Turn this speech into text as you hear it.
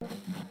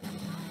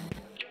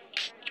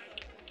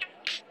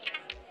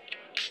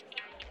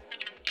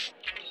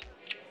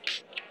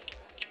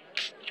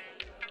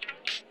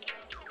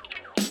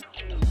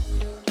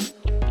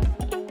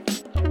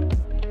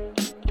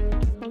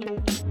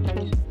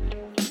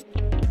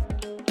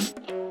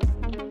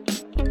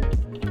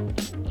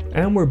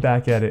And we're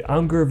back at it.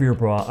 I'm Gurveer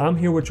Bra. I'm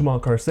here with Jamal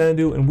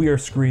Karsandu, and we are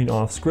Screen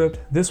Off Script.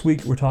 This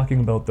week, we're talking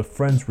about the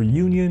Friends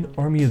reunion,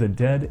 Army of the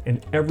Dead,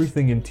 and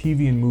everything in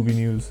TV and movie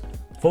news.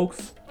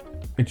 Folks,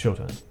 it's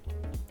showtime.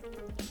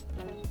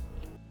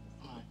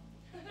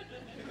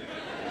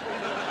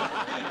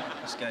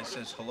 This guy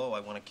says hello, I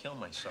want to kill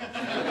myself.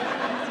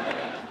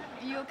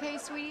 You okay,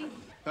 sweetie?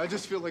 I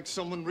just feel like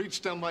someone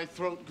reached down my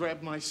throat,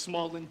 grabbed my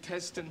small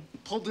intestine,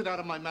 pulled it out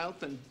of my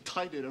mouth, and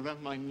tied it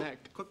around my neck.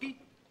 Cookie?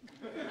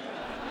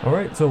 All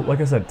right, so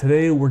like I said,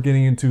 today we're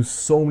getting into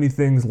so many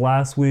things.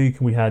 Last week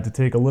we had to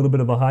take a little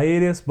bit of a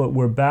hiatus, but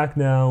we're back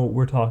now.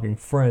 We're talking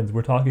Friends.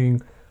 We're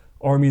talking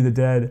Army of the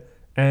Dead.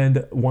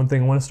 And one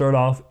thing I want to start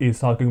off is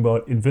talking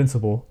about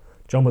Invincible.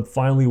 Jumbo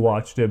finally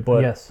watched it,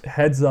 but Yes.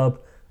 Heads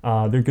up, there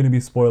are going to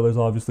be spoilers,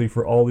 obviously,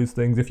 for all these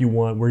things if you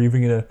want. We're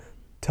even going to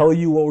tell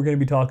you what we're going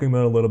to be talking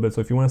about a little bit. So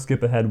if you want to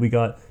skip ahead, we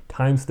got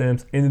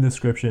timestamps in the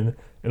description.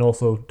 And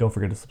also, don't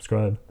forget to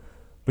subscribe.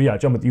 But yeah,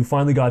 Jumbo, you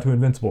finally got to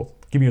Invincible.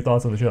 Give me your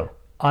thoughts on the show.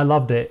 I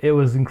loved it. It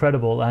was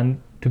incredible, and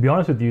to be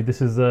honest with you,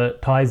 this is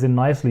ties in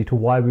nicely to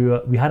why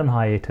we had an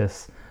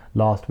hiatus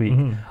last week.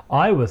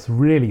 I was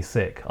really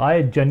sick.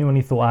 I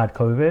genuinely thought I had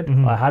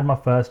COVID. I had my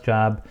first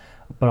jab,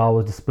 but I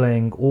was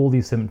displaying all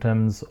these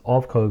symptoms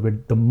of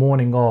COVID the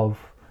morning of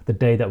the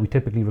day that we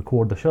typically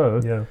record the show.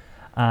 Yeah.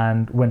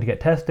 And went to get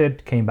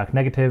tested, came back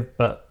negative,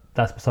 but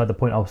that's beside the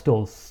point. I was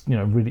still,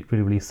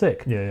 really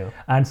sick. Yeah.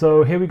 And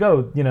so here we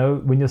go.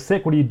 When you're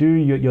sick, what do?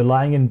 You're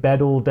lying in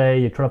bed all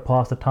day. You're trying to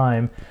pass the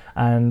time,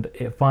 and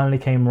it finally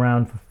came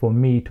around for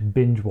me to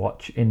binge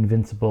watch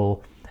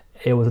Invincible.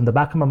 It was in the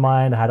back of my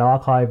mind. I had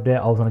archived it.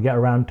 I was going to get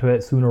around to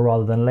it sooner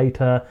rather than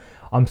later.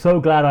 I'm so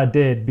glad I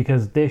did,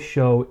 because this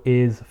show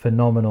is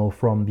phenomenal,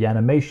 from the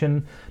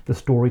animation, the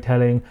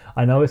storytelling.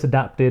 I know it's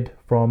adapted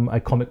from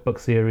a comic book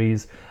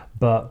series,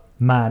 but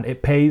man,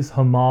 it pays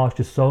homage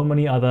to so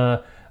many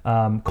other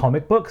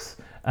comic books,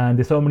 and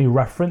there's so many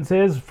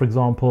references. For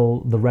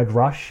example, the Red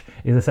Rush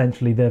is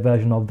essentially their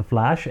version of the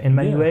Flash in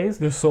many ways.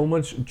 There's so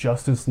much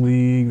Justice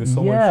League, there's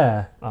so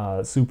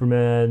much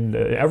Superman.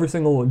 Every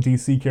single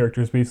DC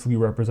character is basically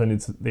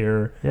represented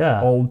there.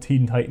 All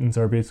Teen Titans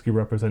are basically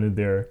represented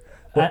there.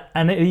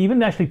 And it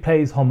even actually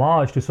pays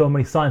homage to so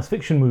many science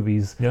fiction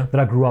movies that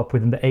I grew up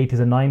with in the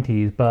 80s and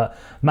 90s. But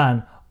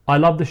man, I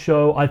love the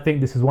show. I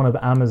think this is one of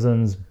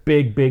Amazon's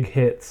big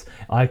hits.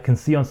 I can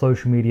see on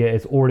social media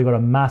it's already got a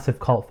massive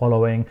cult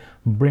following.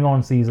 Bring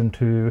on season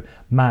 2.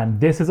 Man,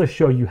 this is a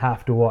show you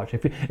have to watch,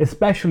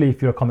 especially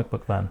if you're a comic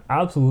book fan.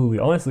 Absolutely.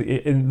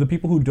 Honestly, and the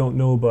people who don't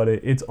know about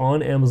it, it's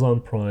on Amazon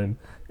Prime.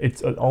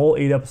 It's all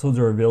 8 episodes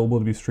are available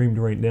to be streamed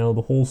right now.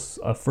 The whole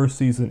first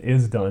season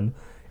is done.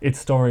 It's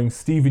starring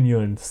Steven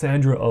Yeun,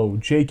 Sandra Oh,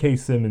 J.K.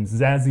 Simmons,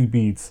 Zazie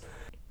Beetz,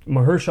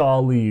 Mahershala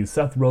Ali,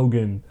 Seth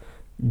Rogen,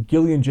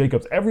 Gillian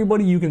Jacobs,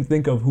 everybody you can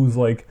think of who's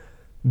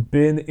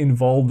been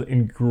involved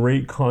in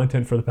great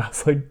content for the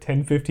past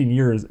 10-15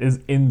 years is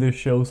in this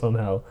show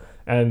somehow.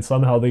 And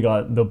somehow they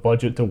got the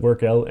budget to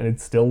work out, and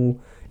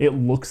it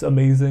looks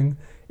amazing.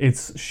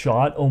 It's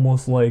shot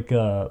almost like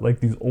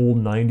these old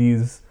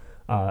 90s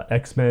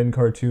X-Men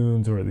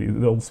cartoons or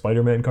the old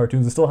Spider-Man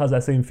cartoons. It still has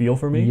that same feel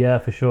for me. Yeah,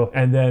 for sure.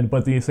 And then, but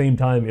at the same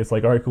time, it's all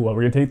right, cool.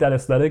 We're going to take that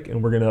aesthetic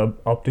and we're going to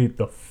update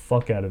the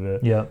fuck out of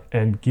it. Yeah.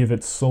 And give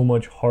it so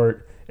much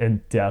heart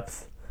and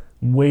depth,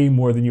 way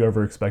more than you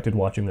ever expected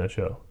watching that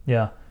show.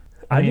 Yeah.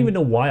 I didn't even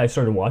know why I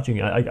started watching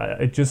it.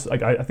 I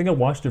think I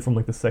watched it from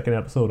the second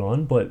episode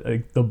on, but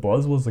the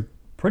buzz was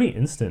pretty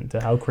instant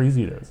to how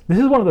crazy it is. This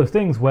is one of those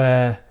things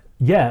where,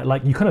 you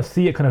kind of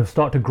see it kind of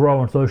start to grow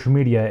on social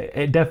media.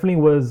 It definitely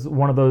was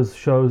one of those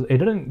shows. It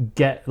didn't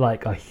get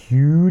a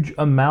huge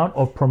amount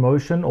of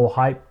promotion or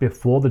hype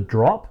before the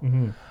drop.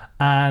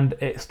 And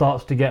it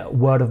starts to get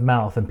word of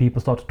mouth, and people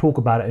start to talk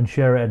about it and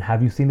share it. And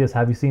have you seen this?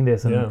 Have you seen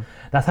this? And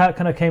that's how it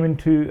kind of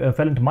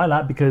fell into my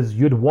lap, because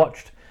you'd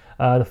watched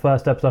the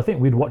first episode. I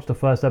think we'd watched the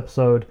first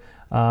episode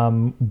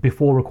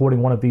before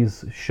recording one of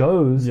these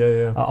shows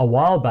a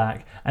while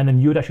back, and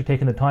then you had actually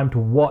taken the time to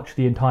watch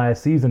the entire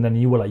season, and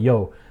you were like,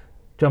 yo,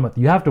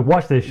 Jonathan, you have to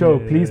watch this show.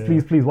 Please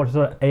watch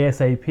it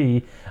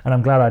ASAP. And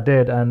I'm glad I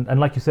did. And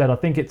like you said, I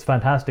think it's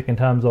fantastic in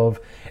terms of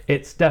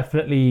it's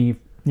definitely,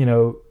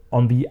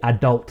 on the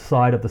adult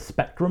side of the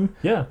spectrum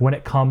when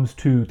it comes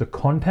to the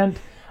content.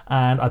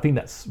 And I think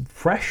that's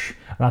fresh,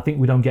 and I think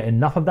we don't get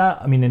enough of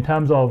that. I mean, in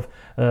terms of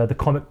the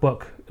comic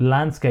book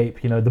landscape,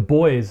 The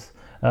Boys,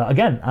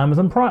 again,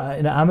 Amazon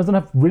Prime, Amazon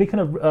have really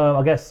kind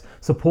of,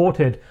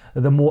 supported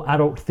the more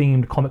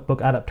adult-themed comic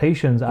book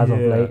adaptations as of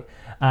late.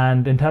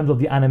 And in terms of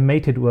the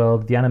animation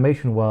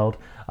world,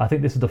 I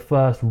think this is the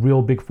first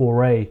real big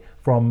foray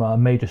from a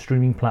major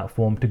streaming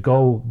platform to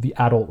go the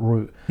adult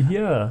route.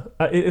 Yeah,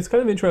 it's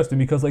kind of interesting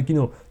because,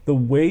 the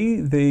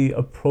way they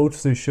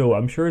approach this show,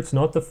 I'm sure it's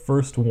not the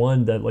first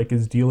one that,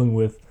 is dealing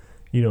with,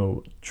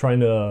 trying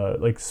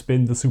to,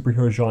 spin the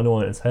superhero genre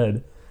on its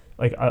head.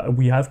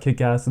 We have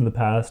Kick-Ass in the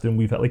past, and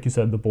we've had, like you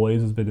said, The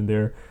Boys has been in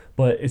there.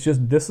 But it's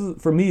just, this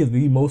is, for me,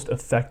 the most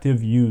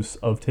effective use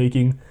of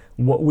taking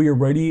what we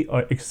already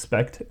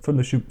expect from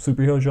the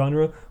superhero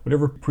genre,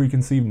 whatever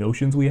preconceived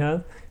notions we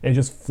have, and it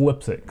just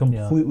flips it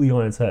completely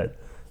on its head.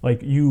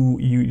 Like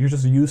you're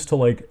just used to,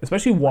 like,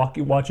 especially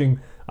watching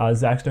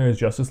Zack Snyder's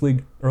Justice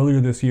League earlier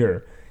this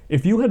year.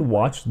 If you had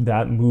watched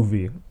that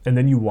movie and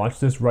then you watch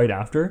this right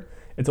after,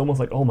 it's almost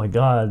like, oh my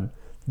god,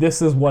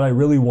 this is what I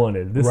really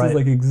wanted. This is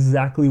like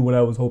exactly what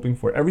I was hoping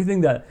for.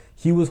 Everything that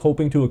he was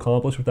hoping to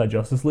accomplish with that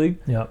Justice League,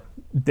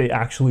 they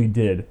actually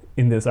did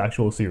in this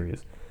actual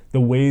series. The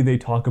way they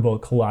talk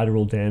about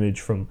collateral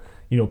damage from,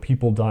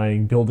 people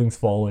dying, buildings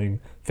falling,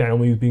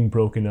 families being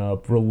broken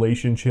up,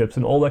 relationships,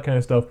 and all that kind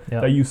of stuff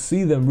that you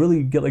see them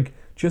really get, like,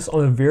 just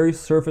on a very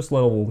surface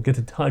level, get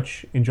to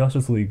touch in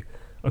Justice League.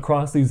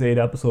 Across these 8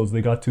 episodes,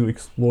 they got to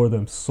explore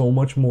them so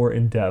much more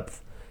in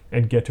depth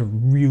and get to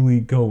really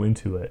go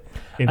into it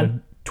in a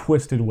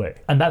twisted way.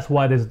 And that's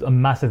why there's a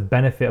massive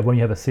benefit of when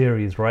you have a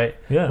series, right?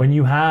 Yeah. When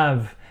you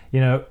have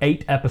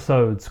 8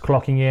 episodes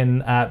clocking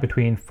in at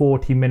between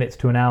 40 minutes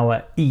to an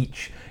hour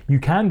each, you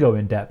can go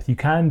in depth. You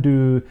can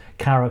do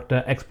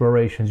character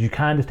explorations. You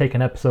can just take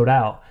an episode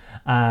out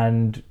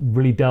and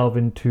really delve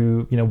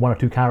into 1 or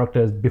 2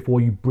 characters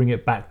before you bring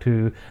it back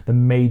to the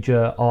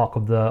major arc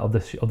of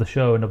the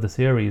show and of the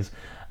series.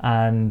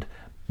 And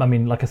I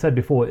mean, like I said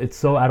before, it's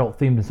so adult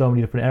themed in so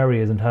many different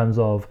areas in terms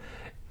of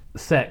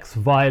sex,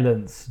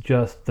 violence,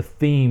 just the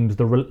themes,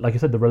 like you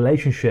said, the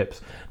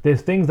relationships.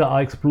 There's things that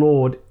are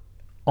explored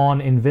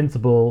on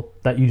Invincible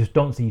that you just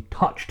don't see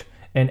touched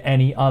in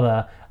any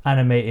other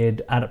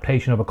animated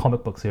adaptation of a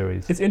comic book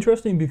series. It's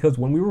interesting because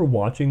when we were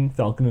watching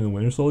Falcon and the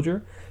Winter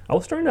Soldier, I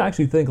was starting to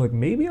actually think, like,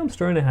 maybe I'm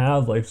starting to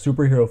have, like,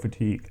 superhero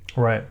fatigue.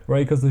 Right.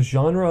 Right? Because the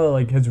genre,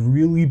 like, has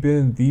really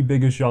been the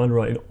biggest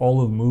genre in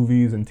all of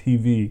movies and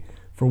TV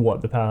for,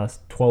 the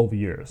past 12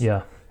 years.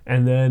 Yeah.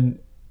 And then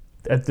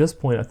at this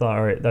point, I thought,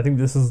 all right, I think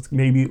this is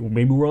maybe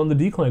we're on the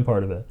decline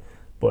part of it.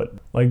 But,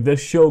 like,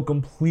 this show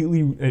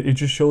completely, it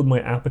just showed my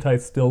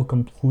appetite still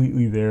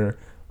completely there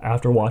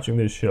after watching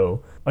this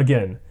show.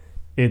 Again,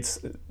 it's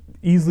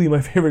easily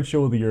my favorite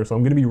show of the year, so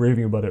I'm going to be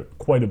raving about it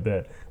quite a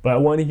bit. But I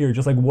want to hear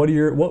just, like, why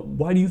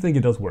do you think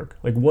it does work?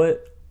 Like,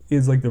 what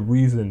is, like, the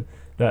reason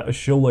that a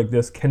show like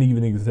this can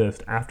even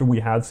exist after we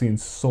have seen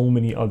so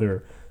many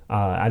other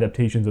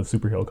adaptations of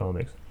superhero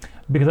comics?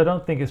 Because I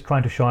don't think it's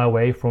trying to shy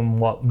away from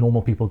what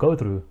normal people go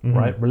through,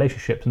 right?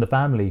 Relationships in the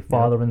family,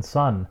 father and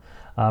son,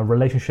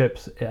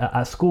 relationships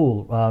at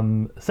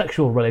school,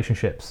 sexual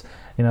relationships.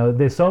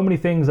 There's so many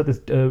things that this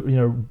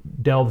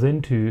delves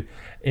into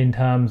in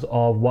terms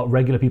of what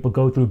regular people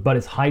go through, but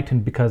it's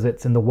heightened because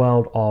it's in the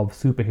world of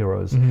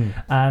superheroes.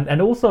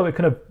 And also it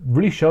kind of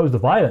really shows the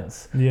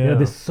violence.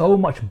 There's so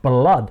much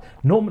blood.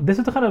 This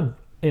is the kind of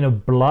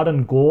blood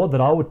and gore that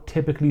I would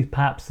typically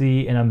perhaps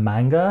see in a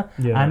manga,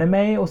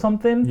 anime or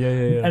something.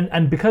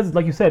 And because,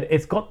 like you said,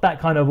 it's got that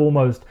kind of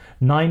almost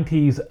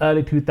 90s,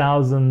 early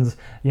 2000s,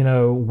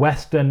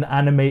 Western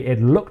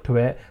animated look to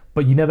it,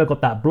 but you never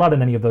got that blood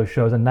in any of those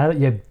shows. And now that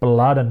you have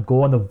blood and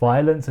gore and the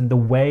violence and the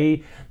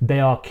way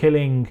they are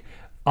killing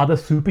other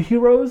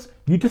superheroes,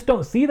 you just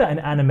don't see that in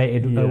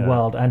animated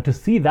world. And to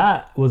see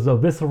that was a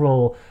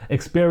visceral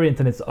experience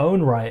in its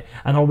own right.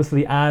 And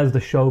obviously as the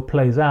show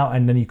plays out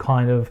and then you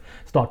kind of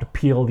start to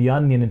peel the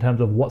onion in terms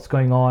of what's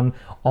going on,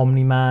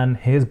 Omni-Man,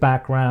 his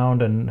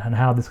background, and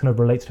how this kind of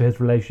relates to his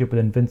relationship with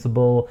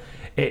Invincible,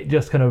 it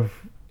just kind of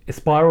it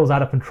spirals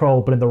out of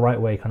control, but in the right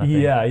way, kind of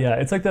thing. Yeah.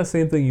 It's like that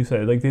same thing you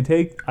said. Like, they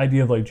take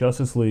idea of, like,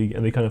 Justice League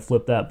and they kind of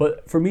flip that.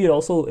 But for me,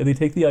 they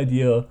take the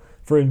idea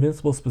for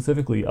Invincible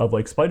specifically of,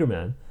 like,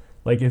 Spider-Man.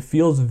 Like, it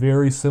feels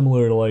very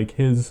similar to, like,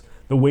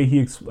 the way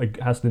he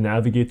has to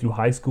navigate through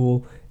high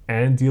school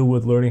and deal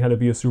with learning how to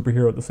be a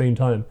superhero at the same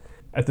time.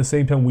 At the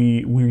same time,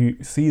 we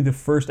see the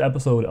first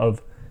episode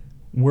of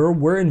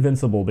we're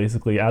invincible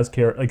basically as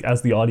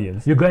the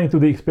audience. You're going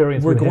through the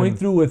experience. We're going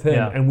through with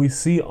him, and we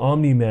see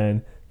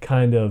Omni-Man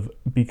kind of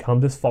become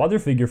this father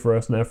figure for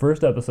us in that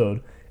first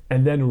episode,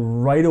 and then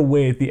right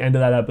away at the end of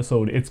that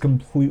episode, it's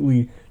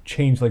completely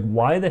changed. Like,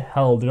 why the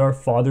hell did our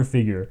father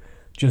figure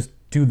just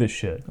do this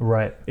shit?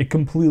 Right. It's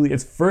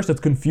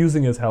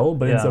confusing as hell,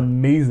 but it's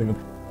amazing.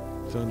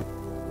 Son,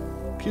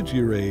 kids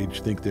your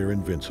age think they're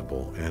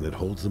invincible, and it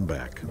holds them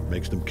back,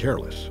 makes them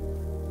careless.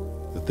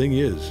 The thing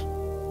is,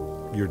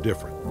 you're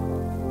different.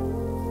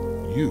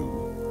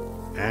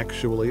 You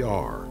actually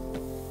are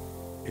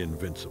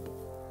invincible.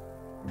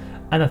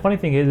 And the funny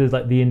thing is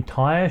like the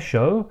entire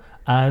show,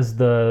 as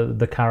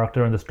the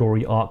character and the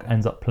story arc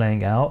ends up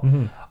playing out,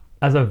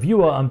 as a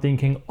viewer, I'm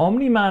thinking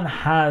Omni-Man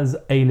has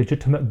a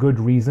legitimate good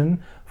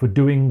reason for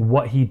doing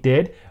what he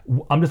did.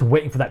 I'm just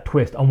waiting for that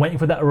twist. I'm waiting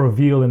for that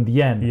reveal in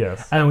the end.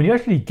 Yes. And when you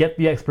actually get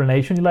the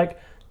explanation, you're like,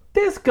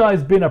 this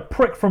guy's been a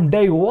prick from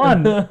day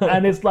one.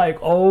 And it's like,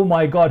 oh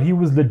my God, he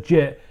was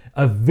legit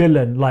a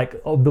villain,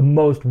 like of the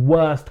most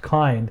worst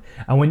kind.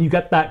 And when you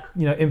get that,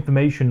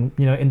 information,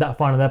 in that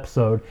final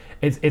episode,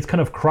 it's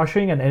kind of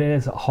crushing and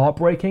it's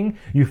heartbreaking.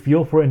 You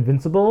feel for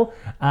Invincible,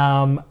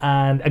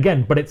 and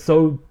again, but it's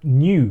so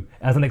new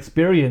as an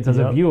experience as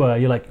a viewer.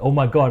 You're like, oh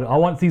my God, I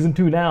want season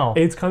 2 now.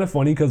 It's kind of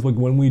funny because, like,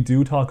 when we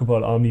do talk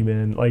about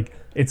Omni-Man, like,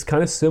 it's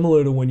kind of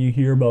similar to when you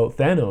hear about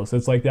Thanos.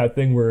 It's like that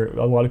thing where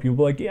a lot of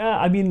people are like, yeah,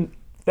 I mean,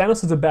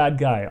 Thanos is a bad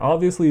guy.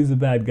 Obviously, he's a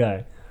bad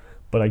guy,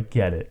 but I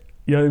get it.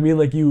 You know what I mean?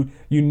 Like you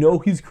know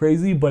he's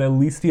crazy, but at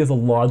least he has a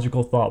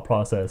logical thought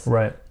process,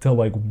 Right. to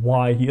like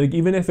why he, like,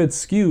 even if it's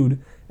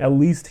skewed, at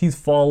least he's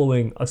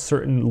following a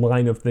certain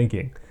line of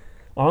thinking.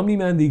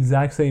 Omni-Man the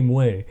exact same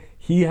way.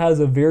 He has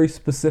a very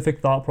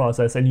specific thought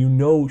process, and you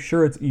know,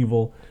 sure, it's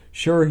evil.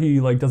 Sure, he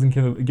like doesn't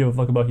give a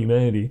fuck about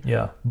humanity.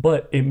 Yeah.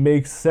 But it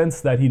makes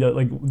sense that he does,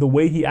 like, the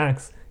way he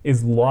acts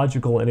is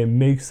logical, and it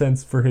makes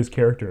sense for his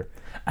character.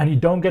 And you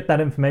don't get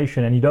that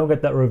information, and you don't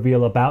get that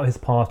reveal about his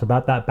past,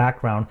 about that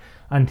background,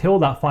 until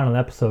that final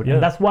episode. Yeah.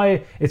 And that's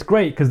why it's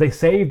great, because they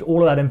saved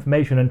all of that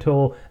information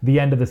until the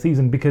end of the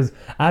season, because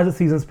as the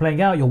season's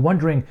playing out, you're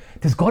wondering,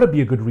 there's got to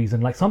be a good reason,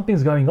 like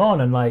something's going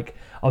on. And like,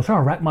 I was trying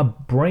to rack my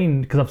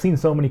brain, because I've seen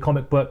so many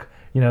comic book,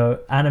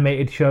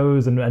 animated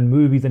shows and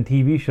movies and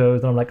TV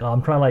shows, and I'm like,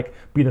 I'm trying to like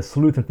be the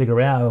sleuth and figure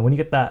it out. And when you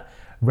get that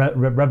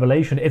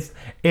revelation, it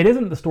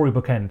isn't the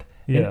storybook end.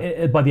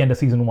 Yeah. By the end of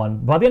season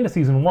 1. By the end of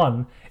season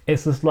 1,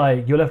 it's just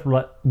like you're left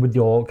with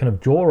your kind of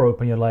jaw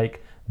open. You're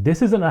like,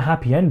 this isn't a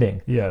happy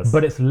ending. Yes.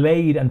 But it's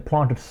laid and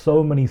planted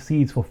so many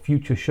seeds for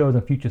future shows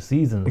and future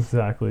seasons.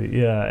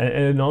 Exactly. Yeah.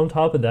 And on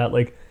top of that,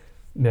 like,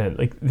 man,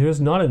 like,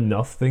 there's not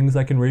enough things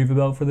I can rave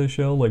about for this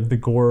show, like the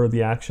gore,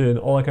 the action,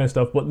 all that kind of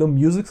stuff. But the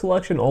music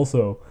selection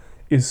also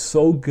is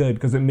so good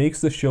because it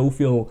makes the show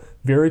feel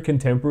very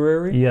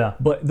contemporary. Yeah.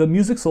 But the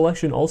music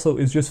selection also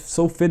is just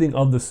so fitting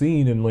of the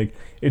scene, and like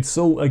it's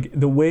so, like,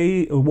 the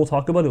way we'll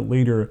talk about it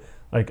later,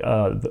 like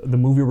the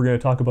movie we're going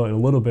to talk about in a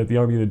little bit, The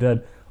Army of the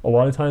Dead. A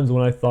lot of times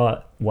when I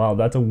thought, wow,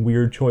 that's a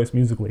weird choice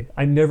musically,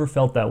 I never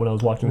felt that when I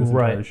was watching this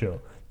entire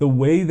show. The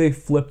way they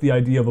flipped the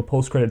idea of a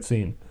post-credit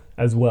scene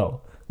as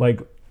well. Like,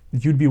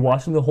 you'd be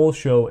watching the whole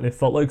show and it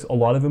felt like a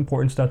lot of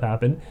important stuff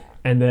happened,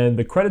 and then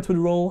the credits would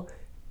roll,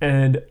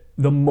 and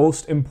the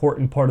most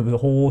important part of the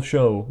whole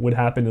show would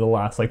happen in the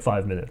last like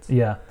 5 minutes.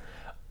 Yeah.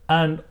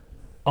 And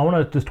I want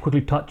to just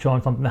quickly touch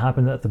on something that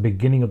happened at the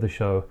beginning of the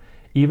show.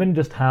 Even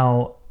just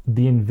how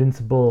the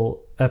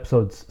Invincible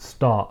episodes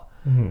start.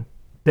 Mm-hmm.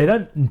 They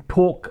don't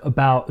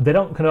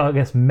kind of, I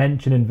guess,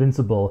 mention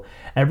Invincible.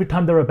 Every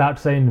time they're about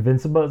to say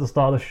Invincible at the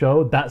start of the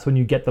show, that's when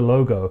you get the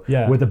logo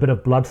with a bit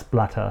of blood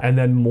splatter. And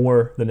then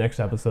more the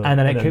next episode. And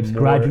then it keeps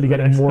gradually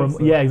getting more.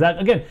 Yeah,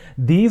 exactly. Again,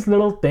 these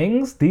little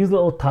things, these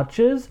little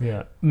touches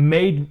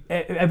made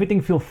everything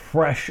feel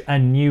fresh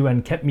and new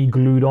and kept me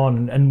glued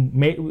on, and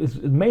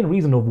was the main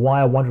reason of why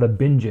I wanted to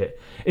binge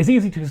it. It's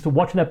easy to just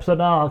watch an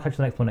episode, I'll catch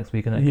the next one next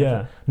week. And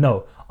then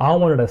no, I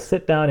wanted to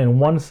sit down in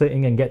one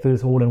sitting and get through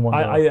this all in one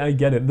go. I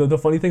get it. The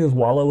funny thing is,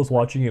 while I was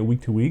watching it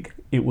week to week,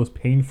 it was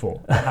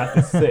painful. I had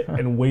to sit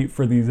and wait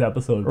for these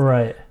episodes.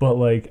 Right. But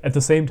like at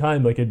the same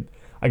time, like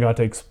I got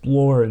to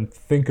explore and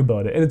think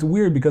about it. And it's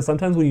weird because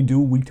sometimes when you do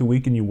week to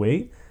week and you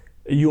wait,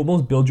 you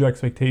almost build your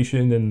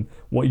expectation and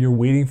what you're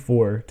waiting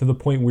for to the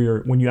point where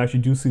when you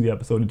actually do see the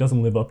episode, it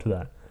doesn't live up to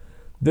that.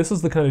 This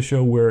is the kind of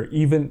show where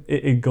even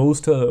it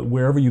goes to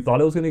wherever you thought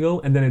it was going to go,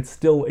 and then it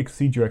still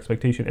exceeds your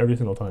expectation every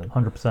single time.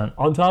 100%.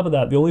 On top of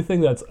that, the only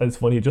thing that's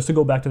funny, just to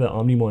go back to that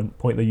Omni-Man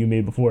point that you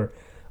made before,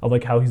 of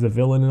like how he's a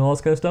villain and all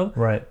this kind of stuff.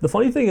 Right. The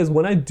funny thing is,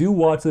 when I do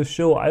watch this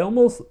show, I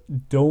almost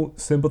don't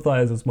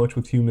sympathize as much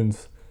with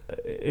humans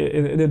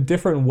in a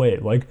different way.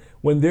 Like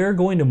when they're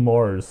going to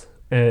Mars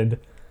and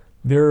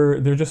they're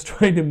just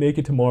trying to make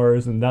it to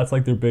Mars, and that's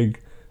like their big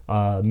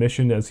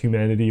mission as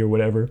humanity or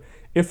whatever.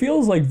 It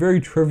feels like very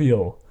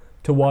trivial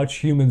to watch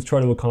humans try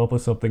to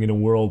accomplish something in a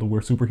world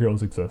where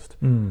superheroes exist.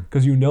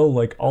 Because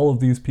like all of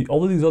these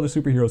other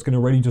superheroes can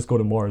already just go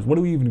to Mars. What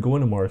are we even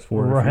going to Mars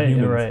for? Right, for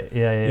humans? right.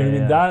 Yeah, You know what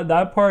I mean?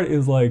 That part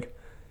is like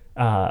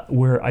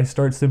where I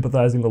start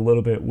sympathizing a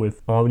little bit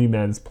with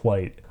Omni-Man's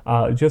plight.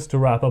 Just to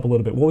wrap up a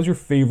little bit, what was your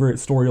favorite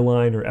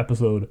storyline or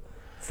episode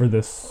for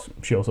this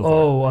show so far?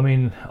 Oh, I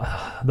mean,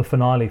 the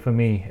finale for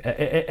me.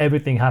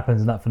 Everything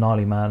happens in that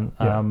finale, man.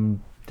 Yeah.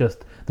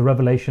 Just the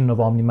revelation of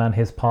Omni-Man,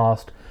 his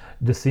past,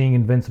 just seeing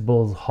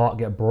Invincible's heart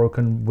get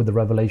broken with the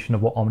revelation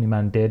of what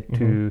Omni-Man did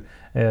to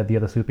the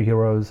other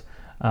superheroes.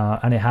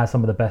 And it has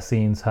some of the best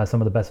scenes, has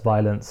some of the best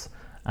violence.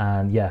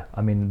 And yeah,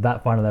 I mean,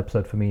 that final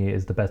episode for me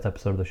is the best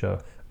episode of the show.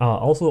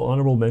 Also,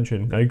 honorable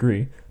mention, I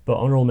agree, but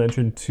honorable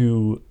mention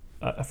to,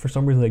 for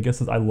some reason, I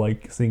guess I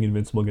like seeing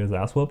Invincible get his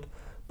ass whooped,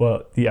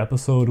 but the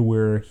episode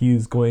where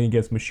he's going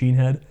against Machine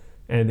Head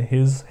and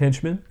his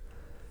henchmen,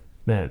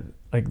 man,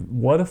 like,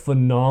 what a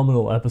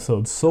phenomenal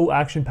episode. So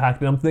action-packed,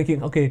 and I'm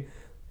thinking, okay,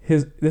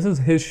 this is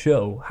his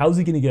show. How's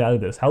he going to get out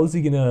of this? How is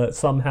he going to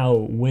somehow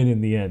win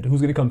in the end? Who's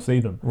going to come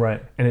save him?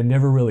 Right. And it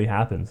never really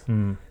happens.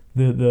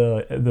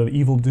 The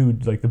evil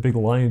dude, like the big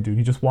lion dude,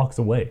 he just walks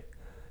away.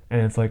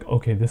 And it's like,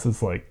 okay, this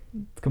is like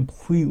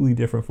completely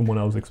different from what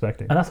I was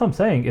expecting. And that's what I'm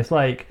saying. It's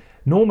like,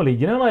 normally,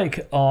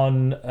 like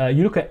on,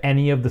 you look at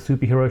any of the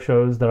superhero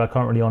shows that are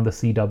currently on the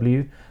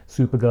CW,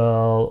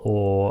 Supergirl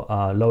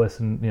or Lois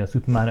and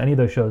Superman, any of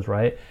those shows,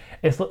 right?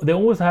 They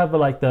always have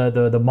like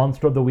the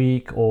monster of the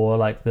week or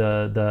like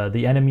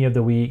the enemy of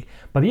the week.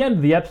 By the end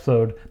of the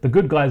episode, the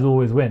good guys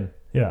always win.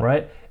 Yeah.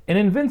 Right? In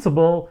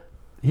Invincible,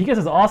 he gets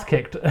his ass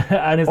kicked,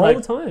 and it's All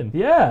the time.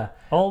 Yeah.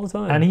 All the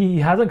time. And he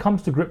hasn't come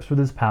to grips with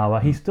his power.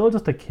 He's still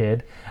just a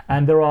kid,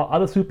 and there are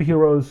other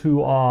superheroes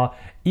who are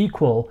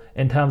equal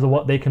in terms of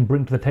what they can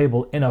bring to the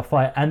table in a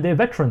fight, and they're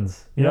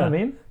veterans. You know what I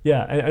mean?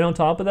 Yeah, and on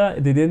top of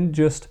that, they didn't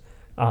just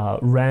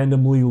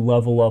randomly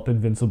level up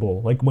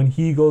Invincible. Like when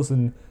he goes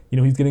and,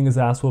 he's getting his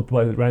ass whooped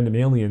by random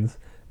aliens,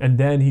 and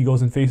then he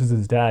goes and faces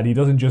his dad. He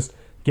doesn't just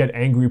get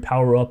angry,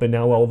 power up, and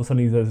now all of a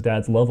sudden he's at his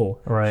dad's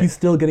level. Right. He's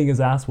still getting his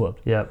ass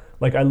whooped. Yep.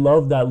 Like, I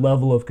love that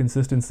level of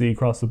consistency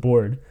across the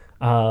board.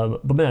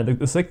 But man,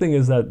 the sick thing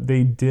is that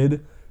they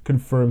did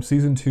confirm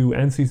season 2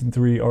 and season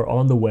 3 are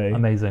on the way.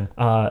 Amazing.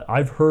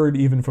 I've heard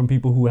even from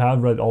people who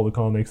have read all the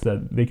comics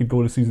that they could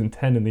go to season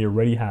 10 and they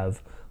already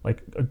have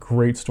like a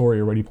great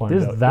story already planned out.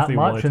 There's that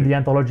much in the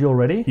anthology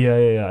already?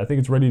 Yeah. I think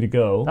it's ready to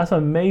go. That's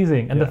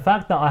amazing. And the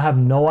fact that I have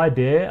no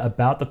idea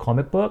about the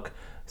comic book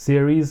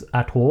series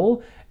at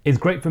all is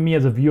great for me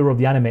as a viewer of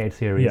the animated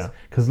series. Yeah.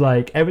 Because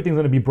like everything's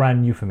going to be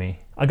brand new for me.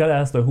 I gotta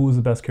ask though, who was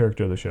the best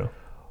character of the show?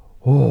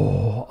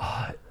 Oh,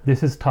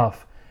 this is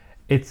tough.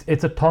 It's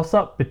a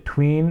toss-up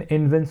between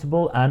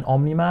Invincible and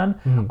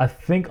Omni-Man. I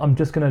think I'm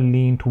just going to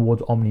lean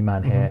towards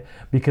Omni-Man here,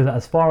 because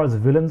as far as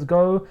villains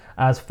go,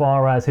 as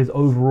far as his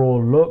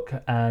overall look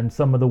and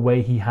some of the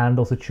way he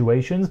handles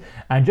situations,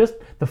 and just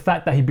the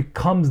fact that he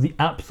becomes the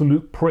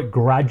absolute prick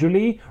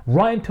gradually,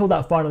 right until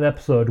that final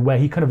episode where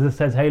he kind of just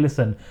says, hey,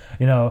 listen,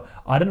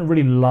 I didn't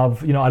really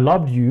love, I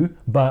loved you,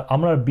 but I'm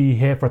going to be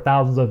here for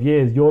thousands of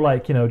years. You're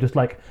like, just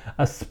like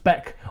a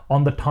speck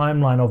on the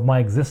timeline of my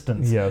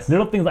existence. Yes.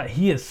 Little things like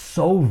he is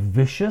so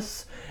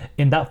vicious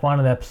in that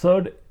final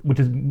episode, which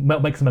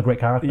makes him a great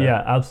character.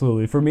 Yeah,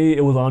 absolutely. For me,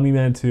 it was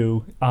Omni-Man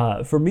too.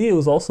 For me, it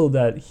was also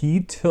that he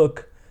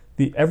took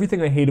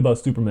everything I hate about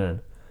Superman,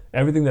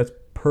 everything that's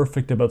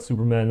perfect about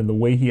Superman and the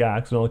way he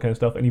acts and all that kind of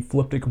stuff, and he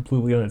flipped it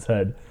completely on its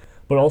head.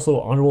 But also,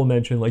 honorable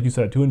mention, like you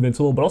said, to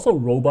Invincible, but also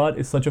Robot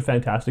is such a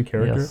fantastic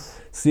character. Yes.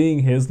 Seeing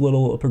his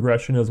little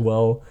progression as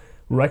well.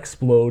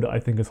 Rexplode, I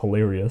think, is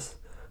hilarious.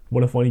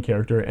 What a funny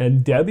character.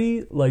 And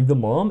Debbie, like the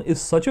mom, is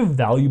such a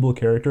valuable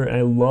character, and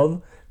I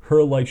love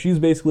her. Like, she's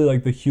basically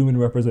like the human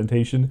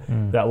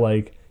representation that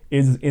like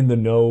is in the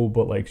know,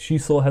 but like she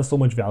still has so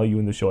much value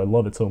in the show. I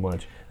love it so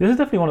much. This is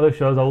definitely one of those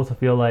shows I also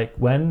feel like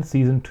when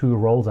season 2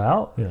 rolls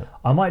out,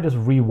 I might just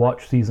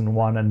rewatch season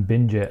 1 and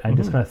binge it and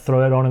just kind of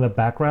throw it on in the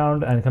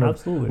background and kind of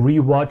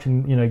rewatch,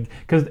 and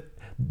because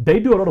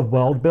they do a lot of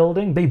world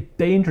building.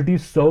 They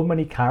introduce so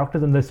many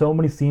characters, and there's so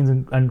many scenes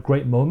and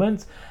great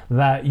moments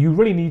that you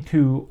really need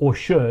to, or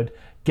should,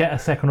 get a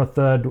second or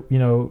third,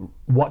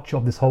 watch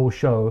of this whole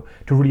show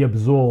to really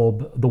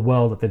absorb the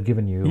world that they've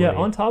given you. Yeah, really.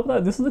 on top of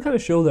that, this is the kind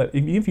of show that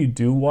if you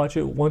do watch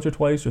it once or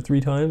twice or 3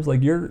 times,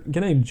 like you're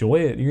gonna enjoy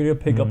it. You're gonna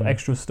pick up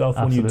extra stuff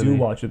when you do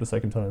watch it the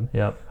second time.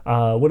 Yeah.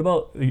 What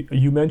about,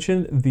 you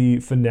mentioned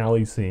the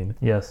finale scene.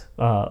 Yes.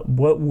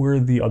 What were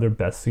the other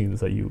best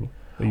scenes that you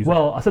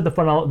Well, I said the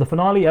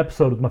finale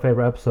episode was my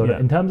favorite episode. Yeah.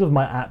 In terms of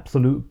my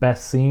absolute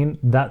best scene,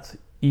 that's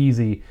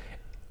easy.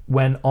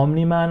 When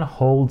Omni-Man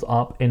holds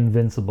up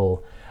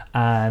Invincible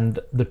and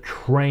the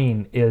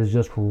train is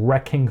just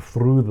wrecking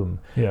through them.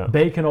 Yeah.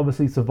 They can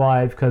obviously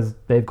survive because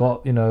they've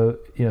got,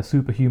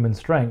 superhuman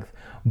strength,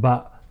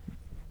 but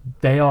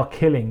they are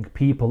killing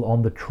people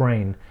on the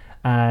train.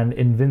 And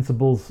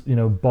Invincible's,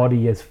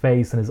 body, his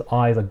face and his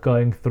eyes are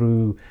going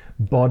through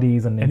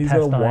bodies and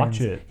intestines. He's gonna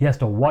watch it. He has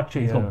to watch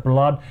it. He's got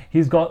blood.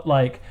 He's got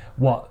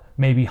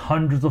maybe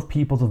hundreds of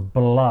peoples of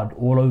blood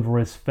all over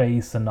his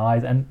face and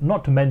eyes, and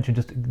not to mention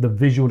just the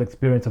visual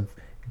experience of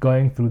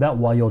going through that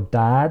while your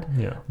dad,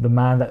 the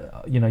man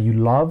that you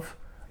love,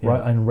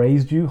 right, and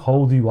raised you,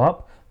 holds you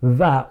up.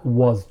 That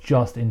was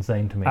just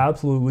insane to me.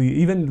 Absolutely.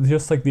 Even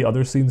just like the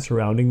other scenes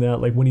surrounding that,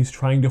 like when he's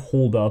trying to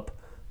hold up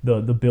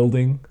the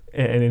building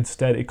and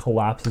instead it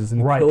collapses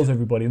and kills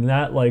everybody, and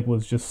that like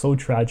was just so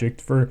tragic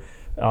for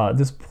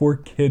this poor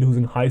kid who's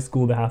in high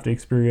school to have to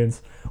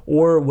experience.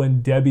 Or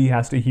when Debbie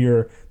has to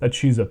hear that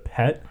she's a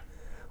pet,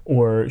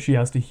 or she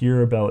has to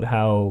hear about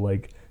how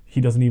like he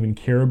doesn't even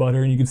care about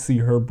her, and you can see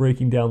her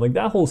breaking down. Like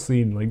that whole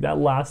scene, like that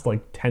last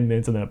like 10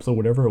 minutes in the episode,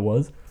 whatever it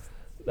was,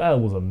 that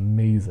was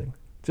amazing.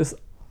 Just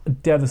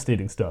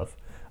devastating stuff.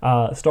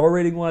 Star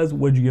rating wise,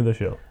 what did you give the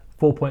show?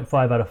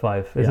 4.5 out of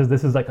 5.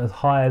 This is like as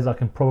high as I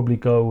can probably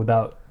go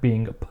without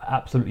being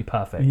absolutely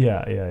perfect. Yeah.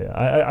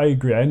 I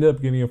agree. I ended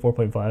up giving it a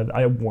 4.5.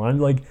 I want,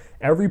 like,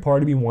 every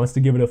part of me wants to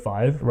give it a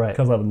 5, right?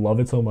 Because I would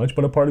love it so much.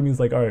 But a part of me is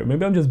like, all right,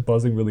 maybe I'm just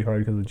buzzing really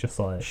hard because I just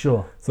saw it.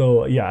 Sure.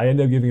 So yeah, I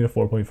ended up giving it a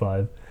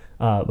 4.5.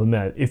 But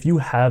man, if you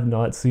have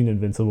not seen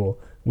Invincible,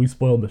 we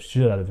spoiled the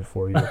shit out of it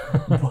for you.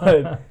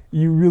 But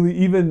you really,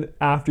 even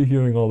after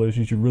hearing all this,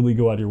 you should really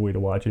go out of your way to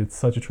watch it. It's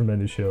such a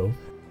tremendous show.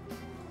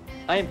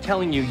 I am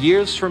telling you,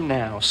 years from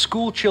now,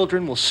 school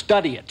children will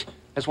study it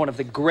as one of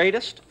the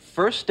greatest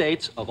first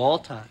dates of all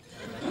time.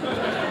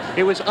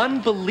 It was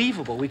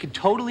unbelievable. We could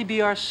totally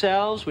be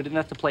ourselves. We didn't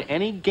have to play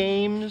any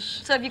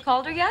games. So have you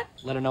called her yet?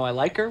 Let her know I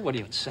like her. What are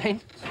you,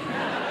 insane? All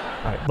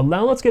right, but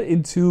now let's get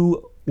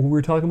into what we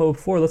were talking about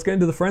before. Let's get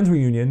into the Friends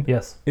reunion.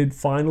 Yes. It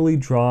finally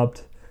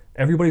dropped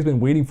everybody's been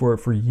waiting for it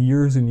for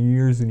years and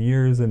years and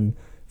years, and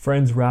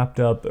Friends wrapped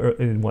up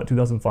in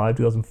 2005,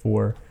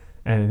 2004,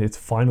 and it's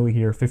finally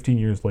here 15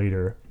 years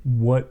later.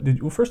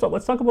 First off,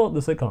 let's talk about the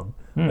sitcom.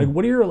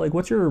 Like,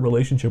 what's your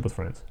relationship with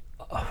Friends?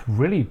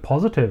 Really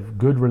positive,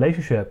 good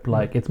relationship.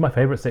 Like, it's my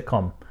favorite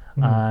sitcom.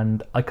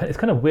 And it's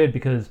kind of weird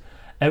because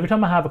every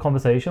time I have a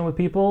conversation with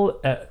people,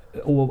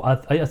 or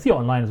I see it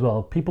online as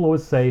well, people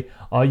always say,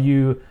 are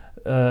you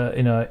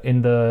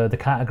in the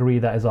category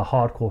that is a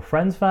hardcore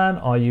Friends fan?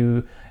 Are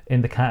you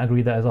in the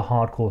category that is a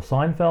hardcore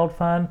Seinfeld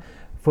fan?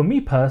 For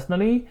me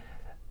personally,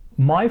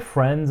 my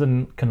friends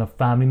and kind of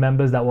family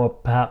members that were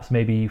perhaps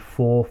maybe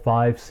 4,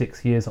 5,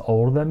 6 years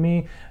older than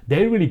me,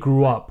 they really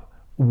grew up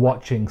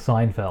watching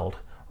Seinfeld,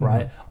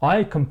 right?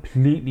 I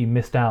completely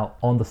missed out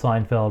on the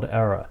Seinfeld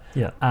era.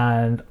 Yeah.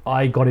 And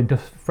I got into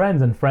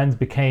Friends, and Friends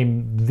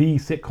became the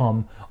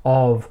sitcom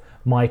of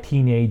my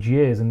teenage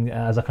years, and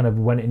as I kind of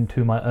went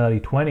into my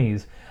early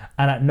 20s.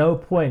 And at no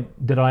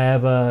point did I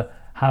ever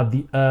have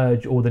the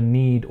urge or the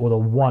need or the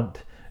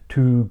want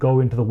to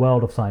go into the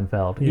world of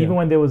Seinfeld. Yeah. Even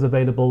when they was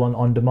available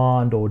on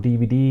demand or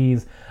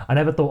DVDs, I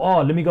never thought,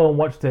 oh, let me go and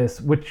watch this,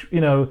 which,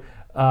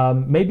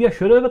 maybe I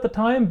should have at the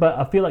time, but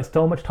I feel like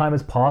so much time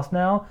has passed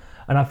now,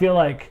 and I feel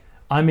like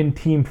I'm in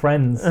Team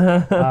Friends,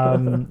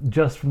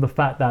 just from the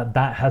fact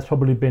that has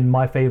probably been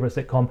my favorite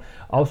sitcom.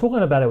 I was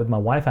talking about it with my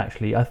wife,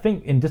 actually. I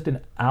think in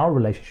our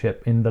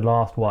relationship in the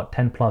last,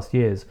 10 plus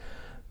years,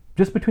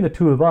 just between the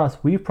two of us,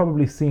 we've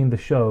probably seen the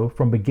show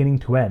from beginning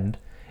to end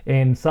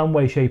in some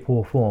way, shape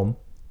or form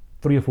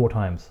 3 or 4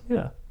 times.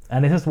 Yeah.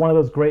 And it's just one of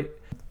those great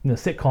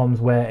sitcoms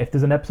where if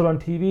there's an episode on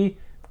TV,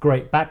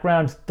 great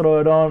background, just throw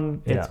it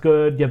on, it's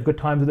good, you have good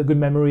times with it, good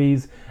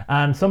memories,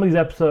 and some of these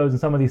episodes and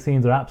some of these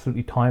scenes are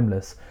absolutely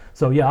timeless.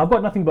 So yeah, I've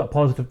got nothing but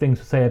positive things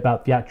to say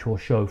about the actual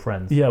show,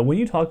 Friends. Yeah, when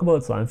you talk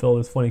about Seinfeld,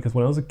 it's funny because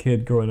when I was a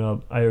kid growing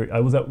up, I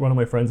was at one of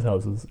my friends'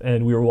 houses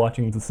and we were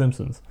watching The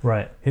Simpsons.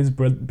 Right. His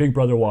big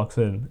brother walks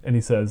in and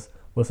he says,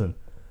 listen,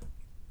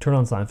 turn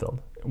on Seinfeld.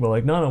 And we're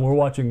like, no, we're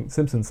watching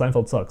Simpsons,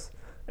 Seinfeld sucks.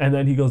 And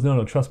then he goes,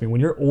 no, trust me,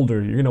 when you're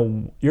older, you're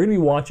gonna be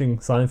watching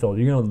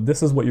Seinfeld.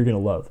 This is what you're gonna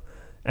love.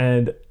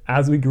 And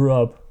as we grew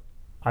up,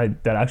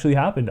 that actually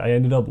happened. I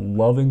ended up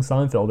loving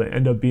Seinfeld. It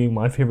ended up being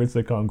my favorite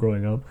sitcom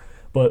growing up.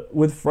 But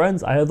with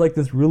Friends, I had like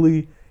this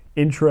really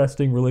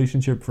interesting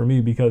relationship for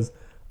me because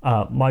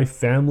my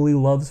family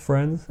loves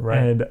Friends, right.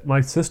 And my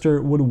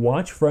sister would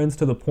watch Friends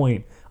to the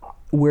point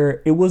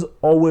where it was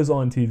always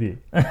on TV.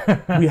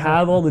 We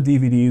have all the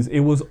DVDs.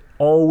 It was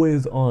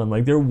always on.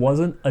 Like, there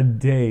wasn't a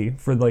day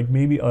for like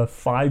maybe a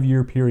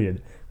 5-year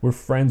period where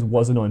Friends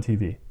wasn't on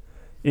TV.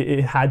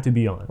 It had to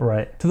be on.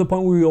 Right. To the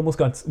point where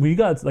we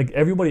got like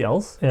everybody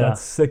else got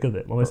sick of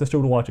it. Well, my sister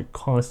would watch it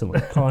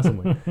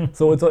constantly.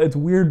 So it's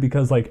weird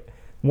because like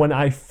when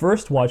I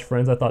first watched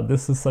Friends, I thought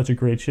this is such a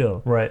great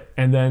show. Right.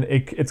 And then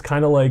it's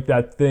kind of like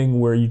that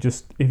thing where you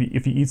just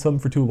if you eat something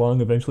for too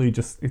long, eventually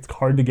it's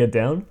hard to get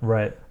down.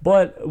 Right.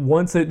 But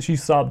once she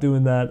stopped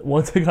doing that,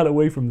 once I got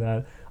away from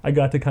that, I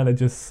got to kind of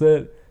just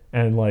sit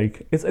and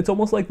like it's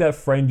almost like that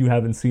friend you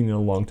haven't seen in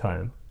a long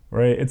time,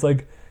 right? It's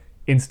like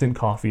instant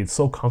coffee. It's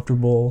so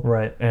comfortable.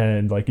 Right.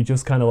 And like you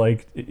just kind of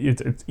like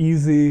it's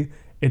easy.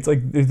 It's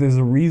like there's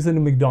a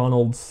reason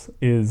McDonald's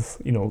is,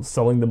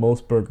 selling the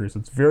most burgers.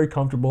 It's very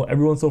comfortable.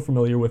 Everyone's so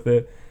familiar with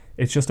it.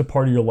 It's just a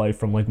part of your life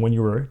from like when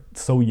you were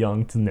so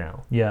young to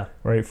now. Yeah.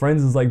 Right?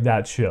 Friends is like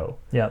that show.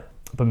 Yeah.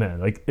 But man,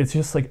 like it's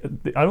just like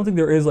I don't think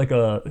there is like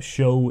a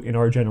show in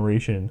our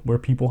generation where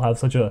people have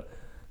such a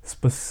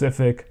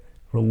specific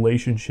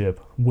relationship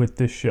with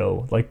this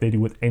show like they do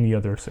with any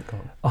other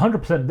sitcom.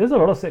 100%. There's a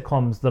lot of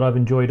sitcoms that I've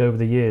enjoyed over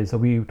the years. So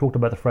we talked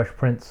about The Fresh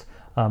Prince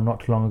not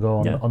too long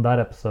ago on that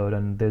episode,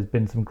 and there's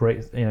been some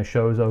great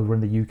shows over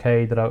in the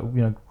UK that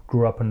I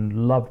grew up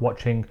and loved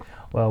watching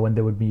when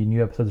there would be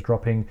new episodes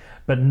dropping,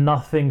 but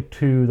nothing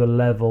to the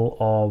level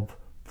of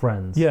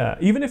Friends. Yeah,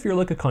 even if you're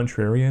like a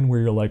contrarian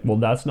where you're like, well,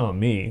 that's not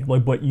me,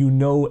 like, but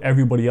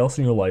everybody else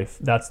in your life,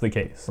 that's the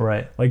case.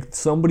 Right. Like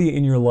somebody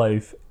in your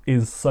life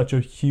is such a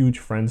huge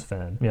Friends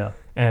fan. Yeah.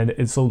 And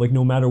it's so like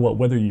no matter what,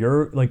 whether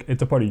you're like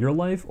it's a part of your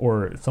life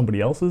or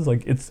somebody else's,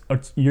 like it's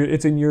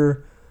in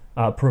your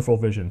peripheral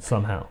vision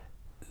somehow.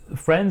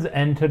 Friends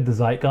entered the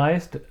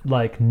zeitgeist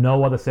like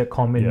no other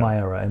sitcom in my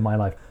era, in my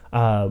life.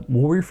 What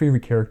were your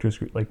favorite characters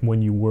like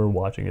when you were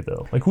watching it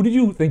though? Like who did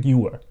you think you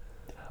were?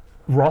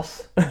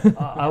 Ross.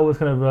 I was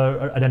kind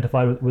of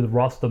identified with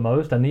Ross the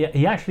most, and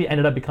he actually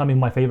ended up becoming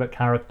my favorite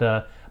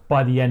character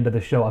by the end of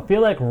the show. I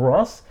feel like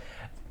Ross,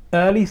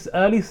 early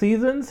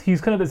seasons,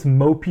 he's kind of this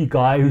mopey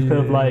guy who's kind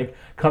of like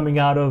coming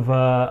out of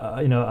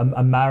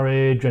a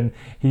marriage, and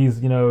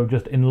he's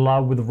just in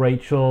love with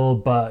Rachel,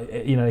 but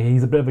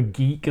he's a bit of a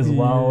geek as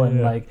well,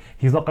 and like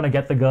he's not gonna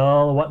get the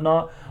girl or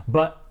whatnot.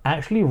 But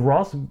actually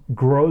Ross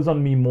grows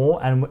on me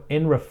more, and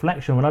in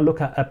reflection, when I look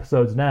at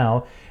episodes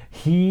now,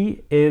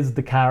 he is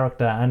the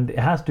character, and it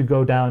has to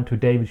go down to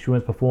David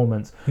Schwimmer's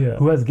performance,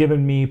 who has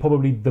given me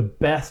probably the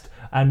best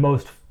and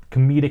most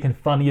comedic and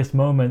funniest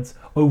moments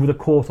over the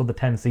course of the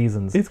 10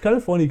 seasons. It's kind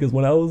of funny because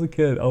when I was a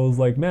kid, I was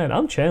like, man,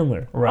 I'm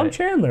Chandler. Right. I'm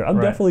Chandler. I'm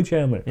Right. definitely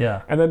Chandler.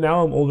 Yeah. And then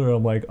now I'm older,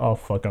 I'm like, oh,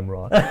 fuck, I'm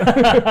Ross.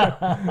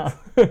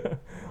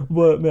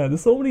 But man,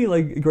 there's so many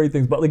like great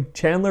things. But like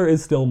Chandler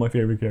is still my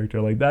favorite character.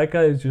 Like that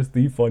guy is just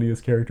the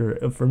funniest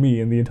character for me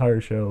in the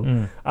entire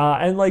show.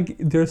 And like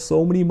there's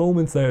so many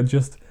moments that are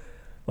just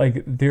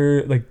like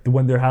they're like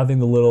when they're having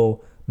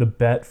the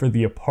bet for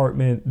the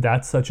apartment.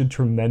 That's such a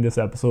tremendous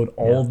episode.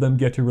 All of them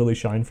get to really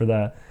shine for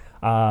that.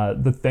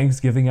 The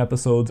Thanksgiving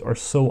episodes are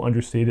so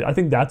understated. I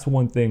think that's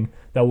one thing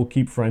that will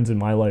keep Friends in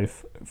my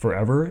life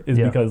forever is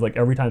because like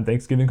every time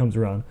Thanksgiving comes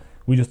around,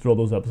 we just throw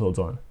those episodes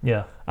on.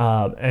 Yeah.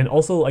 And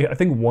also, like, I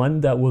think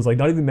one that was like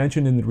not even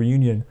mentioned in the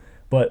reunion,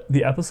 but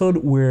the episode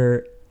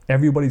where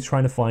everybody's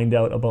trying to find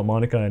out about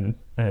Monica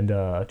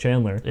and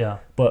Chandler. Yeah.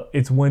 But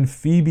it's when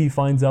Phoebe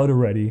finds out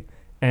already,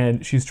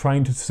 and she's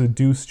trying to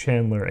seduce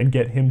Chandler and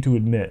get him to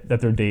admit that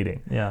they're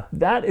dating. Yeah.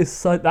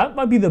 That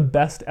might be the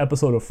best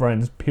episode of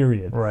Friends,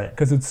 period. Right.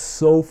 Because it's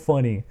so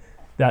funny.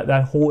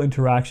 That whole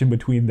interaction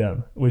between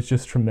them was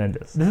just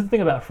tremendous. This is the thing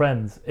about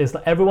Friends. It's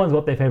like everyone's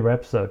got their favorite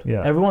episode.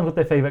 Yeah. Everyone's got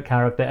their favorite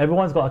character.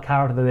 Everyone's got a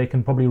character that they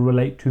can probably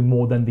relate to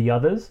more than the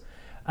others.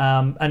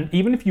 And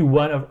even if you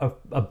weren't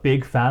a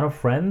big fan of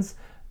Friends,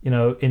 you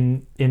know,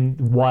 in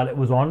while it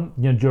was on,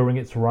 you know, during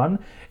its run,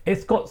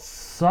 it's got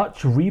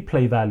such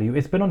replay value.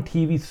 It's been on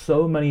TV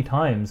so many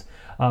times.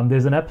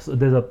 There's an episode.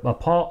 There's a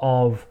part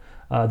of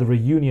the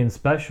reunion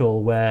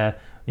special where,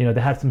 you know,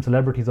 they had some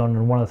celebrities on,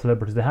 and one of the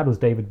celebrities they had was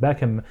David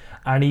Beckham,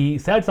 and he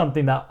said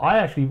something that I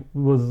actually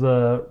was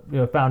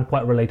found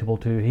quite relatable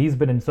to. He's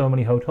been in so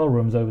many hotel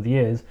rooms over the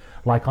years,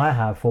 like I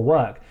have for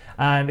work,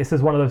 and this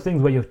is one of those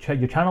things where you're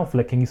channel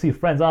flicking, you see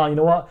Friends. You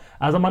know what?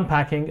 As I'm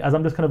unpacking, as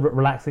I'm just kind of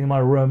relaxing in my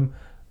room,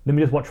 let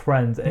me just watch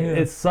Friends.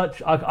 It's such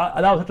that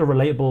was such a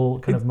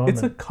relatable kind of moment.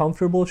 It's a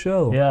comfortable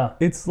show. Yeah,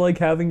 it's like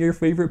having your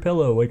favorite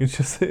pillow. Like it's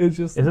just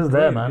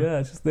there, man. Yeah,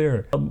 it's just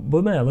there.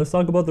 But man, let's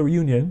talk about the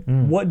reunion.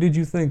 What did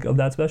you think of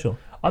that special?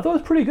 I thought it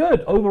was pretty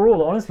good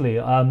overall, honestly.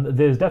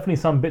 There's definitely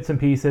some bits and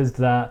pieces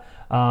that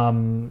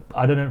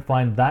I didn't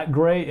find that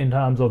great in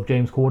terms of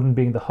James Corden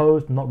being the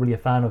host. I'm not really a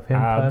fan of him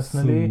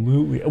personally.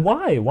 Absolutely.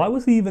 Why? Why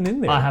was he even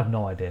in there? I have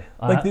no idea.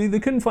 Like they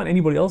couldn't find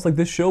anybody else. Like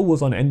this show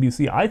was on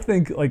NBC. I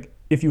think like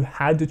if you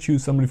had to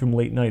choose somebody from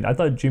late night, I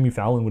thought Jimmy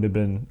Fallon would have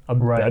been a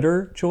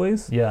better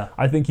choice. Yeah.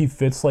 I think he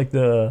fits like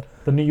the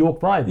New York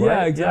vibe, right?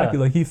 Yeah, exactly.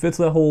 Yeah. Like he fits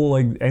that whole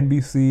like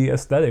NBC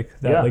aesthetic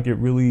that like it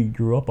really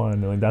grew up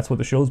on. Like that's what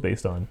the show's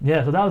based on.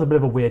 Yeah, so that was a bit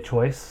of a weird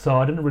choice. So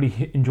I didn't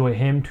really enjoy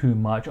him too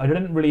much. I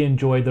didn't really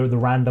enjoy the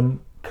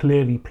random,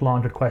 clearly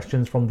planted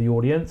questions from the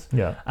audience.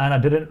 Yeah. And I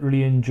didn't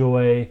really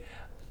enjoy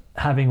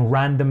having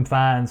random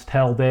fans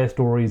tell their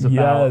stories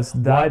about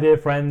why they're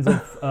friends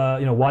of,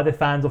 why they're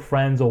fans of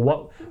Friends, or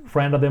what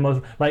friend are they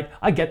most like.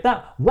 I get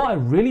that. What I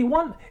really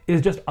want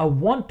is just I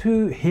want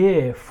to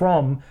hear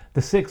from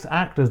the 6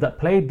 actors that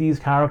played these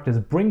characters,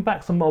 bring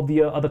back some of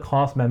the other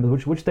cast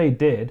members, which they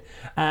did,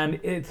 and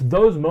it's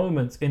those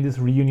moments in this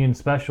reunion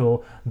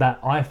special that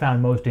I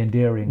found most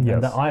endearing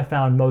and that I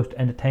found most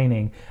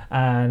entertaining,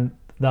 and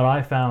that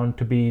I found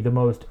to be the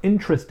most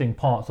interesting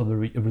parts of the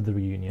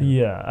reunion.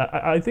 Yeah,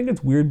 I think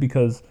it's weird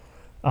because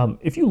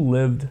if you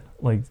lived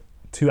like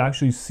to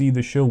actually see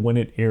the show when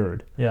it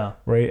aired,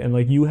 right, and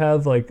like you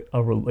have like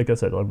like I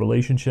said, a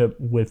relationship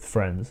with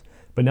Friends,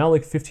 but now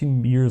like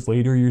 15 years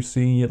later you're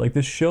seeing it like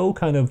this show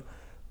kind of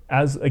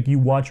as like you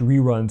watch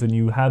reruns and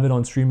you have it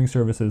on streaming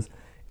services,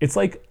 it's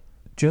like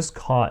just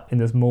caught in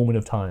this moment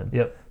of time.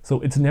 Yep.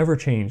 So it's never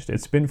changed.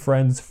 It's been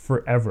Friends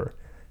forever.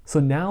 So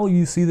now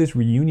you see this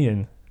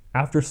reunion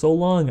after so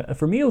long.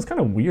 For me, it was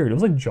kind of weird. It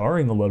was like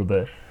jarring a little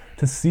bit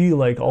to see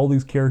like all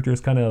these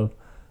characters kind of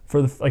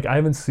I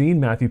haven't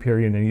seen Matthew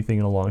Perry in anything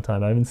in a long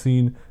time. I haven't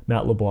seen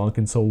Matt LeBlanc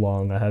in so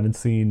long. I haven't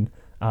seen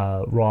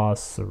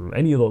Ross or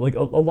any of the, like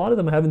a lot of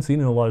them I haven't seen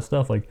in a lot of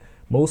stuff. Like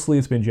mostly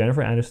it's been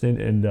Jennifer Aniston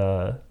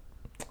and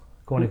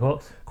Courtney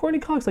Cox. Courtney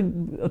Cox,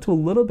 like to a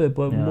little bit,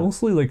 but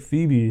mostly like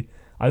Phoebe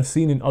I've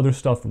seen in other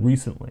stuff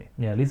recently.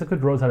 Yeah, Lisa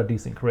Kudrow's had a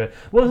decent career.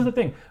 Well, this is the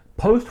thing.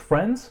 Post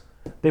Friends,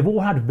 they've all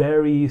had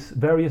various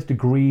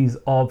degrees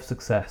of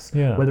success,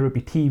 whether it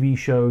be TV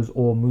shows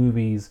or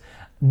movies.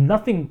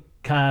 Nothing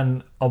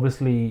can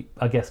obviously,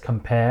 I guess,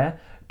 compare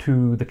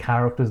to the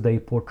characters they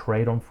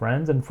portrayed on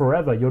Friends, and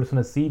forever you're just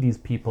going to see these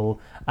people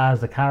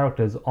as the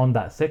characters on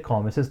that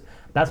sitcom. It's just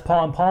that's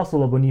part and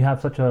parcel of when you have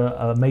such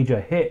a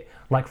major hit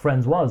like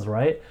Friends was,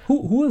 right?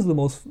 Who is the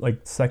most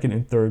like second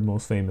and third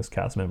most famous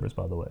cast members,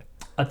 by the way?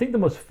 I think the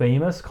most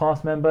famous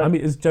cast member, I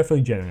mean, it's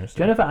definitely Jennifer Aniston.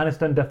 Jennifer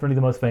Aniston, definitely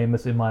the most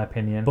famous in my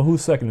opinion. But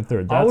who's second and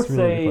third? That's I would really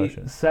say the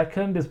question.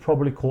 Second is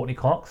probably Courtney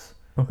Cox.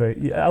 Okay,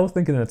 yeah, I was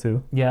thinking that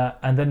too. Yeah,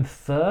 and then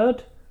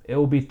third, it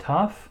will be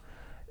tough.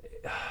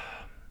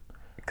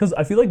 Because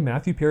I feel like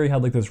Matthew Perry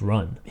had like this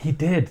run. He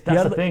did.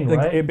 That's the thing, like,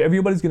 right?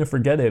 Everybody's gonna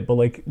forget it, but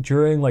like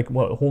during like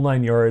whole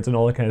 9 yards and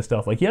all that kind of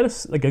stuff, like he had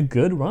a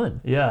good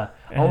run. Yeah,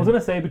 I was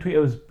gonna say it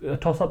was a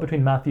toss up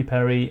between Matthew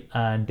Perry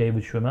and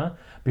David Schwimmer,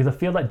 because I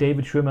feel like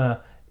David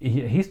Schwimmer,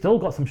 he still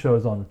got some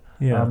shows on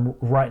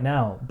right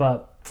now,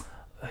 but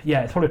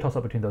yeah, it's probably a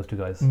toss-up between those two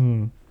guys.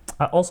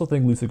 I also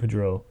think Lisa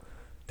Kudrow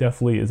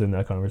definitely is in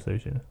that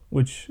conversation,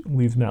 which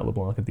leaves Matt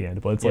LeBlanc at the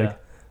end. But it's Yeah. like,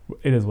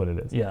 it is what it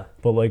is. Yeah.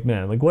 But like,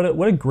 man, like what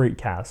a great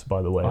cast,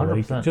 by the way.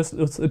 100%. Like, just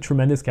it's a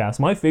tremendous cast.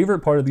 My favorite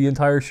part of the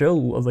entire show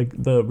was like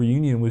the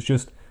reunion was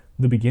just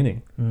the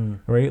beginning,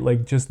 right?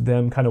 Like just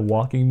them kind of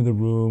walking into the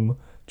room,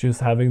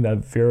 just having that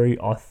very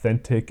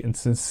authentic and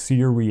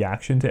sincere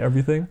reaction to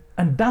everything.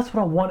 And that's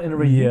what I want in a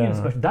reunion Yeah.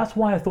 special. That's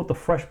why I thought the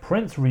Fresh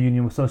Prince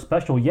reunion was so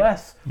special.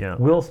 Yes, Yeah.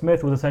 Will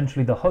Smith was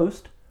essentially the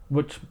host,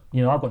 which,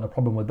 you know, I've got no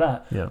problem with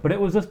that. Yeah. But it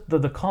was just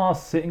the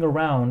cast sitting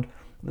around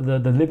the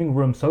living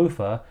room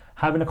sofa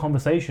having a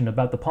conversation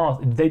about the past.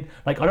 They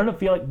like, I don't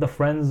feel like the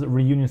Friends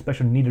reunion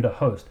special needed a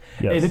host.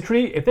 Yes.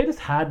 Literally, if they just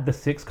had the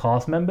 6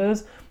 cast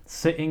members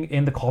sitting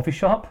in the coffee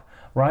shop,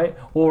 right,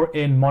 or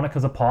in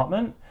Monica's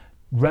apartment,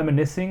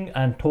 reminiscing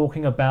and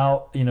talking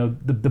about, you know,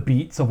 the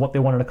beats of what they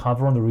wanted to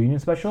cover on the reunion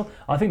special,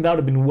 I think that would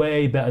have been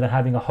way better than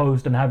having a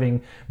host and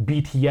having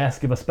BTS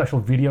give a special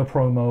video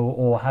promo,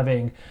 or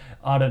having,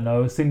 I don't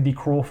know, Cindy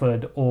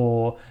Crawford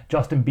or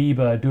Justin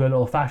Bieber do a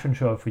little fashion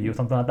show for you or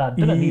something like that.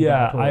 Didn't need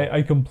Yeah, that at all.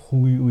 I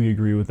completely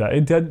agree with that.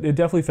 It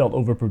definitely felt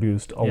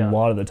overproduced a Yeah.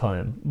 lot of the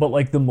time. But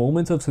like the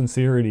moments of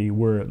sincerity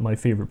were my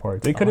favorite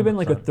parts. It could have been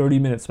like a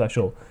 30-minute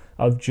special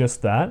of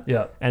just that.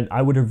 Yeah. And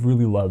I would have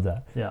really loved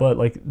that. Yeah. But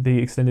like they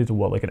extended to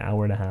what, like an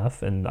hour and a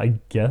half, and I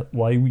get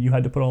why you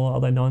had to put all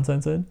that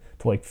nonsense in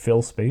to like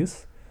fill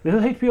space. This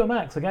is HBO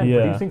Max, again,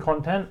 Yeah. producing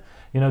content.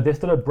 You know, they're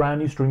still a brand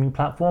new streaming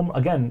platform.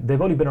 Again,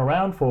 they've only been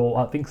around for,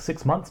 I think,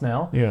 6 months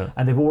now. Yeah.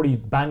 And they've already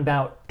banged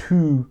out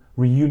 2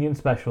 reunion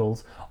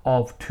specials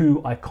of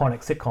 2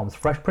 iconic sitcoms,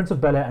 Fresh Prince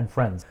of Bel-Air and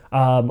Friends.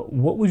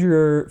 What was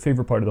your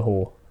favorite part of the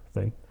whole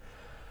thing?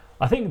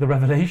 I think the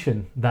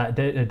revelation that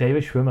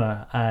David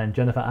Schwimmer and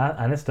Jennifer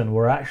Aniston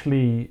were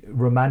actually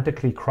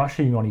romantically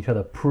crushing on each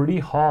other pretty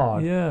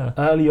hard Yeah.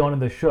 early on in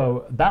the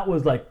show, that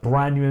was like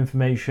brand new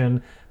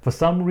information. For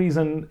some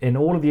reason, in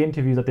all of the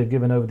interviews that they've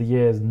given over the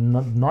years,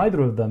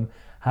 neither of them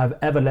have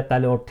ever let that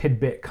little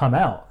tidbit come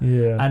out.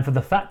 Yeah. And for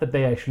the fact that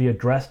they actually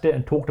addressed it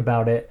and talked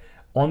about it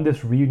on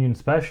this reunion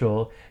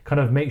special kind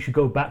of makes you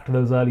go back to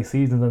those early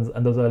seasons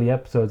and those early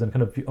episodes and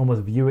kind of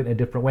almost view it in a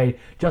different way,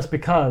 just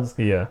because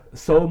Yeah.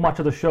 so much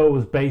of the show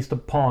was based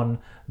upon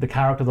the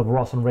characters of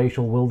Ross and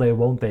Rachel, will they,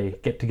 won't they,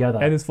 get together.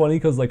 And it's funny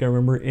because like I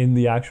remember in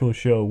the actual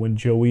show when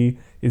Joey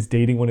is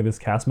dating one of his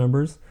cast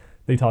members,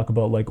 they talk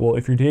about like, well,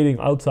 if you're dating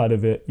outside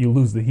of it, you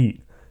lose the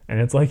heat. And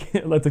it's like,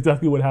 that's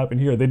exactly what happened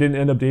here. They didn't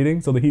end up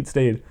dating, so the heat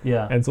stayed.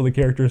 Yeah. And so the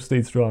characters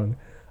stayed strong.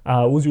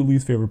 What was your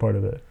least favorite part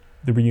of it?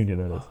 The reunion,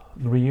 that is.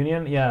 The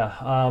reunion, yeah.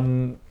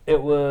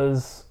 It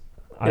was...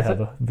 I have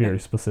a very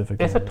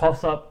specific It's a one.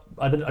 toss-up.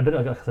 I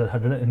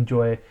didn't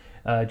enjoy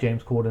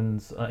James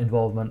Corden's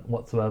involvement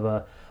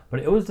whatsoever, but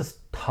it was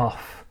just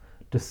tough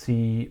to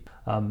see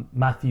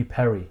Matthew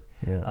Perry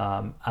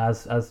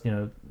as you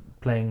know,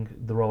 playing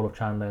the role of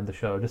Chandler in the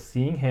show. Just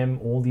seeing him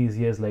all these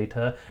years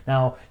later.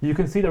 Now, you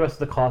can see the rest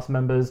of the cast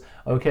members.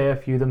 Okay, a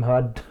few of them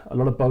had a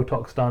lot of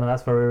Botox done, and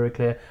that's very, very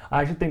clear.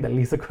 I actually think that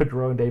Lisa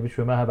Kudrow and David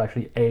Schwimmer have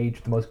actually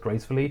aged the most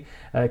gracefully.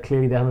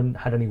 Clearly, they haven't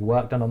had any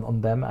work done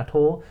on them at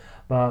all.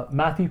 But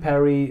Matthew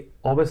Perry,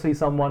 obviously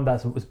someone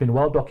that's been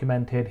well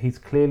documented. He's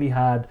clearly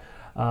had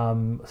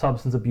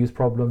substance abuse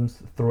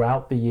problems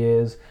throughout the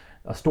years.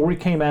 A story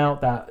came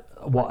out that,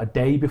 a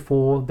day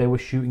before they were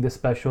shooting this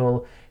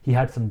special, he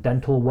had some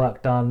dental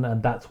work done,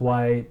 and that's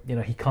why, you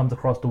know, he comes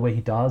across the way he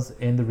does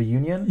in the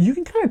reunion. You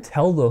can kind of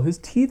tell though, his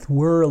teeth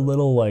were a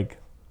little like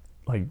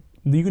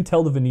you can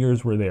tell the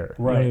veneers were there.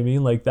 You know what I Right.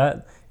 mean? Like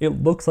that,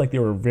 it looks like they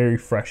were very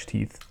fresh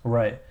teeth.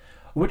 Right.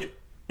 Which,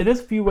 there's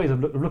a few ways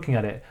of looking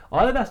at it.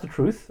 Either that's the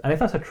truth, and if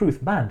that's the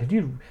truth, man, did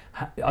you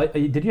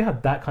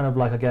have that kind of,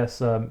 like, I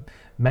guess,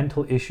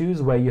 mental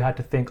issues where you had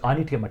to think, I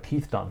need to get my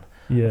teeth done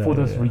for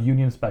this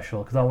reunion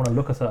special because I want to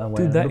look a certain way.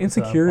 Dude, and that look a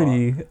certain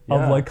insecurity part.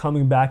 of Yeah. like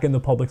coming back in the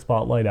public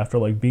spotlight after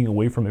like being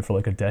away from it for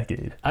like a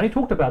decade. And he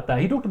talked about that.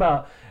 He talked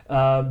about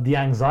the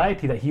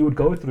anxiety that he would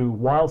go through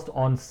whilst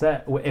on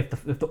set if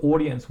the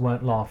audience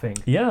weren't laughing.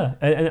 Yeah,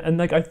 and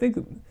like I think,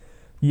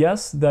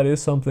 yes, that is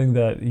something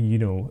that, you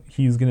know,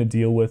 he's gonna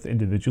deal with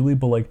individually,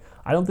 but like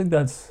I don't think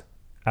that's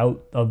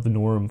out of the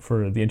norm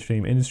for the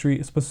entertainment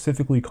industry,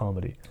 specifically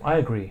comedy. I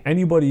agree.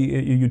 Anybody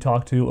you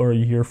talk to or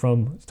you hear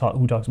from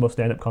who talks about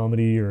stand-up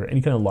comedy or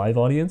any kind of live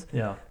audience,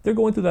 Yeah. they're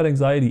going through that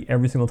anxiety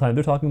every single time.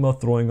 They're talking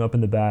about throwing up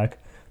in the back.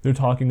 They're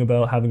talking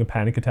about having a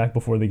panic attack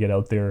before they get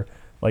out there.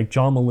 Like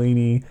John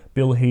Mulaney,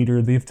 Bill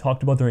Hader, they've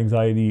talked about their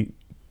anxiety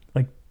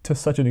like to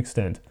such an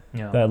extent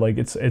that like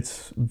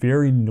it's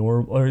very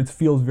normal, or it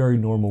feels very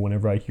normal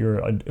whenever I hear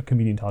a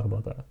comedian talk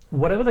about that.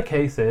 Whatever the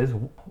case is,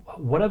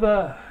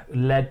 whatever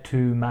led to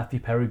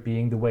Matthew Perry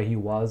being the way he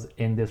was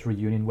in this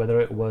reunion,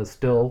 whether it was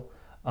still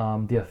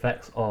the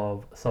effects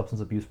of substance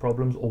abuse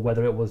problems or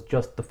whether it was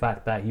just the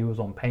fact that he was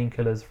on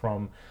painkillers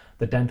from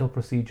the dental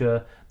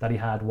procedure that he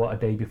had a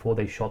day before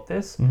they shot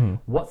this,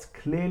 what's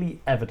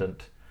clearly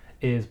evident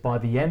is by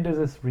the end of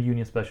this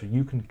reunion special,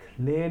 you can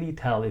clearly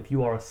tell, if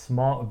you are a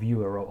smart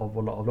viewer of a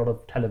lot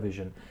of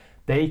television,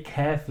 they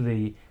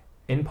carefully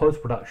in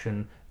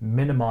post-production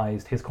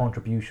minimized his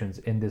contributions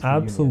in this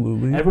reunion.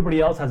 Absolutely.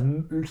 Everybody else has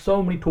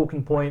so many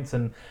talking points,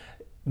 and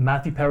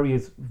Matthew Perry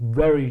is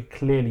very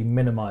clearly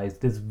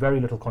minimized. There's very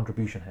little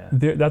contribution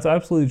here. That's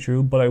absolutely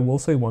true, but I will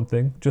say one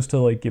thing, just to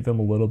like give him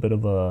a little bit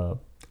of a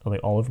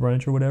like olive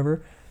branch or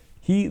whatever.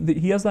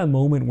 He has that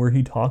moment where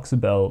he talks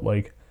about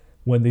like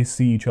when they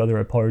see each other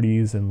at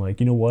parties and like,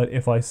 you know what,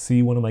 if I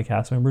see one of my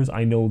cast members,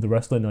 I know the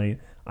rest of the night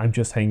I'm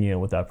just hanging out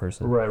with that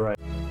person. Right.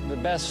 The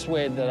best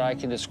way that I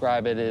can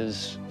describe it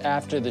is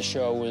after the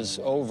show was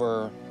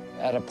over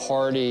at a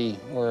party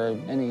or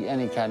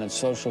any kind of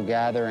social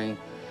gathering,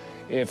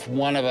 if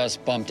one of us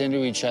bumped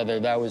into each other,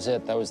 that was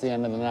it. That was the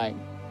end of the night.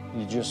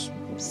 You just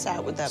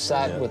sat with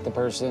the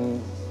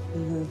person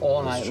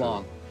all night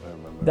long.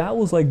 That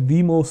was like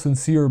the most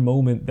sincere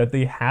moment that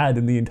they had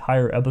in the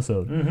entire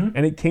episode.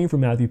 And it came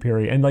from Matthew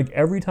Perry. And like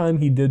every time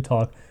he did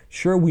talk,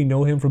 sure, we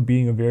know him from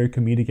being a very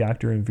comedic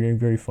actor and very,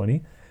 very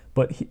funny,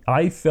 but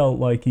I felt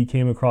like he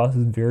came across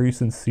as very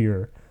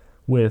sincere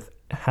with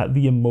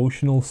the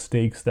emotional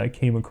stakes that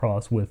came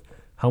across with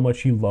how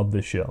much he loved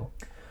this show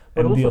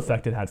and also the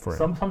effect it had for him.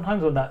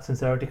 Sometimes when that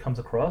sincerity comes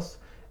across,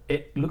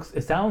 it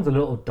sounds a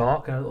little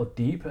dark and a little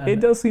deep. And it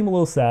does seem a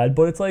little sad,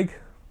 but it's like,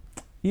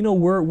 you know,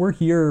 we're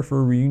here for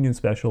a reunion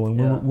special,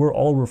 and we're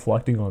all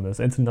reflecting on this.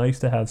 And it's nice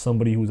to have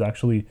somebody who's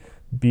actually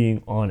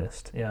being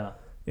honest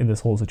in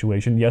this whole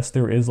situation. Yes,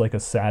 there is like a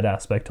sad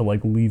aspect to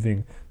like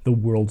leaving the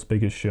world's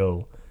biggest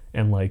show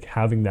and like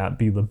having that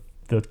be the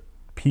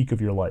peak of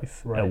your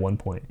life at one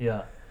point.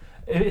 Yeah,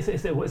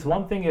 it's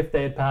one thing if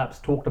they had perhaps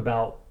talked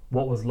about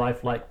what was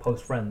life like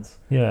post Friends.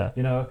 Yeah.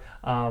 You know,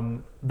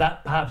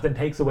 that perhaps then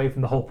takes away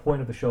from the whole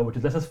point of the show, which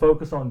is let's just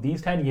focus on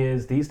these 10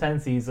 years, these 10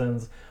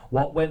 seasons,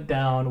 what went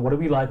down, what did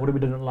we like, what did we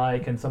didn't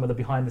like, and some of the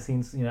behind the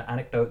scenes, you know,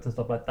 anecdotes and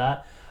stuff like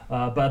that.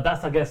 But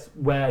that's, I guess,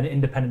 where an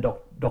independent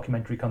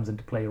documentary comes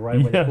into play,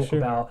 right? Where they talk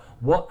about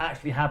what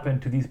actually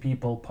happened to these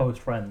people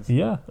post Friends.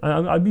 Yeah,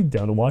 I'd be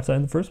down to watch that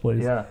in the first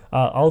place. Yeah.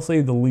 I'll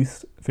say the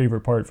least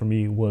favorite part for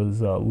me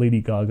was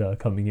Lady Gaga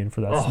coming in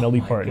for that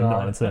smelly part and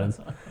nonsense.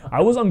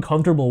 I was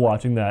uncomfortable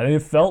watching that, and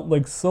it felt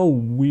like so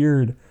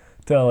weird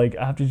to like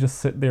have to just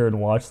sit there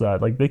and watch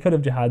that. Like they could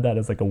have had that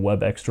as like a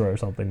web extra or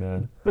something,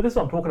 man. But this is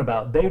what I'm talking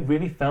about. They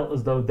really felt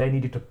as though they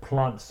needed to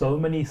plant so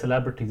many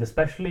celebrities,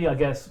 especially I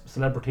guess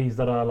celebrities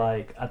that are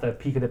like at the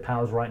peak of their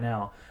powers right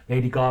now.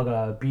 Lady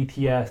Gaga,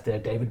 BTS,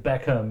 David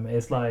Beckham.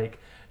 It's like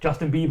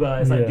Justin Bieber.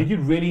 It's like, did you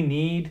really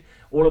need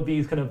all of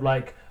these kind of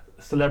like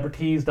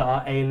celebrities that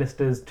are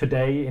A-listers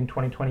today in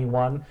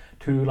 2021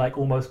 to like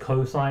almost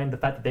co-sign the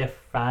fact that they're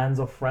fans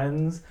of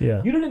Friends?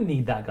 Yeah. You didn't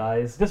need that,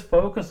 guys. Just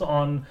focus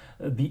on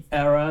the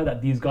era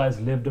that these guys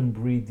lived and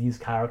breathed these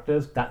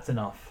characters. That's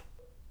enough.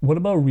 What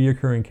about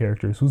reoccurring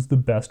characters? Who's the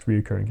best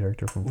reoccurring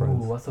character from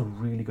Friends? Ooh, that's a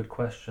really good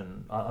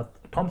question.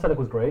 Tom Selleck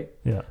was great.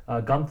 Yeah.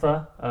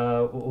 Gunther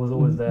was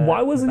always there.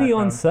 Why wasn't he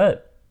on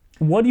set?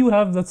 What do you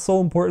have that's so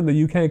important that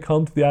you can't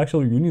come to the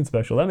actual reunion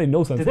special? That made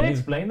no sense to me. Did they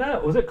explain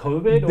that? Was it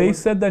COVID? They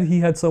said that he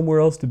had somewhere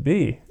else to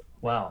be.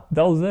 Wow.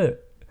 That was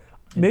it.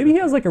 Maybe he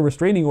has like a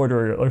restraining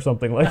order or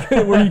something, like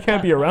where you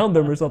can't be around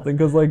them or something.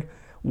 Because like,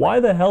 why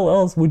the hell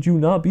else would you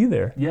not be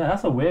there? Yeah,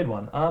 that's a weird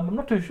one. I'm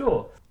not too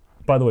sure.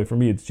 By the way, for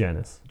me, it's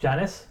Janice.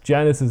 Janice?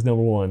 Janice is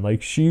number one.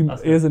 Like, she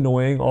is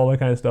annoying, all that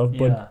kind of stuff,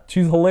 but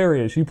she's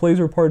hilarious. She plays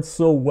her part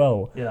so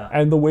well. Yeah.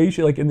 And the way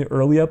she, like, in the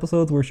early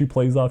episodes where she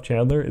plays off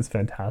Chandler is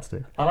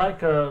fantastic. I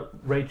like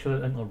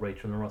Rachel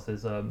and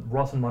Ross's,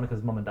 Ross and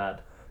Monica's mom and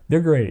dad.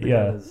 They're great, They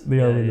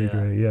are really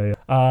great,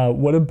 yeah.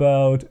 What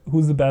about,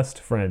 who's the best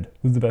friend?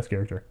 Who's the best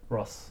character?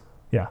 Ross.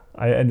 Yeah,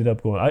 I ended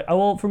up going.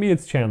 Well, for me,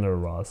 it's Chandler or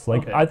Ross.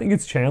 Like, I think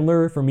it's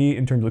Chandler for me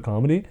in terms of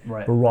comedy,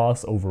 but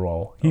Ross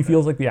overall. He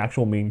feels like the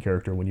actual main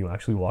character when you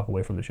actually walk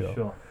away from the show.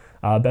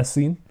 Sure. Best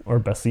scene or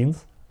best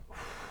scenes?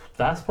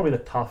 That's probably the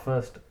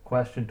toughest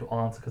question to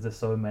answer because there's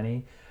so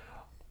many.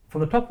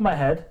 From the top of my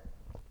head,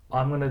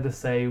 I'm going to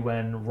just say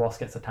when Ross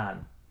gets a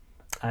tan.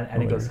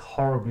 And it goes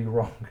horribly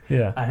wrong.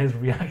 Yeah. And his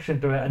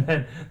reaction to it, and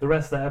then the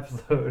rest of the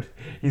episode,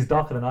 he's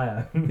darker than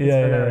I am.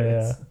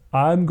 Yeah.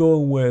 I'm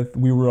going with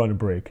We Were on a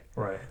Break.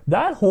 Right.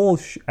 That whole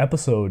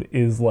episode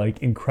is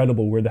like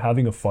incredible, where they're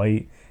having a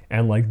fight,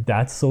 and like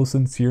that's so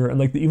sincere, and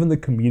like even the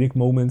comedic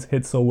moments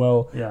hit so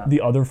well. Yeah. The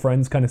other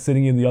friends kind of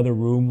sitting in the other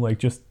room, like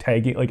just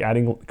tagging, like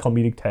adding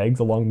comedic tags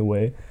along the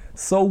way.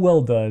 So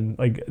well done.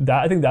 Like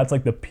that. I think that's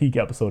like the peak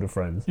episode of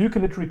Friends. You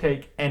can literally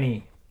take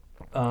any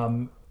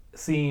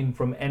scene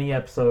from any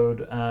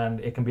episode and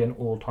it can be an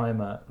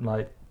all-timer.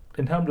 Like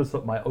in terms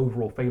of my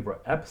overall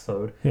favorite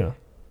episode,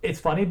 it's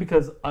funny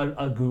because I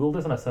googled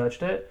this and I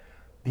searched it.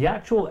 The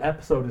actual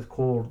episode is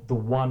called The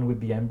One with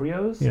the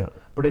Embryos,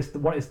 but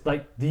it's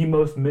like the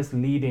most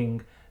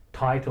misleading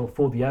title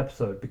for the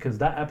episode because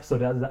that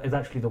episode is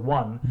actually the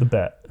one. The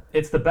bet.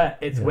 It's the bet.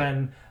 It's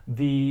when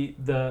the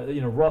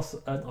Ross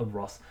is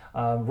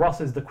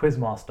the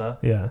quizmaster.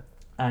 Yeah.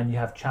 And you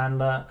have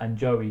Chandler and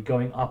Joey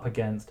going up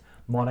against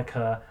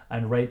Monica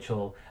and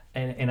Rachel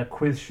in a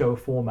quiz show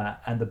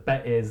format, and the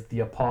bet is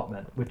The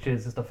Apartment, which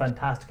is just a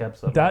fantastic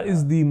episode. That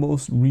is the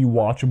most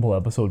rewatchable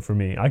episode for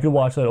me. I could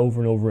watch that over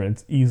and over, and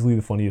it's easily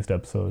the funniest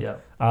episode.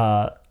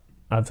 Yeah.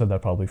 I've said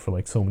that probably for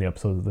like so many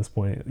episodes at this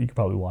point. You could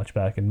probably watch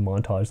back and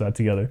montage that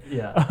together.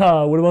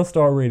 Yeah. What about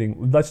star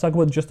rating? Let's talk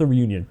about just the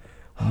reunion.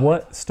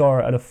 What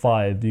star out of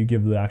 5 do you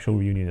give the actual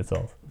reunion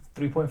itself?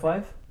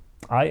 3.5?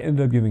 I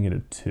ended up giving it a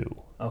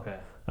 2. Okay.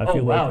 I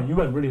feel wow, like you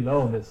went really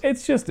low on this.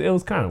 it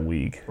was kind of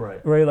weak.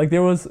 Right. Like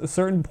there was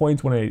certain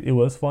points when it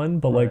was fun,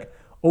 but Right. like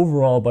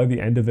overall by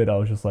the end of it, I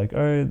was just like, all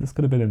right, this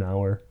could have been an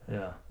hour.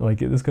 Yeah.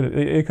 Like it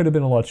could have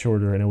been a lot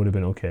shorter and it would have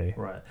been okay.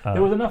 Right.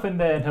 There was enough in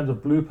there in terms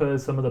of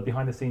bloopers, some of the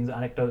behind the scenes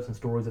anecdotes and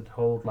stories it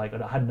told. Like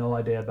I had no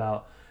idea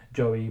about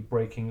Joey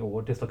breaking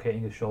or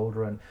dislocating his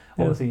shoulder, and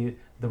obviously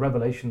the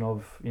revelation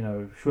of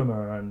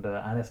Schwimmer and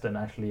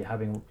Aniston actually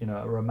having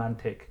a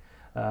romantic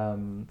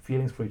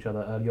feelings for each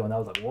other early on. That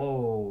was like,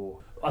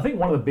 whoa. I think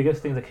one of the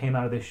biggest things that came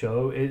out of this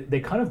show is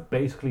they kind of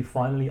basically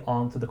finally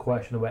answered the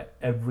question where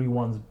every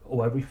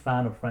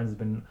fan of Friends has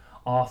been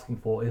asking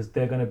for: is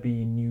there going to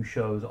be new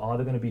shows? Are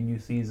there going to be new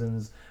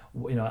seasons?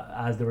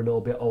 As they're a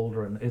little bit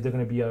older, and is there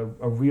going to be a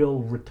real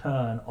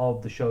return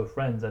of the show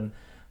Friends? And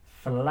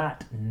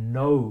flat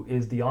no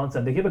is the answer,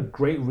 and they give a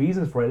great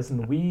reasons for it.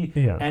 Listen, we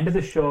ended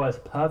the show as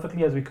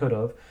perfectly as we could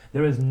have.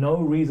 There is no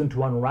reason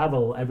to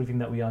unravel everything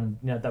that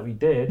we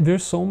did.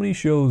 There's so many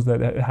shows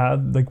that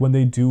have like when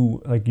they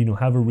do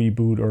have a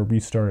reboot or a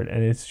restart,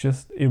 and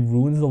it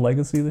ruins the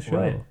legacy of the show.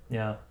 Right.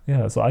 Yeah.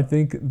 Yeah. So I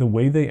think the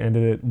way they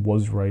ended it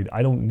was right.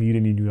 I don't need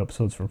any new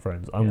episodes from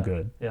Friends. I'm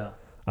good. Yeah.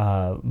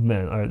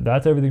 Man, all right,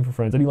 that's everything for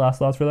Friends. Any last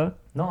thoughts for that?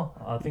 No,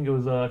 I think it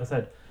was like I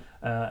said.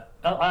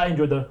 I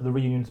enjoyed the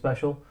reunion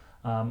special.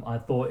 I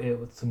thought it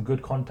was some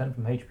good content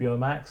from HBO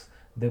Max.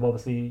 They've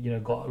obviously,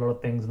 got a lot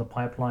of things in the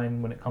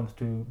pipeline when it comes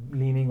to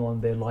leaning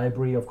on their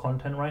library of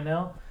content right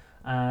now.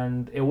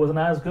 And it wasn't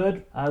as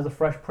good as the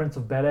Fresh Prince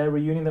of Bel-Air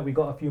reunion that we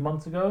got a few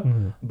months ago.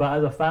 Mm-hmm. But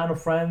as a fan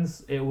of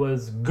Friends, it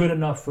was good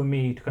enough for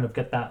me to kind of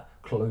get that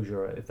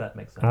closure, if that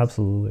makes sense.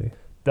 Absolutely.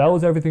 That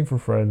was everything for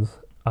Friends.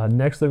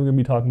 Next thing we're going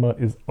to be talking about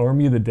is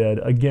Army of the Dead.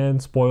 Again,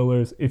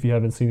 spoilers if you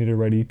haven't seen it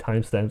already.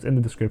 Timestamps in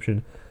the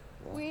description.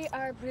 We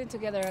are putting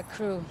together a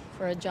crew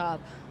for a job.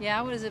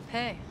 Yeah, what does it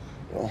pay?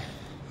 Well,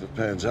 if it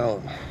pans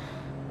out,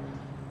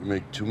 we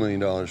make $2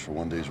 million for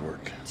one day's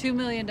work. $2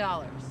 million.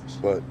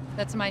 But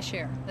that's my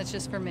share. That's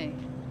just for me.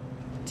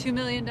 $2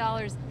 million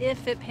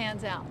if it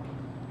pans out.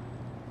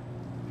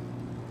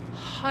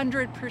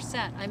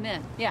 100% I'm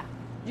in. Yeah.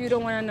 You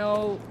don't want to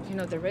know,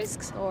 the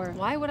risks, or...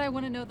 Why would I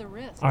want to know the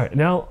risks? All right,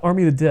 now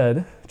Army of the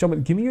Dead.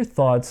 Gentlemen, give me your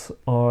thoughts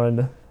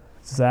on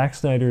Zack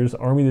Snyder's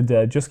Army of the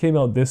Dead. Just came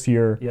out this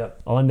year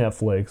on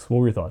Netflix. What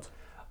were your thoughts?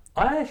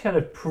 I actually had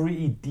a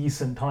pretty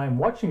decent time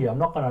watching it. I'm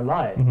not gonna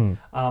lie.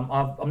 Mm-hmm.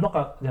 I'm not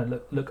gonna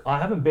look. I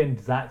haven't been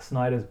Zack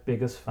Snyder's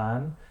biggest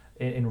fan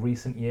in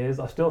recent years.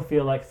 I still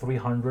feel like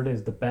 300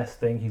 is the best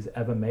thing he's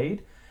ever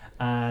made,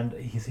 and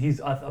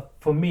he's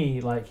for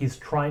me, like, he's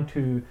trying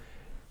to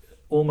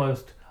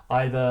almost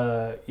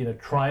either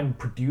try and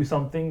produce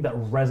something that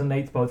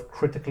resonates both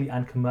critically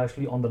and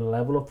commercially on the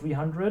level of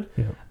 300,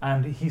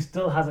 and he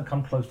still hasn't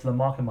come close to the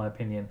mark, in my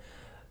opinion.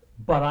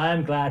 But I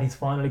am glad he's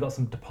finally got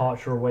some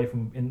departure away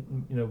from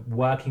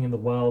working in the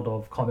world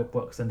of comic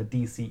books and the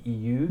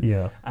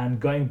DCEU, and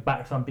going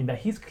back to something that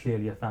he's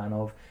clearly a fan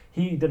of.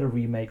 He did a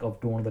remake of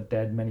Dawn of the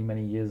Dead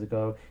many years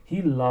ago.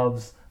 He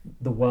loves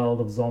the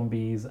world of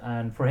zombies,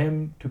 and for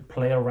him to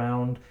play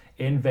around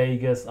in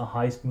Vegas, a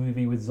heist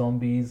movie with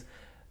zombies,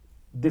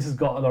 this has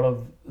got a lot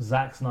of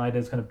Zack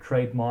Snyder's kind of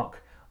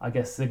trademark, I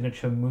guess,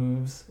 signature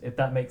moves, if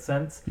that makes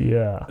sense.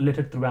 Yeah.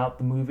 Littered throughout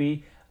the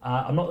movie.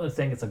 I'm not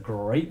saying it's a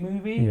great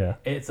movie. Yeah.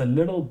 It's a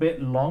little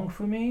bit long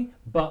for me,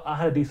 but I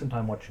had a decent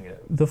time watching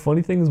it. The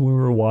funny thing is, when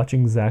we were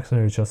watching Zack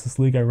Snyder's Justice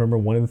League, I remember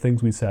one of the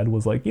things we said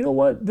was like, you know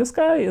what? This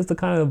guy is the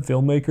kind of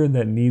filmmaker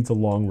that needs a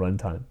long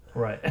runtime.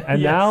 Right.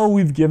 And now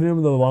we've given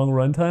him the long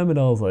runtime, and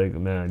I was like,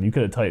 man, you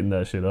could have tightened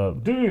that shit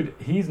up. Dude,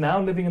 he's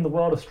now living in the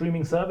world of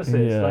streaming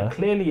services. Yeah. Like,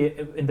 clearly,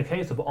 in the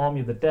case of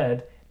Army of the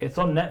Dead, it's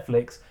on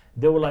Netflix.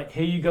 They were like,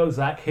 here you go,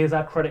 Zach, here's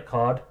our credit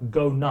card,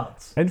 go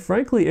nuts. And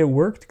frankly, it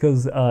worked,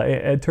 because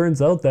it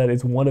turns out that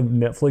it's one of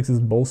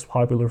Netflix's most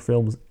popular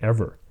films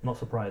ever. Not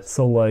surprised.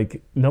 So,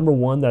 like, number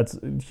one, that's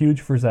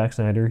huge for Zack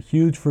Snyder,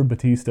 huge for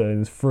Batista in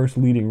his first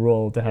leading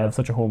role to have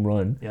such a home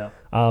run. Yeah.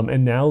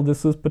 And now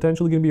this is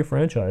potentially going to be a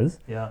franchise.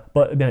 Yeah.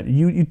 But, man,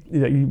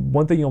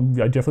 one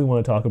thing I definitely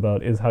want to talk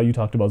about is how you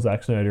talked about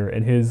Zack Snyder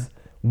and his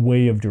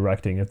way of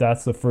directing, if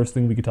that's the first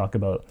thing we could talk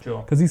about.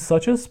 Sure. Because he's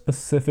such a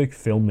specific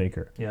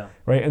filmmaker. Yeah.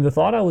 Right? And the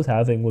thought I was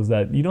having was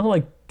that, you know how,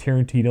 like,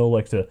 Tarantino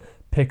likes to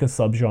pick a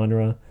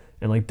subgenre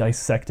and, like,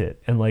 dissect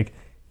it, and, like,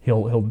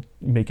 he'll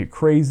make it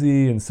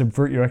crazy and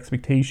subvert your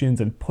expectations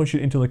and push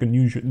it into, like, a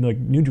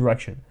new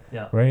direction.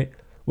 Yeah. Right?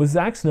 With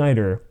Zack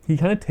Snyder, he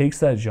kind of takes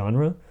that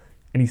genre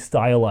and he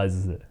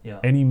stylizes it. Yeah.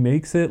 And he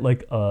makes it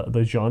like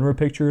the genre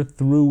picture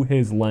through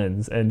his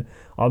lens. And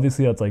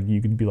obviously that's like,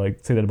 you could be like,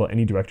 say that about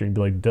any director and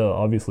be like, duh,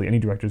 obviously any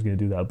director's gonna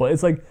do that. But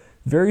it's like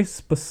very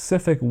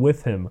specific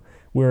with him,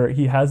 where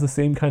he has the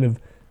same kind of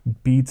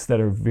beats that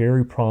are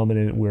very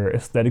prominent, where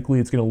aesthetically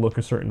it's gonna look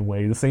a certain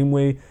way. The same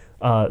way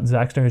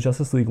Zack Snyder's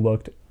Justice League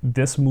looked,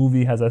 this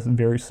movie has a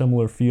very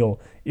similar feel.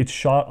 It's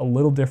shot a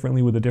little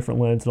differently with a different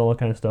lens and all that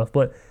kind of stuff,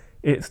 but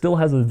it still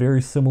has a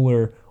very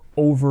similar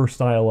over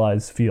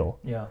stylized feel.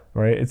 Yeah.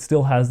 Right? It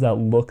still has that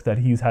look that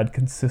he's had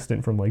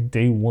consistent from like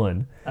day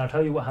one. And I'll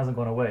tell you what hasn't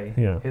gone away.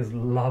 Yeah. His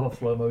love of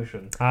slow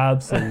motion.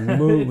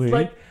 Absolutely. It's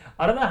like,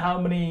 I don't know how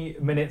many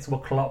minutes were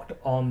clocked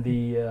on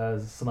the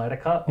Snyder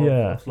cut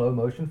of slow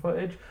motion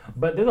footage,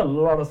 but there's a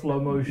lot of slow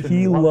motion.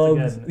 He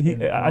loves.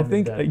 I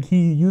think Dead.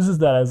 he uses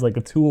that as like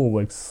a tool,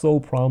 like so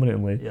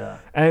prominently. Yeah.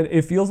 And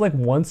it feels like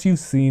once you've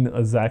seen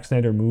a Zack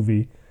Snyder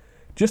movie,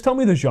 just tell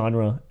me the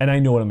genre, and I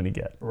know what I'm going to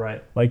get.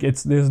 Right. Like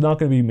there's not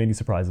going to be many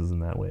surprises in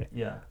that way.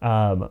 Yeah.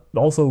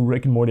 Also,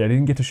 Rick and Morty. I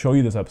didn't get to show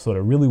you this episode. I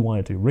really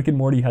wanted to. Rick and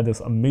Morty had this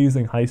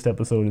amazing heist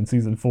episode in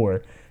season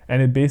 4,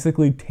 and it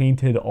basically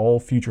tainted all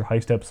future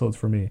heist episodes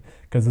for me,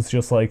 because it's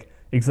just like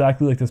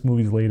exactly like this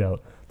movie's laid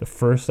out. The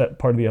first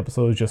part of the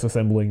episode is just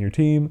assembling your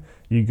team.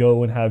 You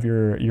go and have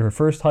your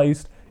first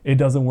heist. It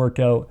doesn't work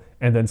out,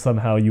 and then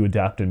somehow you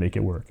adapt and make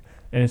it work.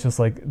 And it's just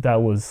like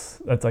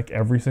that's like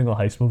every single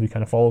heist movie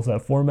kind of follows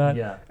that format.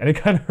 Yeah. And it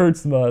kind of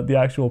hurts the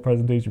actual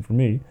presentation for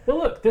me. Well,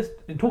 look, this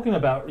talking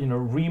about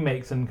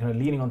remakes and kind of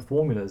leaning on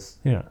formulas.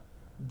 Yeah.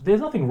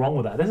 There's nothing wrong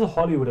with that. This is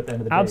Hollywood at the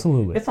end of the day.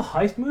 Absolutely. It's a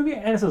heist movie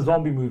and it's a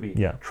zombie movie.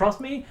 Yeah.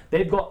 Trust me,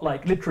 they've got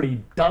like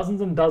literally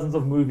dozens and dozens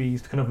of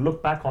movies to kind of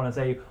look back on and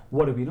say,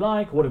 what do we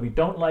like, what do we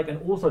don't like?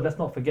 And also, let's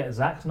not forget,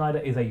 Zack Snyder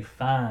is a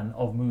fan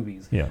of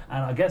movies. Yeah.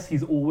 And I guess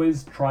he's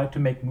always tried to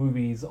make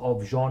movies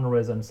of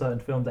genres and certain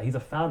films that he's a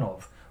fan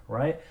of,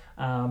 right?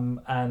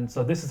 And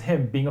so this is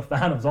him being a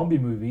fan of zombie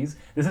movies.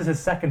 This is his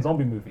second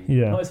zombie movie.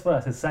 Yeah. Not his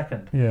first, his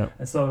second. Yeah.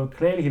 And so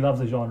clearly he loves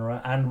the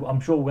genre, and I'm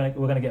sure we're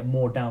going to get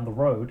more down the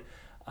road.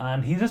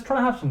 And he's just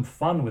trying to have some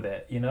fun with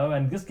it,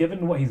 and just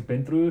given what he's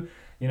been through,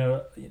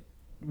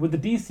 with the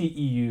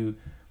DCEU,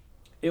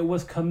 it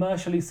was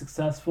commercially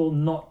successful,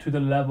 not to the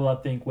level I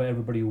think where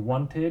everybody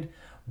wanted.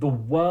 The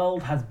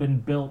world has been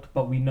built,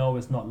 but we know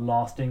it's not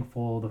lasting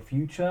for the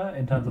future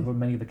in terms of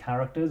many of the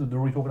characters. They're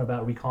already talking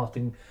about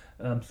recasting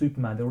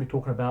Superman. They're already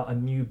talking about a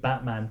new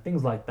Batman,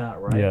 things like that,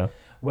 right? Yeah.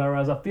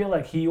 Whereas I feel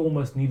like he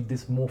almost needed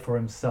this more for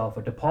himself,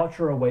 a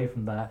departure away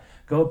from that,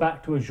 go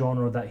back to a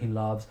genre that he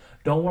loves.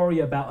 Don't worry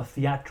about a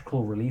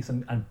theatrical release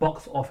and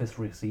box office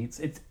receipts.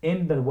 It's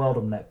in the world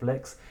of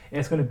Netflix.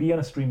 It's going to be on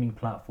a streaming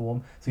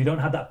platform, so you don't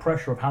have that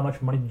pressure of how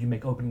much money did you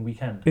make opening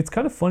weekend. It's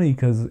kind of funny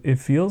because it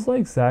feels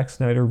like Zack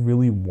Snyder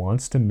really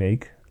wants to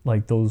make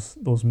like those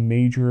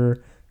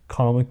major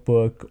comic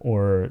book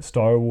or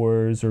Star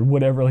Wars or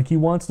whatever. Like he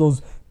wants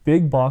those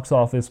big box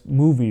office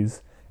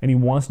movies, and he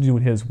wants to do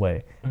it his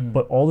way.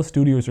 But all the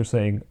studios are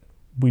saying,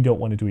 we don't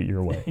want to do it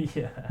your way.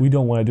 Yeah. We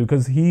don't want to do it.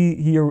 Because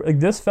he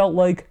like, this felt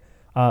like,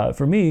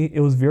 for me,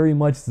 it was very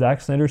much Zack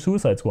Snyder's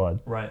Suicide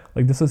Squad. Right.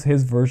 Like this is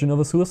his version of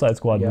a Suicide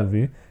Squad Yeah.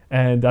 movie.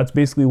 And that's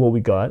basically what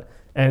we got.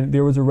 And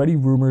there was already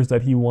rumors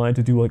that he wanted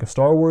to do like a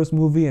Star Wars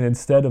movie, and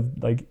instead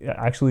of like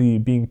actually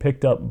being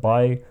picked up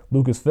by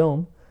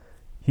Lucasfilm,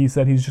 he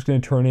said he's just going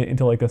to turn it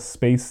into like a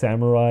space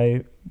samurai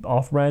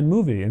off-brand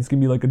movie. And it's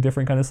going to be like a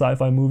different kind of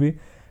sci-fi movie.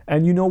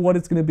 And you know what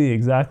it's going to be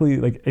exactly.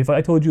 Like if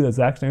I told you that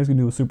Zack Snyder's going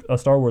to do a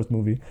Star Wars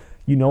movie,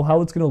 you know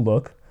how it's going to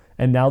look.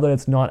 And now that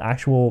it's not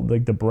actual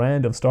like the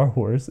brand of Star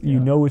Wars, you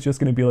know it's just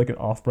going to be like an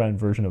off-brand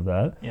version of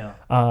that. Yeah.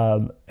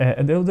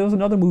 And there was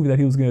another movie that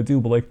he was going to do,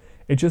 but like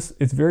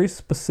it's very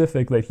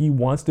specific that he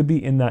wants to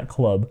be in that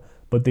club,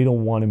 but they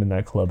don't want him in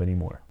that club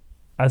anymore.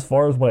 As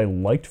far as what I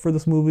liked for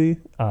this movie,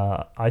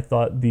 I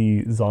thought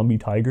the zombie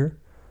tiger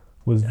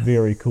was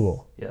very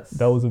cool. Yes.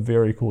 That was a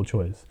very cool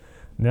choice.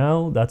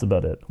 Now, that's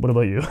about it. What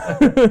about you?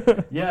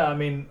 Yeah, I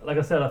mean, like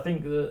I said, I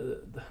think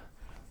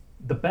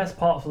the best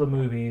parts of the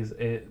movies,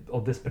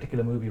 of this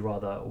particular movie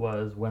rather,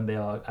 was when they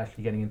are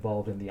actually getting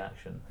involved in the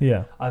action.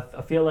 Yeah.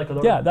 I feel like a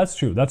lot Yeah, of, that's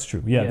true. That's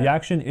true. Yeah, Yeah. the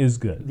action is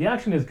good. the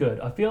action is good.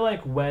 I feel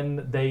like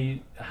when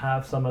they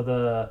have some of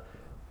the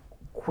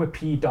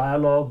quippy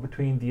dialogue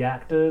between the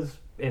actors,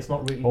 it's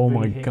not really. Oh really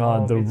my hitting god,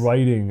 home. the It's-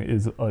 writing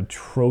is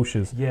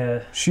atrocious.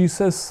 Yeah. She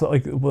says,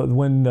 like,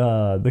 when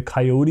the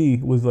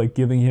coyote was, like,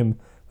 giving him,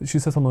 she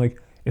says something like,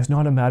 it's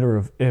not a matter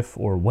of if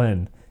or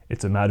when,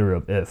 it's a matter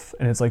of if.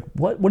 And it's like,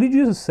 what did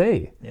you just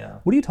say? Yeah.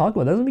 What are you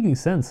talking about? That doesn't make any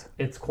sense.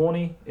 It's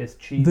corny. It's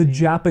cheesy. The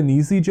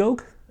Japanesey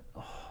joke?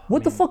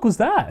 What the fuck was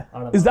that? I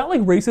don't Is know. that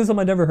like racism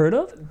I'd never heard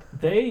of?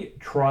 They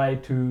try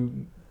to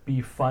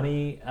be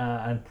funny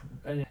and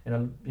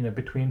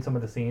between some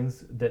of the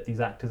scenes that these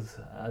actors,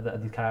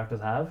 that these characters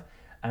have,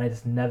 and it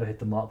just never hit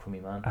the mark for me,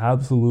 man.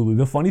 Absolutely.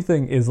 The funny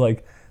thing is,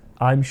 like,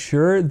 I'm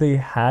sure they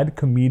had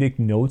comedic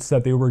notes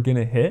that they were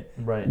gonna hit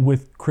Right.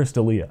 with Chris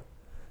D'Elia.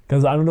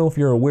 Because I don't know if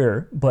you're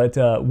aware, but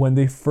when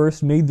they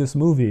first made this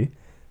movie,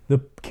 The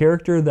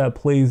character that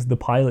plays the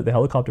pilot, the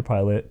helicopter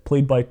pilot,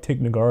 played by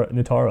Tig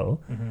Notaro,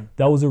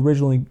 that was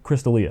originally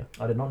Chris D'Elia.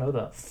 I did not know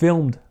that.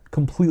 Filmed,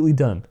 completely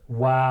done.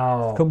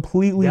 Wow.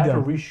 Completely They had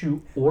done. to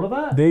reshoot all of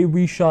that? They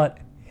reshot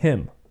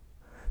him.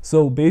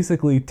 So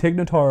basically, Tig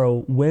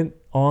Notaro went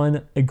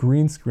on a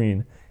green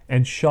screen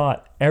and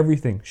shot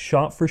everything,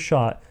 shot for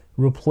shot,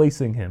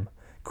 replacing him.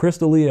 Chris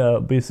D'Elia,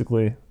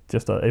 basically,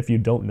 just if you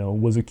don't know,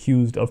 was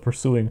accused of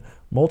pursuing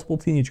multiple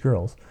teenage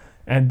girls.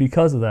 And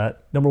because of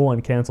that, number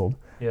one, canceled.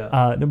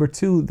 Yeah. Number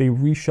two, they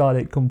reshot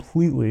it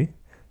completely.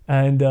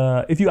 And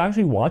if you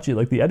actually watch it,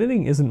 like, the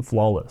editing isn't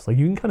flawless. Like,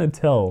 you can kind of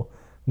tell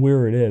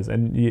where it is.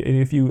 And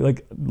if you,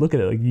 like, look at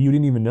it, like, you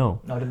didn't even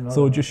know. I didn't know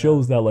So it that, just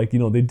shows that, like, you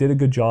know, they did a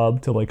good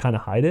job to, like, kind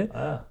of hide it.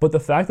 But the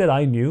fact that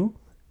I knew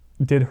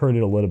did hurt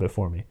it a little bit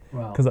for me.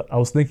 Wow. Because I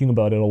was thinking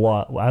about it a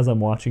lot as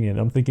I'm watching it.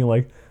 I'm thinking,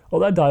 like, oh,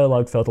 that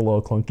dialogue felt a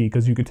little clunky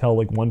because you could tell,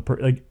 like,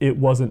 like, it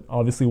wasn't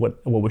obviously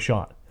what was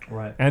shot.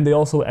 Right. And they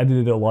also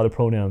edited a lot of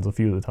pronouns a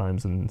few of the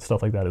times and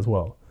stuff like that as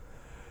well.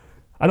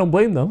 I don't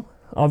blame them.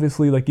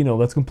 Obviously, like, you know,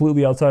 that's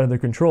completely outside of their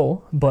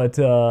control. But,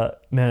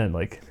 man,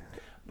 like...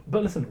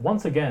 But listen,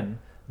 once again,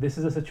 this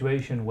is a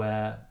situation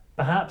where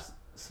perhaps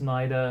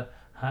Snyder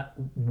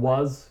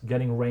was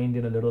getting reined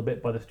in a little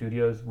bit by the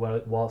studios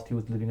whilst he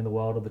was living in the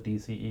world of the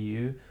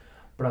DCEU.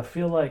 But I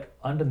feel like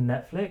under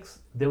Netflix,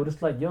 they were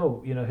just like,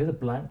 yo, you know, here's a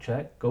blank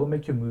check. Go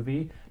make your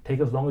movie. Take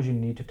as long as you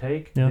need to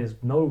take. Yeah. There's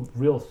no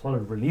real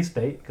solid release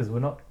date because we're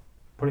not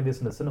putting this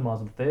in the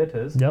cinemas and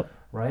theaters. Yep.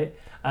 Right?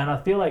 And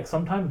I feel like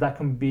sometimes that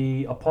can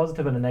be a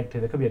positive and a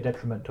negative. It could be a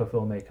detriment to a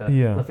filmmaker.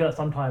 Yeah. I feel like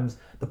sometimes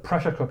the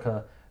pressure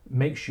cooker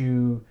makes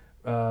you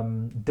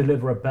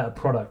deliver a better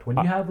product. When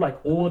you have like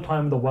all the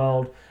time in the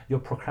world, you're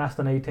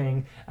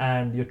procrastinating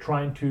and you're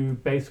trying to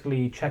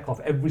basically check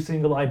off every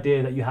single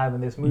idea that you have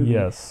in this movie.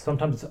 Yes.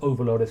 Sometimes it's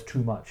overload, it's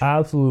too much.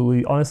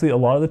 Absolutely. Honestly, a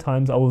lot of the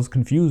times I was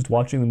confused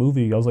watching the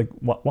movie. I was like,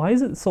 why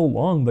is it so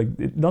long?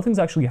 Like, nothing's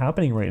actually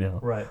happening right now.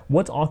 Right.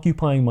 What's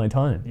occupying my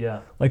time?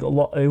 Yeah. Like,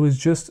 it was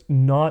just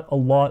not a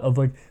lot of,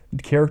 like,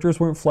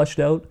 characters weren't fleshed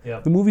out. Yeah.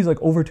 The movie's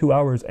like over 2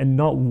 hours and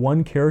not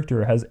one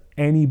character has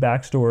any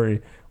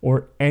backstory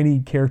or any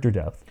character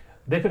depth.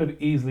 They could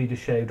have easily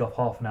just shaved off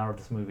half an hour of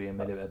this movie and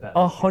made it a bit better.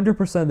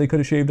 100% they could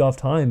have shaved off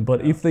time,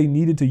 but if they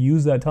needed to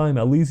use that time,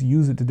 at least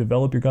use it to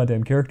develop your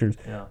goddamn characters.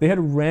 Yeah. They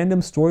had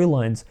random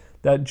storylines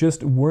that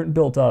just weren't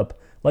built up.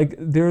 Like,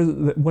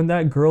 when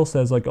that girl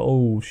says, like,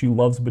 oh, she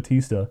loves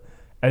Batista,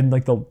 and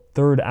like the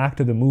third act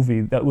of the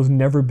movie, that was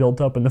never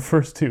built up in the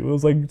first two. It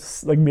was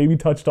like maybe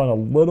touched on a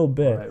little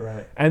bit.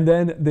 Right. And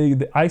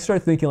then I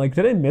started thinking, like,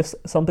 did I miss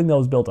something that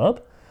was built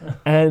up?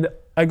 And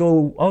I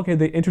go, okay,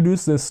 they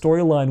introduced this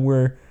storyline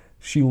where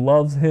she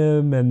loves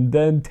him, and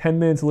then 10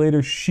 minutes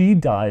later she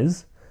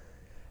dies.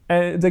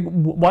 And it's like,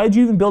 why'd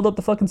you even build up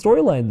the fucking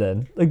storyline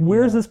then? Like,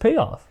 where's this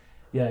payoff?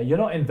 Yeah, you're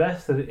not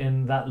invested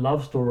in that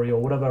love story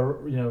or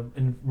whatever, you know,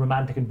 in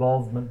romantic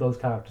involvement those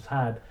characters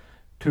had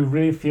to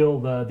really feel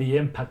the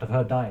impact of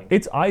her dying.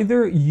 It's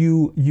either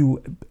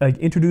you like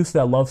introduce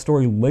that love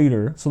story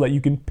later so that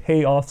you can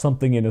pay off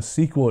something in a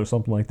sequel or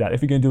something like that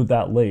if you're gonna do it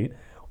that late,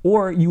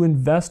 or you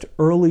invest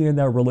early in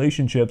that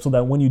relationship so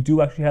that when you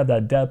do actually have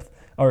that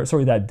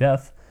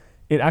death,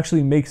 it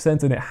actually makes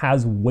sense and it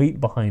has weight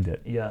behind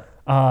it. Yeah.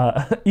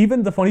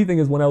 Even the funny thing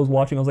is, when I was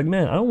watching, I was like,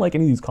 man, I don't like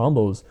any of these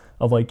combos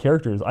of like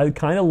characters. I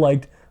kind of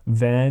liked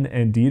Van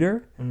and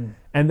Dieter,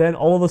 and then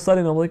all of a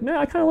sudden I'm like, man,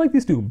 I kind of like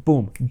these two.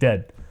 Boom,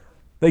 dead.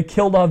 They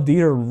killed off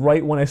Dieter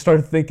right when I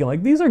started thinking,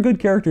 like, these are good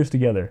characters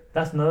together.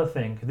 That's another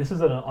thing. This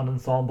is an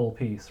ensemble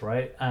piece,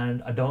 right?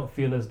 And I don't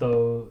feel as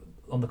though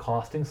on the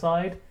casting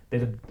side they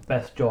did the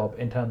best job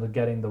in terms of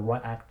getting the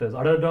right actors.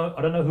 I don't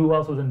know who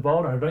else was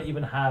involved, and I don't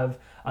even have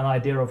an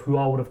idea of who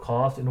I would have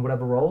cast in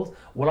whatever roles.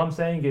 What I'm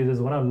saying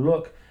is when I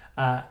look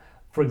at,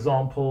 for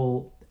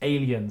example,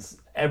 Aliens,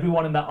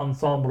 everyone in that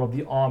ensemble of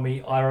the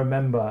army I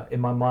remember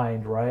in my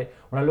mind, right?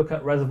 When I look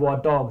at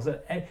Reservoir Dogs,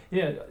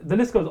 the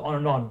list goes on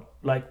and on.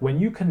 Like, when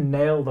you can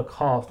nail the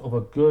cast of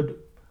a good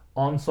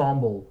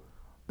ensemble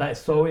that is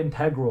so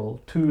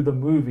integral to the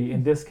movie,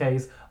 in this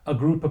case, a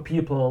group of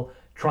people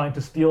trying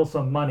to steal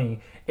some money,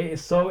 it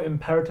is so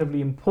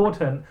imperatively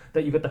important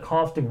that you get the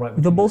casting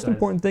right. The most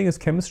important thing is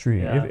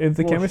chemistry. Yeah, if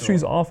the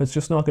chemistry's off, it's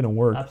just not going to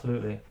work.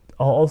 Absolutely.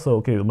 Also,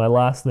 okay, my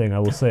last thing I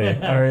will say.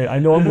 All right, I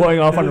know I'm going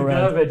off on a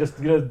rant.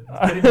 Just getting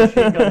the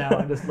machine gun out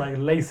and just like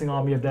lacing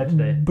Army of Dead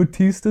today.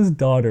 Batista's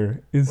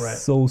daughter is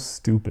so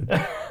stupid.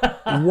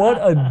 What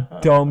a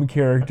dumb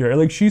character.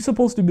 Like, she's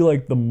supposed to be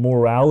like the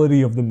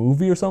morality of the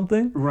movie or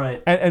something.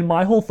 Right. And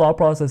my whole thought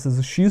process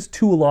is she's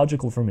too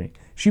illogical for me.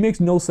 She makes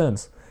no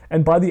sense.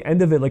 And by the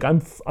end of it, like,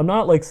 I'm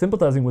not like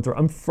sympathizing with her.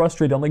 I'm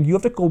frustrated. I'm like, you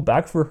have to go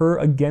back for her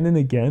again and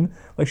again.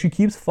 Like, she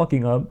keeps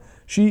fucking up.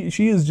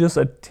 She is just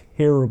a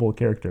terrible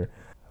character.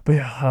 But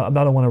yeah, I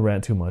don't want to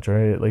rant too much,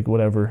 right? Like,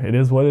 whatever. It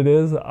is what it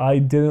is. I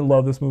didn't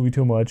love this movie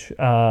too much.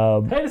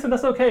 Hey, listen,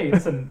 that's okay.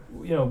 Listen,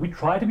 you know, we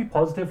try to be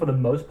positive for the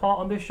most part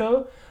on this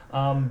show.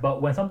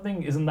 But when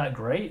something isn't that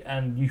great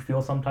and you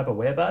feel some type of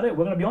way about it,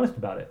 we're going to be honest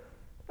about it.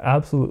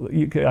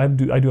 Absolutely. I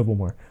do have one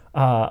more.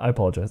 I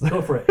apologize.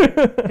 Go for it.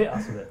 Hit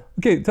us with it.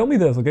 Okay, tell me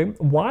this, okay?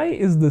 Why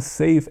is the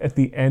safe at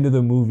the end of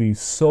the movie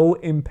so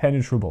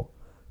impenetrable?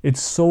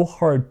 It's so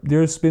hard.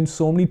 There's been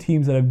so many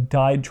teams that have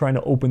died trying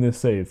to open this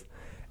safe.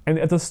 And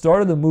at the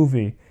start of the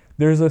movie,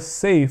 there's a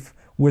safe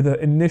where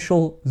the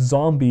initial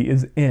zombie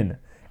is in.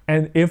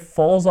 And it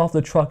falls off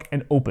the truck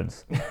and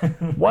opens.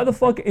 Why the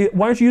fuck?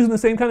 Why aren't you using the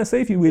same kind of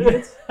safe, you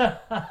idiots?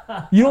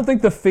 You don't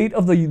think the fate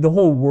of the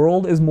whole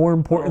world is more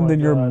important than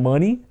your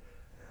money?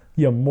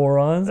 You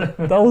morons. That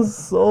was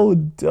so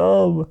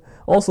dumb.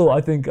 Also, I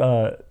think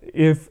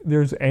if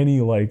there's any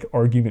like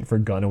argument for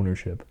gun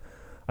ownership,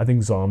 I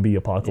think zombie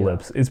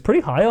apocalypse is pretty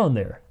high on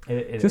there.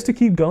 Just to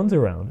keep guns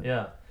around.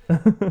 Yeah. I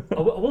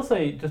will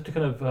say, just to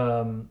kind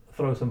of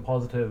throw some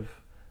positive,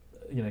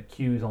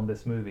 cues on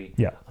this movie.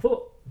 Yeah. I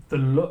thought the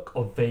look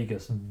of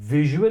Vegas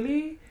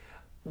visually,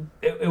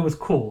 it was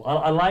cool.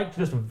 I liked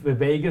just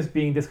Vegas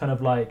being this kind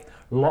of like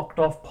locked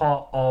off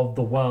part of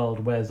the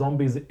world where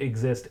zombies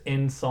exist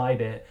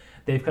inside it.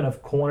 They've kind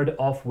of cornered it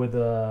off with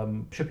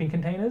shipping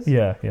containers.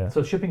 Yeah, yeah.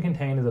 So shipping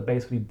containers are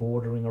basically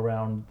bordering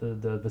around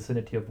the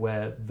vicinity of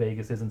where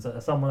Vegas is. And so,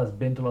 as someone that's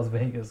been to Las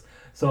Vegas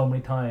so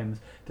many times,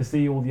 to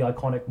see all the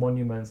iconic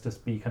monuments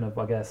just be kind of,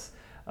 I guess,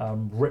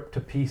 ripped to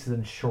pieces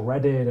and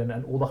shredded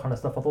and all that kind of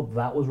stuff, I thought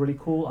that was really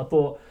cool. I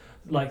thought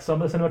like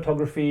some of the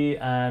cinematography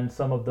and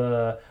some of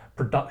the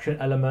production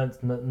elements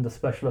and the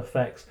special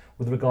effects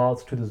with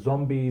regards to the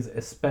zombies,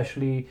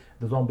 especially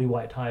the zombie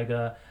white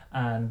tiger,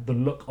 and the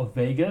look of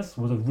Vegas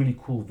was a really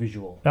cool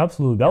visual.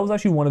 Absolutely. That was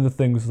actually one of the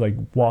things like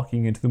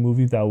walking into the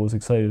movie that I was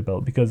excited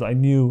about, because I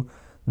knew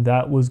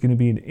that was going to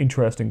be an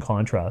interesting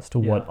contrast to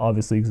what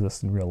obviously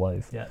exists in real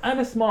life. Yeah, and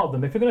it's smart of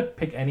them. If you're going to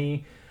pick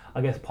any,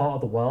 I guess, part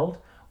of the world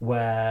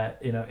where,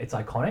 it's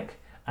iconic,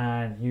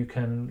 and you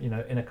can,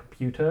 in a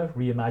computer,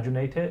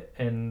 reimaginate it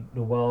in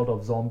the world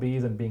of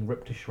zombies and being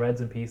ripped to shreds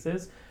and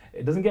pieces.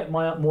 It doesn't get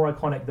more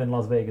iconic than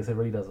Las Vegas. It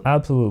really doesn't.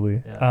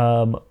 Absolutely.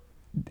 Yeah.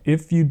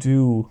 If you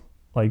do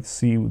like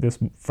see this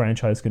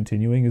franchise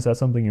continuing, is that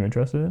something you're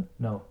interested in?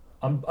 No.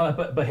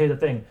 But here's the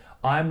thing.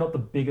 I'm not the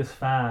biggest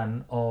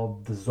fan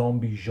of the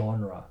zombie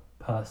genre,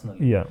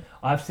 personally. Yeah.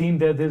 I've seen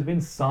there's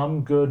been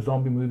some good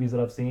zombie movies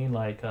that I've seen,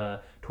 like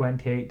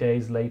 28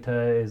 Days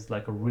Later is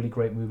like a really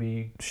great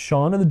movie.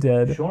 Shaun of the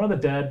Dead. Shaun of the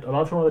Dead. I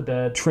love Shaun of the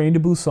Dead. Train to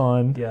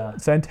Busan. Yeah.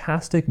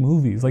 Fantastic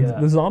movies. Like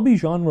the zombie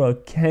genre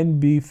can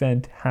be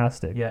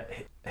fantastic. Yeah.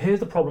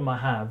 Here's the problem I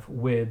have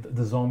with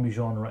the zombie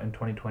genre in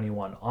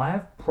 2021. I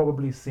have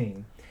probably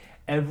seen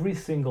every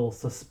single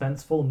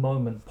suspenseful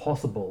moment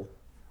possible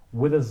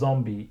with a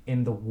zombie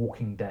in The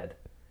Walking Dead.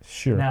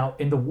 Sure. Now,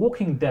 in The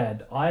Walking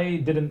Dead, I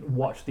didn't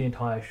watch the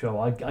entire show.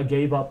 I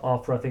gave up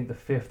after, I think, the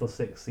 5th or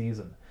 6th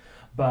season.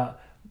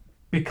 But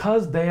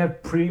because they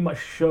have pretty much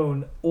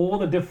shown all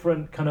the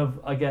different kind of,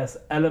 I guess,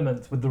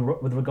 elements with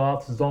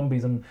regards to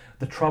zombies and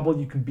the trouble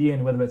you can be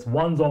in, whether it's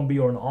one zombie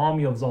or an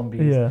army of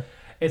zombies,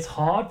 it's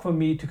hard for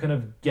me to kind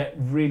of get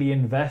really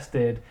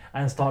invested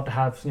and start to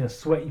have,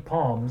 sweaty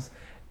palms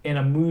in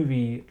a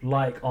movie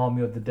like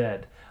Army of the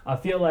Dead. I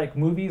feel like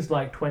movies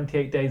like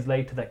 28 Days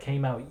Later that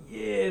came out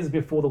years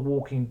before The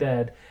Walking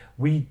Dead,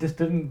 we just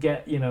didn't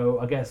get,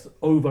 I guess,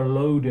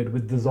 overloaded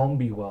with the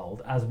zombie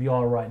world as we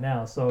are right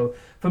now. So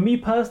for me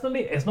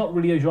personally, it's not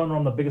really a genre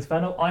I'm the biggest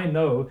fan of. I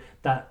know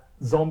that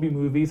zombie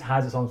movies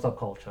has its own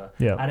subculture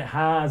and it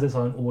has its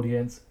own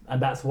audience,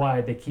 and that's why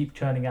they keep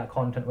churning out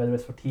content, whether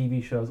it's for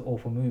TV shows or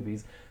for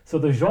movies. So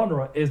the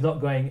genre is not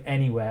going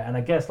anywhere. And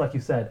I guess, like you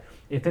said,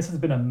 if this has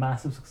been a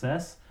massive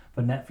success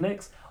for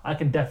Netflix, I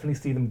can definitely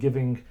see them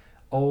giving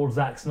old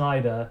Zack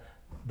Snyder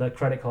the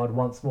credit card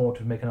once more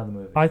to make another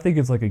movie. I think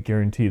it's like a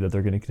guarantee that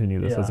they're going to continue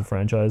this as a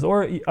franchise.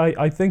 Or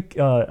I think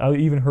I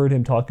even heard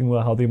him talking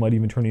about how they might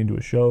even turn it into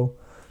a show.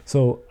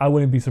 So I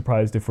wouldn't be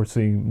surprised if we're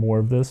seeing more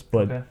of this.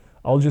 But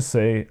I'll just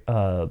say,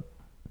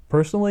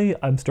 personally,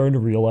 I'm starting to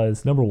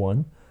realize, number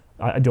one,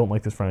 I don't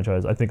like this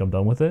franchise. I think I'm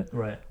done with it.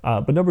 Right.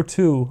 But number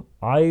two,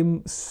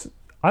 I'm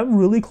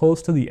really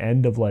close to the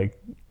end of like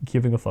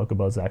giving a fuck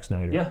about Zack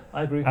Snyder. Yeah,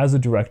 I agree. As a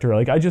director,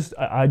 like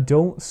I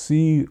don't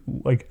see,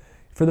 like,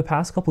 for the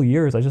past couple of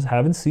years, I just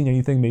haven't seen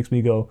anything makes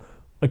me go,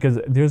 because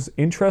there's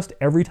interest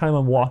every time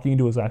I'm walking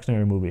into a Zack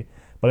Snyder movie,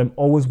 but I'm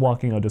always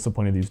walking out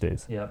disappointed these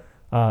days. Yeah.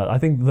 I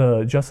think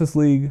the Justice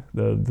League,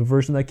 the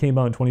version that came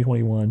out in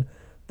 2021,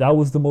 that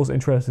was the most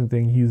interesting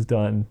thing he's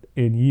done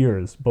in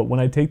years. But when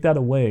I take that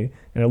away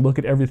and I look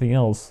at everything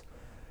else,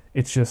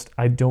 it's just,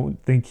 I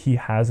don't think he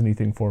has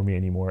anything for me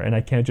anymore. And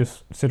I can't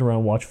just sit around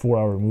and watch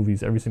 4-hour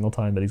movies every single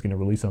time that he's going to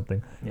release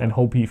something and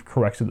hope he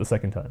corrects it the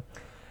second time.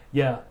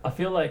 Yeah, I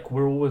feel like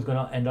we're always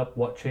going to end up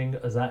watching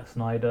a Zack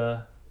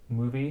Snyder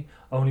movie,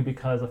 only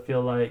because I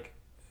feel like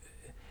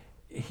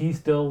he's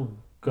still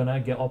going to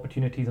get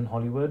opportunities in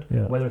Hollywood,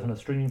 whether it's on a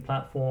streaming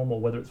platform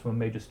or whether it's from a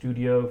major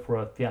studio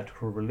for a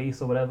theatrical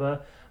release or whatever.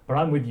 But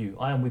I'm with you.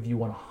 I am with you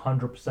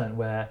 100%,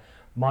 where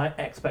my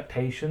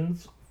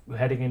expectations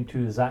heading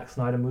into Zack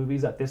Snyder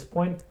movies at this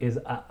point is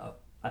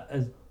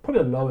as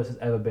probably the lowest it's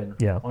ever been,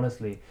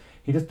 honestly.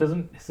 He just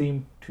doesn't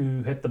seem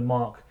to hit the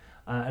mark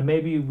and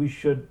maybe we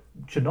should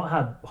not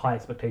have high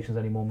expectations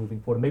anymore moving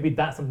forward. Maybe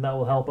that's something that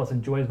will help us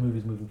enjoy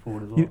movies moving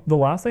forward as well. The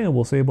last thing I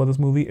will say about this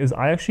movie is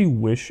I actually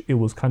wish it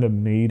was kind of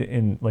made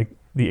in like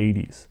the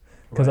 80s,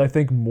 because I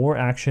think more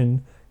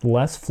action,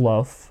 less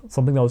fluff,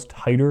 something that was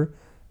tighter,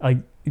 like,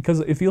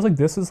 because it feels like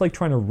this is like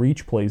trying to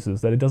reach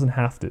places that it doesn't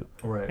have to,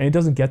 and it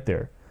doesn't get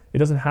there. It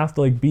doesn't have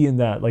to like be in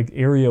that like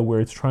area where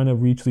it's trying to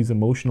reach these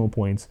emotional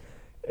points.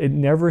 It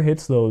never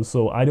hits those,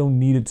 so I don't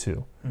need it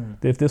to.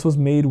 If this was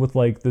made with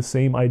like the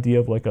same idea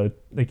of like an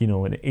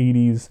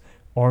 80s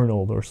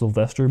Arnold or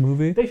Sylvester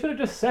movie, they should have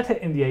just set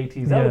it in the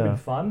 80s. That would have been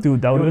fun.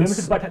 Dude, that would have been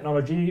limited by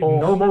technology,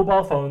 no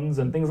mobile phones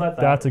and things like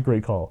that. That's a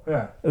great call.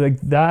 Yeah.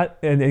 Like that,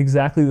 and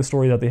exactly the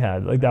story that they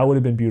had. Like that would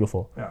have been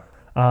beautiful.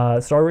 Yeah.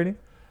 Star rating?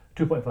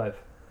 2.5.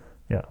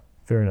 Yeah,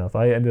 fair enough.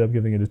 I ended up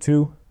giving it a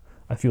 2.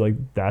 I feel like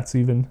that's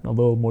even a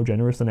little more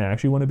generous than I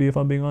actually want to be, if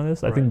I'm being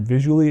honest. I think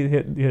visually it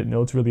hit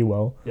notes really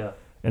well. Yeah.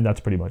 And that's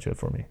pretty much it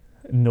for me.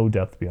 No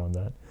depth beyond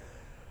that.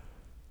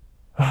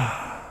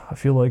 I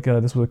feel like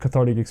this was a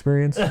cathartic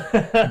experience.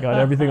 I got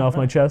everything off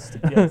my chest.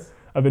 Yes.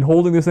 I've been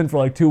holding this in for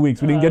like 2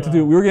 weeks. We didn't get to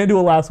do it. We were going to do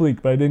it last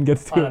week, but I didn't get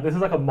to do it. This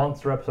is like a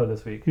monster episode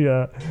this week.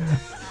 Yeah.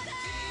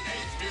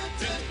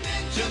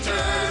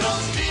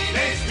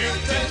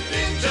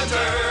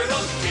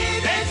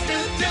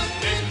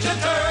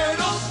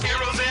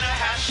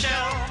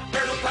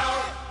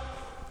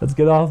 Let's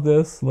get off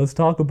this. Let's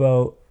talk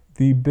about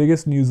the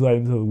biggest news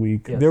items of the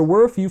week. Yes. There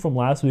were a few from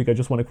last week I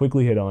just want to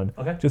quickly hit on.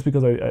 Okay. Just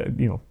because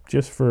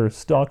just for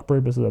stock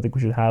purposes, I think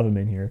we should have them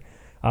in here.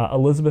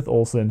 Elizabeth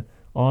Olsen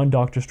on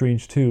Doctor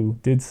Strange 2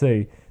 did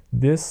say,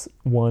 "This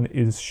one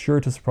is sure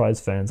to surprise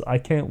fans. I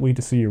can't wait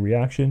to see your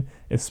reaction,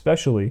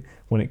 especially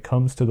when it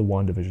comes to the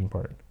WandaVision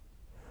part."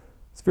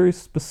 It's a very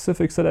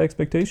specific set of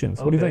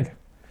expectations. What do you think?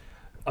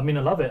 I mean,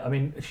 I love it. I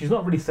mean, she's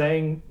not really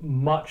saying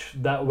much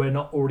that we're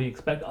not already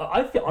expecting.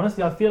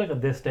 Honestly, I feel like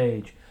at this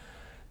stage,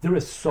 there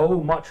is so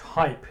much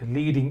hype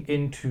leading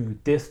into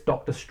this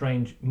Doctor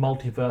Strange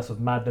Multiverse of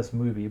Madness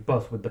movie,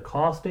 both with the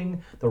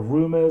casting, the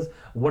rumors,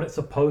 what it's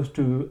supposed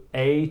to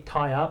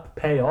tie up,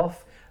 pay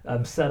off,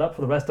 set up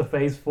for the rest of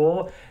Phase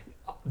 4.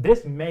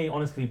 This may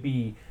honestly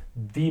be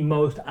the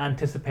most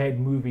anticipated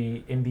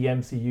movie in the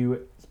MCU,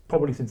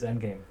 probably since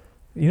Endgame.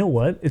 You know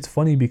what? It's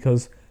funny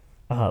because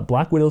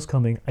Black Widow's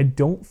coming. I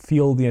don't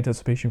feel the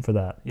anticipation for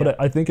that. But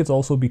I think it's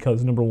also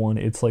because, number one,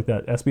 it's like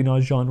that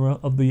espionage genre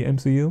of the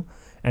MCU,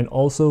 and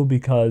also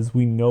because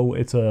we know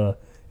it's a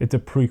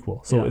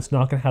prequel, so it's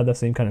not going to have that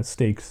same kind of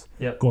stakes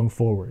going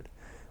forward.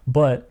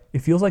 But it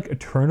feels like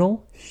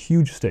Eternal,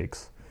 huge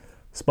stakes.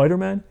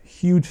 Spider-Man,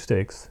 huge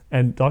stakes.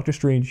 And Doctor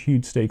Strange,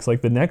 huge stakes.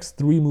 Like the next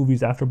 3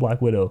 movies after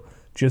Black Widow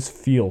just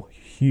feel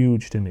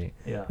huge to me.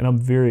 Yeah. And I'm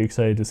very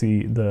excited to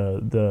see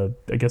the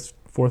I guess,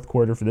 fourth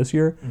quarter for this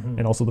year,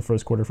 and also the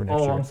first quarter for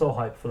next year. I'm so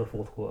hyped for the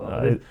fourth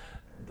quarter.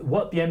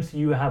 What the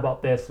MCU have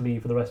up their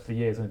sleeve for the rest of the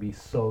year is going to be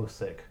so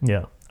sick.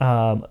 Yeah.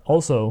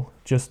 Also,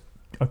 just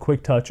a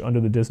quick touch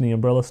under the Disney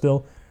umbrella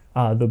still,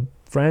 the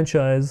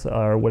franchise,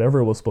 or whatever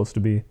it was supposed to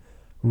be,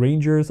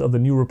 Rangers of the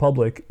New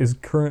Republic is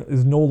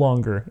no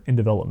longer in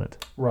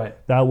development. Right.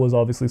 That was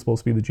obviously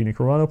supposed to be the Gina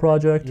Carano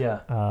project.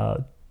 Yeah.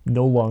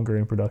 No longer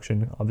in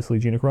production. Obviously,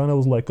 Gina Carano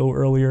was let go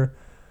earlier.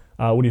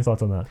 What are your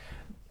thoughts on that?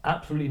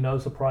 Absolutely no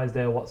surprise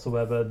there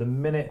whatsoever. The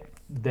minute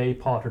they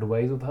parted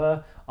ways with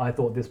her, I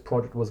thought this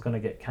project was going to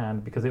get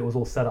canned because it was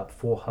all set up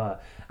for her.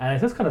 And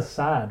it's just kind of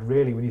sad,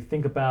 really, when you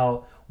think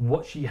about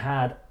what she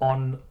had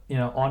on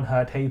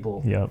her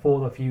table for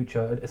the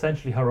future,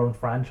 essentially her own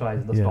franchise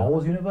in the Star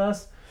Wars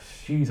universe.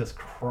 Jesus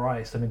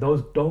Christ. I mean,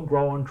 those don't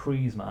grow on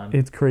trees, man.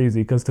 It's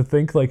crazy, because to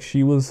think like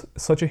she was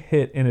such a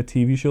hit in a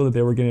TV show that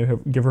they were going to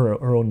give her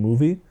her own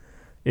movie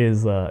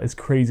is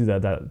crazy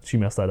that she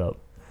messed that up.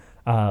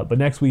 But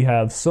next we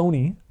have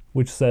Sony,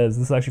 which says,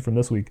 this is actually from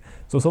this week,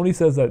 so Sony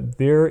says that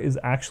there is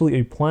actually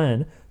a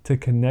plan to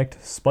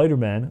connect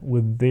Spider-Man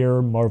with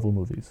their Marvel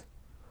movies.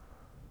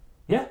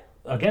 Yeah,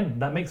 again,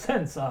 that makes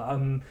sense.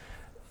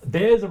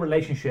 There's a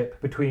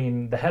relationship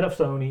between the head of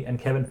Sony and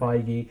Kevin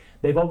Feige.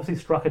 They've obviously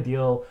struck a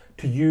deal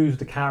to use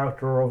the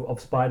character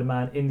of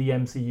Spider-Man in the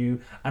MCU,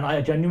 and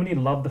I genuinely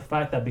love the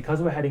fact that because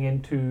we're heading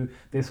into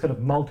this kind of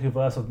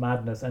multiverse of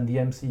madness and the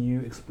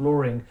MCU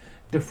exploring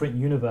different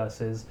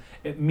universes,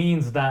 it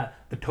means that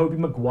the Tobey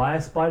Maguire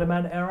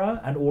Spider-Man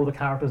era and all the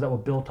characters that were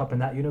built up in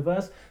that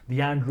universe,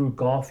 the Andrew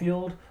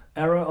Garfield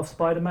era of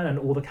Spider-Man and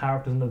all the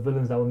characters and the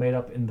villains that were made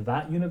up in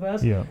that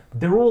universe,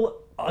 they're all,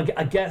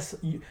 I guess,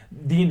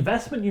 the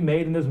investment you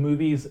made in those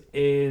movies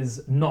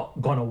is not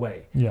gone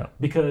away. Yeah.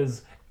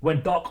 Because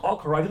when Doc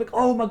Ock arrived, you're like,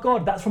 oh my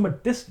god, that's from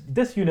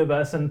this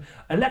universe, and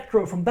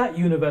Electro from that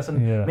universe,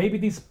 and maybe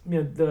these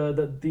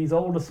these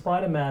older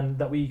Spider-Man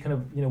that we kind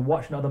of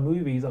watch in other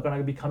movies are going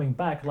to be coming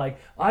back. Like,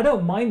 I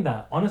don't mind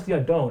that. Honestly, I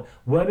don't.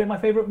 Were they my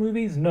favorite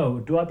movies? No.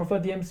 Do I prefer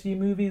the MCU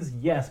movies?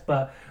 Yes.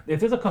 But if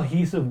there's a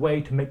cohesive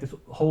way to make this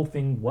whole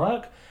thing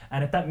work,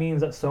 and if that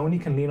means that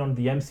Sony can lean on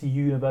the MCU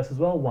universe as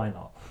well, why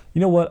not? You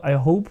know what? I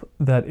hope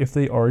that if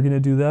they are going to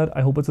do that,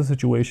 I hope it's a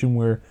situation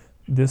where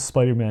this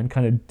Spider-Man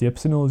kind of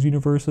dips into those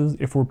universes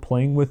if we're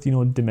playing with,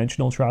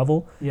 dimensional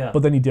travel. Yeah.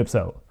 But then he dips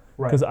out.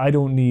 Right. Because I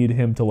don't need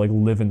him to like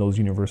live in those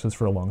universes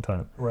for a long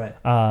time. Right.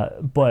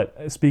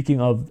 But speaking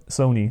of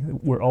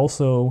Sony,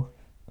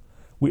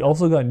 we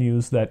also got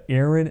news that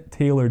Aaron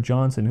Taylor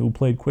Johnson, who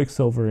played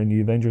Quicksilver in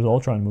the Avengers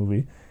Ultron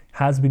movie,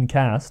 has been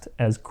cast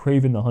as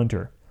Kraven the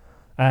Hunter.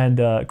 And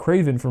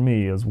Kraven, for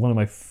me, is one of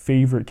my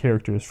favorite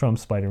characters from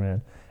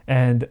Spider-Man.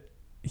 And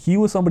he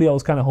was somebody I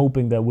was kind of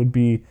hoping that would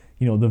be,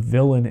 the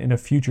villain in a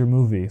future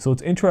movie. So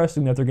it's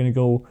interesting that they're going to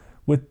go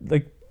with,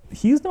 like,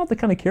 he's not the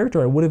kind of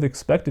character I would have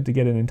expected to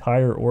get an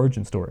entire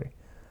origin story.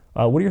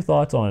 What are your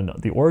thoughts on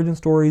the origin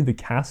story, the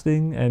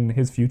casting, and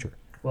his future?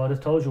 Well, I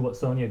just told you what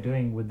Sony are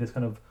doing with this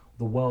kind of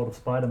the world of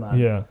Spider-Man.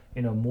 Yeah.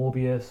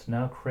 Morbius,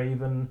 now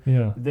Kraven.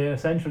 Yeah. They're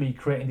essentially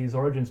creating these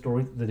origin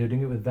stories. They're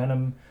doing it with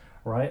Venom,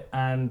 right?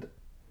 And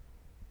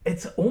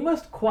it's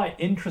almost quite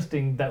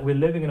interesting that we're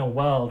living in a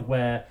world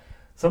where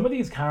some of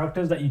these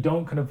characters that you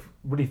don't kind of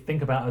really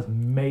think about as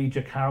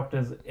major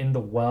characters in the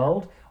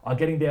world are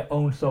getting their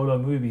own solo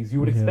movies. You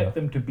would expect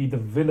them to be the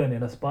villain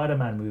in a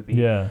Spider-Man movie.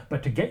 Yeah.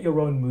 But to get your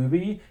own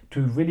movie,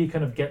 to really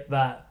kind of get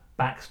that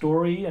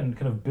backstory and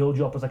kind of build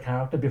you up as a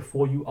character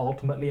before you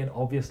ultimately and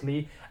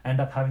obviously end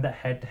up having that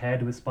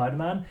head-to-head with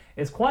Spider-Man,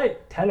 is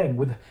quite telling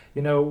with,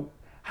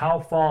 how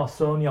far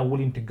Sony are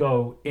willing to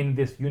go in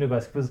this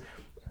universe. Because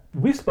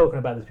we've spoken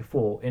about this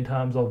before in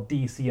terms of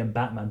DC and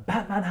Batman.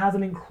 Batman has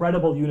an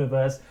incredible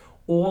universe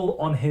all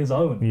on his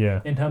own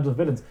in terms of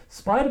villains.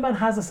 Spider-Man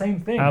has the same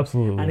thing.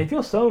 Absolutely. And if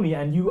you're Sony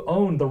and you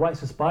own the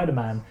rights to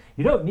Spider-Man,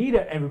 you don't need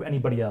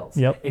anybody else.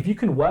 Yep. If you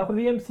can work with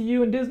the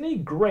MCU and Disney,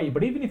 great.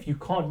 But even if you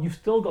can't, you've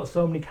still got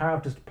so many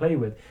characters to play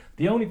with.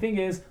 The only thing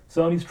is,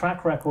 Sony's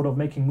track record of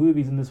making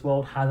movies in this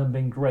world hasn't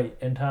been great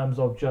in terms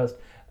of just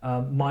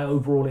my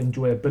overall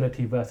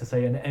enjoyability versus,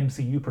 say, an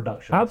MCU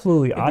production.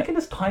 Absolutely. If they can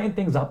just tighten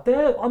things up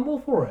there, I'm all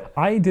for it.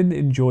 I didn't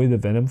enjoy the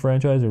Venom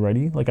franchise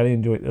already. Like, I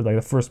didn't enjoy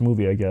the first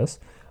movie, I guess.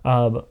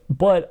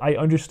 But I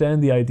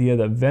understand the idea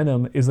that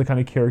Venom is the kind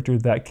of character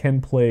that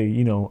can play,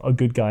 a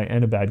good guy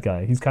and a bad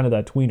guy. He's kind of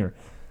that tweener.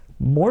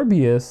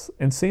 Morbius,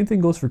 and same thing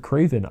goes for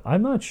Kraven.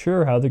 I'm not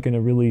sure how they're going to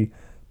really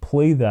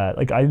play that.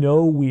 Like, I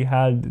know we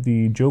had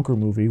the Joker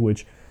movie,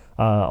 which,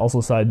 also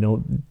side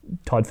note,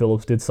 Todd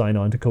Phillips did sign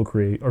on to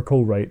co-create or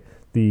co-write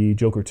the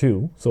Joker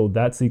 2. So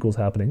that sequel's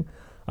happening.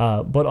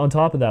 But on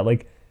top of that,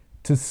 like,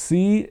 to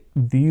see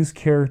these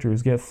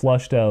characters get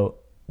flushed out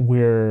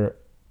where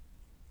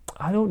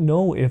I don't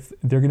know if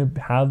they're going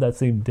to have that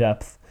same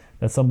depth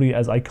that somebody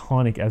as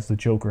iconic as the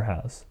Joker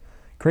has.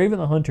 Kraven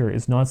the Hunter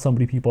is not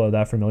somebody people are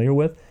that familiar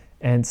with,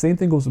 and same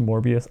thing goes with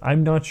Morbius.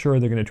 I'm not sure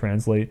they're going to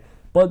translate,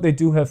 but they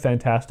do have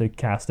fantastic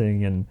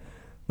casting, and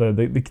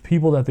the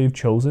people that they've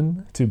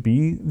chosen to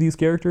be these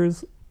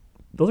characters,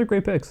 those are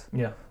great picks.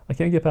 Yeah. I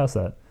can't get past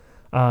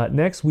that.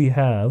 Next we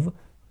have,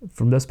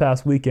 from this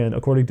past weekend,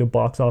 according to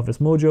Box Office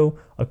Mojo,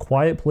 A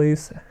Quiet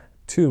Place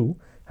 2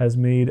 has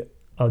made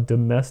a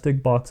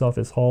domestic box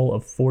office haul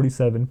of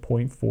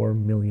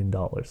 $47.4 million.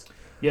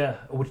 Yeah,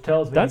 which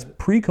tells me... That's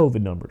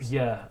pre-COVID numbers.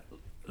 Yeah.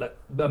 Like,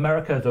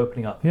 America is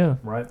opening up,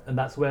 right? And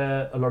that's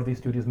where a lot of these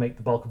studios make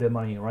the bulk of their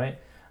money, right?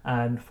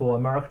 And for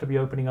America to be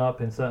opening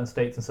up in certain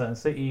states and certain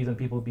cities and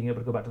people being able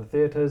to go back to the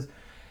theaters,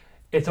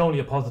 it's only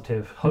a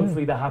positive.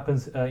 Hopefully that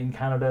happens in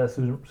Canada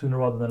sooner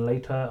rather than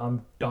later.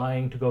 I'm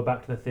dying to go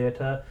back to the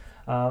theater.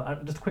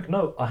 And just a quick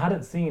note, I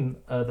hadn't seen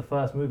the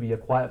first movie, A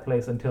Quiet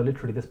Place, until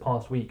literally this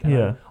past week.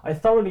 And I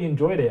thoroughly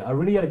enjoyed it. I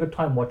really had a good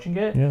time watching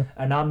it. Yeah.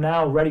 And I'm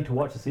now ready to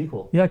watch the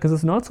sequel. Yeah, because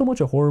it's not so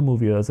much a horror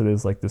movie as it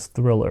is like this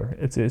thriller.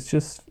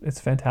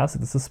 It's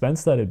fantastic. The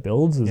suspense that it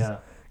builds is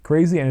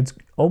crazy, and it's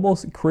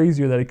almost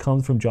crazier that it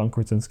comes from John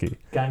Krasinski.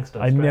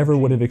 Gangster. I never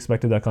would have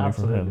expected that coming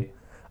from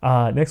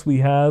him. Next we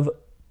have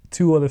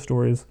two other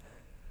stories.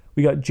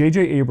 We got J.J.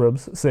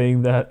 Abrams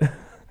saying that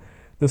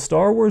the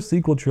Star Wars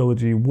sequel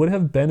trilogy would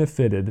have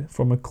benefited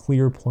from a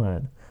clear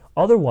plan.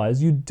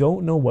 Otherwise, you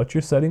don't know what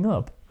you're setting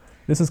up.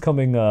 This is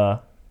coming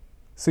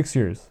 6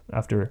 years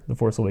after The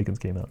Force Awakens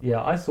came out.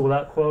 Yeah, I saw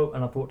that quote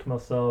and I thought to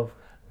myself,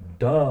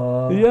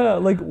 duh. Yeah,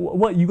 like,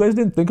 what? You guys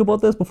didn't think about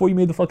this before you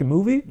made the fucking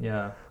movie?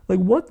 Yeah. Like,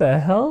 what the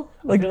hell?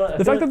 Like,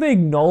 the fact that they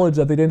acknowledge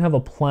that they didn't have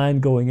a plan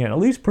going in, at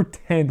least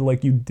pretend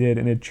like you did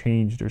and it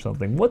changed or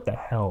something. What the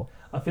hell?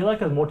 I feel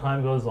like as more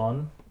time goes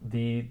on,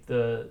 the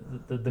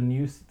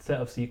new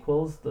set of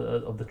sequels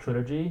of the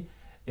trilogy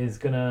is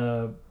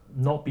gonna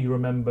not be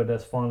remembered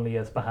as fondly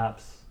as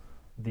perhaps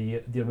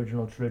the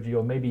original trilogy,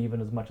 or maybe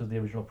even as much as the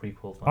original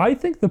prequels. I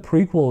think the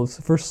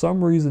prequels, for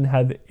some reason,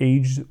 have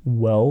aged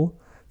well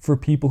for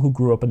people who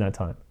grew up in that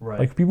time. Right.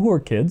 Like, people who are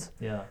kids,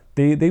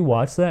 they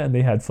watched that and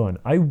they had fun.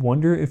 I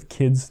wonder if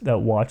kids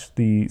that watch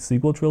the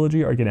sequel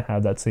trilogy are gonna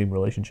have that same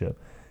relationship.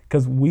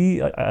 Because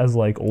we, as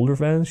like older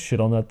fans, shit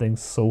on that thing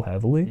so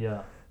heavily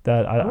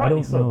that I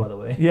don't know. By the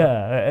way.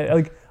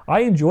 Yeah,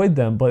 I enjoyed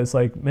them, but it's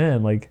like,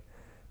 man, like,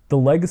 the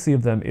legacy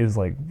of them is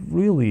like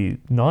really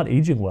not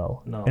aging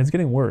well. No. And it's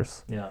getting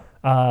worse. Yeah.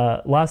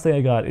 Last thing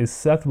I got is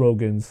Seth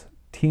Rogen's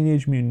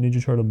Teenage Mutant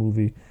Ninja Turtle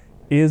movie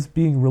is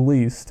being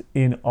released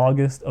in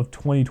August of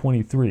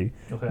 2023.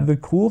 Okay. The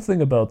cool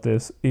thing about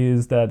this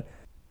is that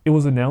it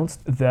was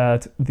announced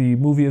that the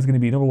movie is going to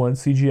be, number one,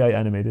 CGI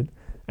animated,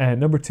 and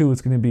number two,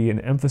 it's going to be an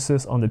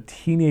emphasis on the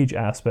teenage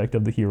aspect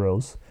of the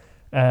heroes,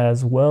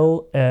 as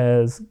well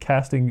as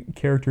casting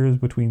characters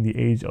between the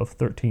age of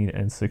 13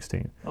 and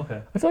 16.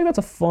 Okay. I feel like that's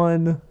a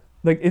fun,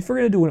 like, if we're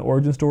going to do an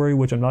origin story,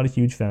 which I'm not a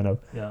huge fan of,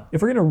 Yeah.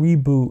 if we're going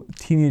to reboot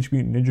Teenage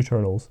Mutant Ninja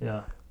Turtles,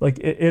 Yeah. like,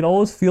 it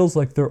always feels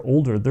like they're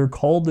older. They're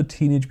called the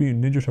Teenage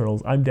Mutant Ninja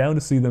Turtles. I'm down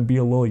to see them be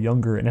a little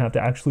younger and have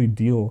to actually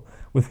deal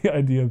with the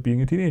idea of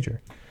being a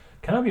teenager.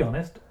 Can I be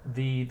honest?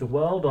 The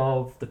world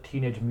of the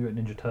Teenage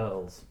Mutant Ninja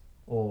Turtles,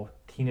 or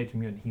Teenage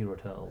Mutant Hero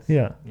Turtles,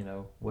 Yeah. you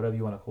know, whatever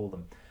you want to call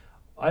them,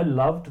 I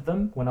loved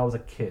them when I was a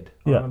kid.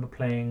 I Yeah. remember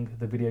playing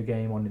the video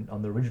game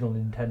on the original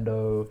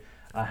Nintendo.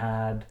 I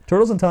had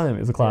Turtles in Time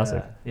is a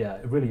classic. Yeah,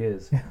 it really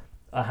is.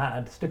 I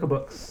had sticker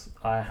books.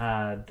 I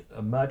had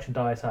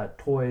merchandise. I had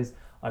toys.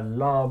 I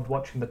loved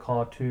watching the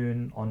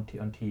cartoon on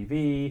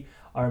TV.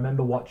 I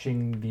remember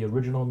watching the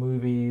original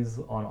movies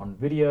on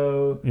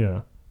video.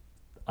 Yeah.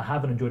 I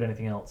haven't enjoyed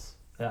anything else.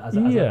 As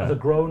a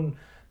grown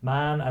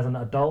man, as an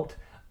adult,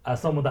 as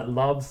someone that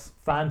loves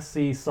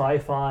fantasy,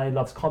 sci-fi,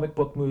 loves comic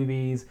book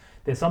movies,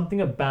 there's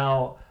something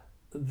about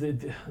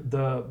the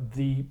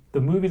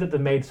movies that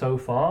they've made so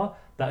far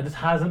that just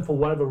hasn't, for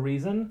whatever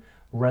reason,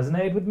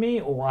 resonated with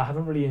me, or I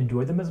haven't really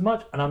enjoyed them as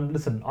much. And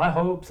listen, I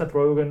hope Seth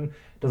Rogen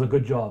does a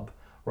good job,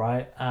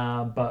 right?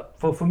 But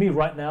for me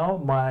right now,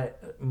 my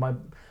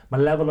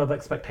level of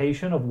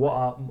expectation of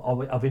what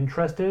of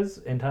interest is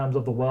in terms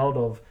of the world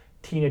of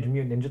Teenage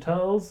Mutant Ninja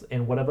Turtles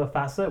in whatever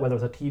facet, whether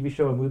it's a TV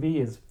show or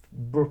movie, is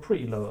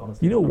pretty low,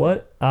 honestly. You know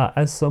what?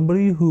 As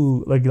somebody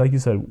who, like you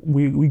said,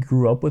 we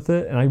grew up with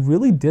it, and I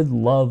really did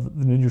love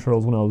the Ninja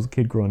Turtles when I was a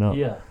kid growing up.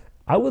 Yeah.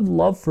 I would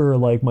love for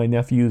like my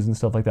nephews and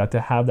stuff like that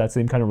to have that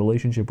same kind of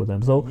relationship with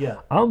them. So Yeah.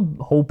 I'm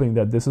hoping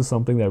that this is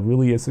something that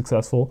really is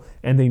successful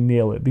and they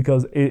nail it,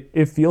 because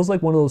it feels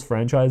like one of those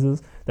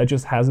franchises that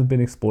just hasn't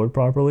been explored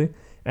properly.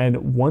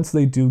 And once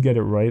they do get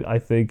it right, I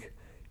think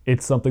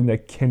it's something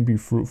that can be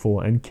fruitful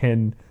and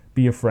can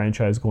be a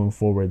franchise going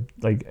forward.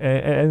 Like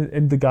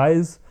and the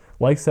guys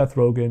like Seth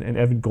Rogen and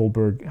Evan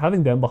Goldberg,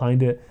 having them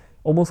behind it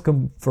almost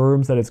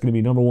confirms that it's going to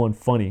be, number one,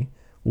 funny,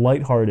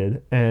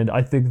 lighthearted, and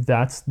I think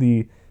that's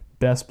the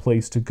best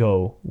place to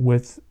go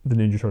with the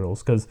Ninja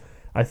Turtles, because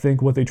I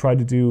think what they tried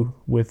to do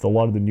with a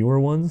lot of the newer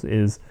ones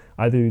is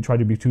either they try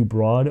to be too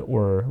broad,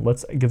 or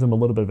let's give them a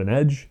little bit of an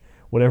edge.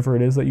 Whatever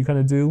it is that you kind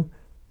of do,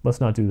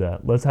 let's not do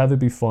that. Let's have it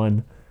be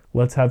fun.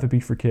 Let's have it be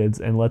for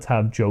kids, and let's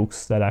have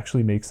jokes that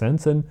actually make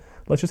sense, and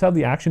let's just have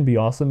the action be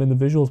awesome and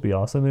the visuals be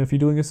awesome. And if you're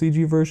doing a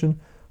CG version,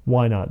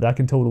 why not? That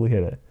can totally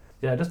hit it.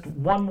 Yeah, just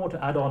one more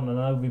to add on, and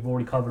I know we've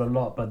already covered a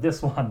lot, but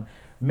this one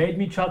made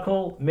me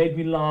chuckle, made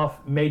me laugh,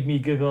 made me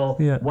giggle.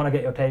 Yeah. Want to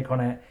get your take on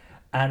it.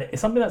 And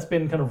it's something that's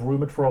been kind of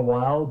rumored for a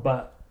while,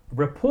 but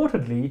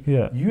reportedly,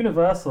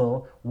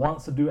 Universal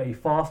wants to do a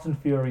Fast and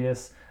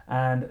Furious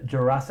and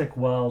Jurassic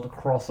World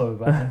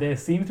crossover. And there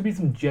seems to be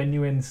some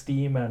genuine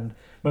steam and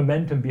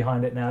momentum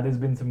behind it now. There's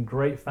been some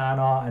great fan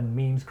art and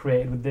memes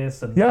created with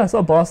this. And yeah, I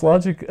saw Boss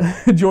Logic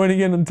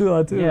joining in into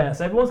that too. yeah,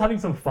 so everyone's having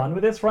some fun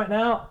with this right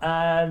now,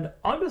 and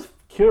I'm just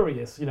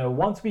curious, you know,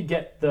 once we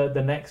get the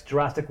next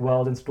Jurassic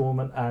World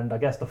installment, and I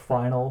guess the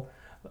final,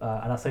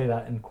 and I say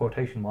that in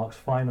quotation marks,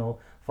 final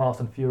Fast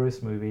and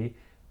Furious movie,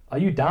 are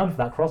you down for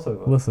that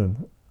crossover?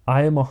 Listen,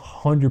 I am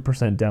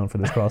 100% down for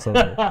this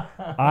crossover.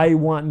 I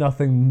want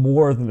nothing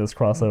more than this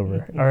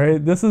crossover. All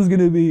right, this is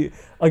gonna be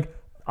like,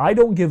 I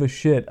don't give a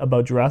shit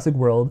about Jurassic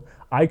World.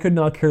 I could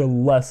not care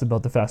less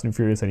about the Fast and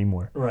Furious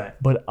anymore. Right.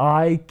 But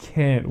I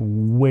can't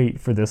wait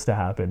for this to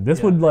happen.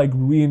 This would like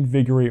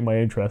reinvigorate my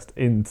interest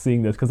in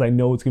seeing this, because I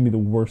know it's gonna be the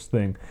worst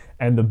thing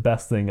and the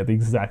best thing at the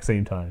exact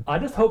same time. I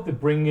just hope they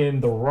bring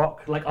in The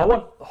Rock. Like, I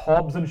want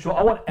Hobbs and Shaw.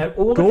 I want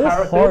all the Go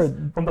characters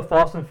hard. from the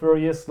Fast and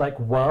Furious like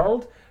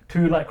world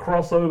to like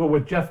cross over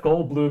with Jeff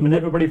Goldblum and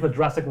everybody for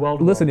Jurassic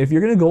World. Listen, if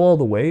you're gonna go all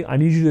the way, I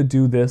need you to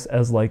do this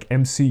as like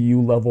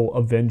MCU level,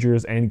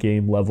 Avengers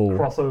Endgame level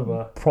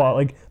crossover.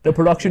 Like the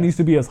production needs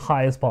to be as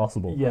high as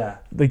possible. Yeah.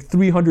 Like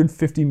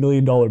 $350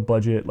 million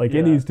budget. Like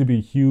it needs to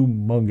be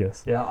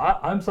humongous. Yeah,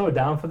 I'm so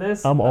down for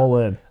this. I'm all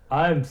in.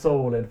 I'm so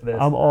all in for this.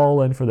 I'm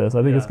all in for this.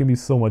 I think it's gonna be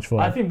so much fun.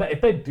 I think that if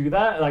they do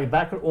that, like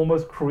that could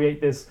almost create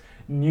this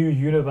new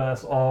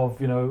universe of,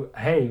 you know,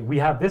 hey, we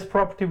have this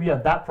property, we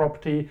have that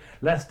property,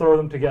 let's throw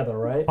them together,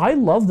 right? I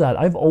love that.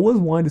 I've always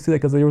wanted to see that,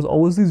 because there was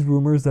always these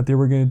rumors that they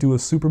were going to do a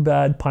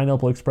Superbad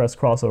Pineapple Express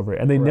crossover,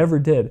 and they never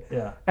did.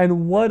 Yeah.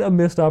 And what a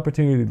missed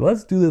opportunity.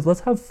 Let's do this.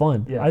 Let's have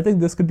fun. Yeah. I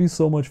think this could be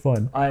so much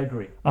fun. I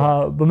agree.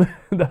 But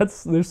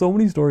there's so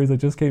many stories that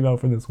just came out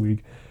from this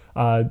week.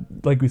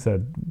 Like we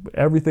said,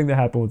 everything that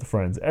happened with the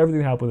Friends, everything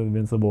that happened with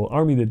Invincible,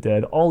 Army of the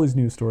Dead, all these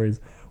news stories.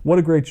 What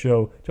a great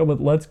show.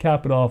 Gentlemen, let's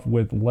cap it off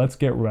with Let's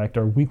Get Wrecked,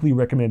 our weekly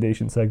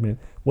recommendation segment.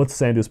 What's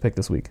Sanders' pick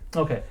this week?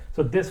 Okay,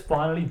 so this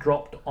finally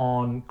dropped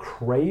on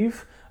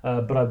Crave,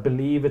 but I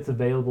believe it's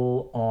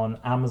available on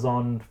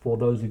Amazon for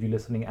those of you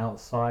listening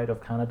outside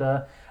of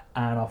Canada.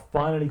 and I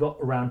finally got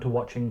around to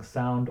watching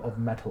Sound of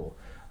Metal,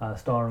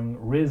 starring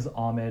Riz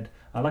Ahmed.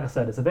 Like I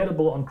said, it's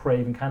available on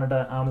Crave in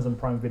Canada, Amazon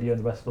Prime Video in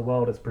the rest of the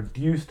world. It's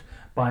produced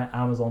by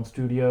Amazon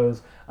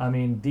Studios. I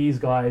mean, these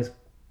guys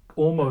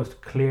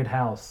almost cleared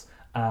house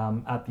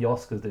at the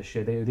Oscars this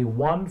year. They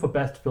won for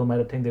Best Film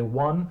Editing, they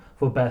won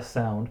for Best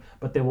Sound,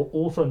 but they were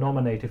also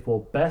nominated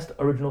for Best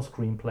Original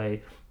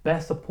Screenplay,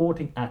 Best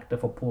Supporting Actor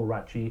for Paul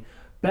Ratchie,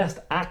 Best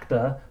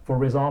Actor for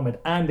Riz Ahmed,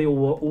 and they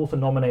were also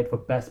nominated for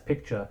Best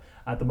Picture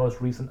at the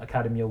most recent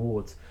Academy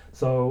Awards.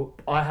 So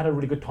I had a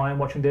really good time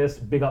watching this.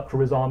 Big up to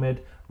Riz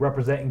Ahmed,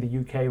 representing the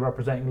UK,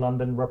 representing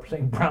London,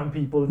 representing brown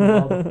people in the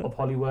world of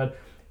Hollywood.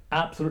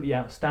 Absolutely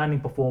outstanding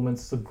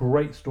performance. It's a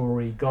great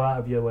story. Go out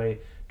of your way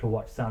to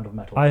watch Sound of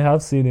Metal. I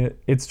have seen it.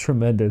 It's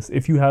tremendous.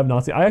 If you have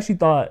not seen, I actually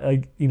thought,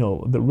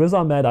 the Riz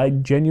Ahmed, I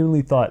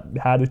genuinely thought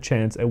had a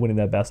chance at winning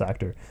that Best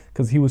Actor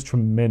because he was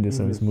tremendous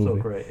in this movie.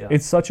 So great, yeah.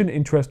 It's such an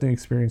interesting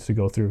experience to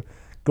go through.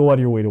 Go out of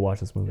your way to watch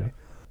this movie. Yeah.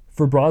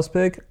 For Bras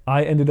pick,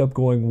 I ended up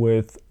going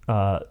with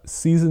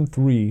season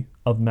 3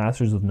 of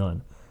Masters of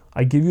None.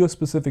 I give you a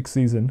specific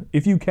season.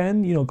 If you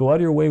can, go out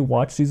of your way,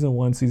 watch season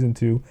 1, season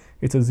 2.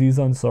 It's Aziz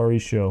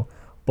Ansari's show.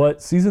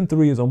 But season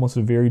 3 is almost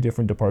a very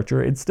different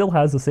departure. It still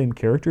has the same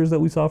characters that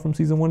we saw from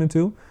season 1 and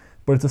 2,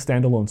 but it's a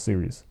standalone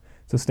series.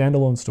 It's a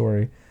standalone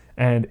story,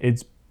 and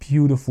it's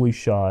beautifully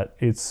shot.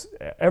 It's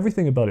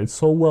everything about it. It's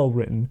so well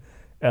written.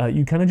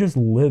 You kind of just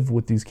live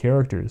with these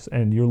characters,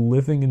 and you're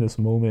living in this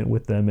moment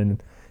with them.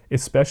 And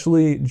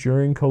especially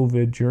during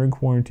COVID, during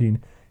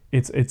quarantine,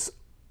 it's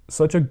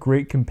such a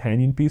great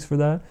companion piece for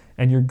that.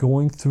 And you're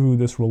going through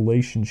this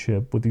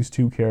relationship with these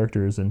two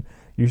characters, and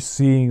you're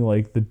seeing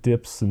like the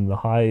dips and the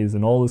highs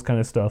and all this kind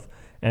of stuff.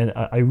 And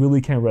I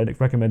really can't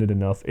recommend it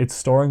enough. It's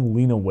starring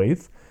Lena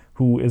Waithe,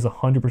 who is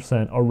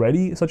 100%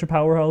 already such a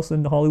powerhouse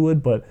in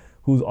Hollywood, but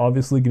who's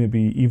obviously going to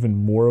be even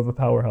more of a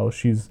powerhouse.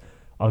 She's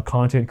a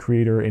content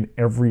creator in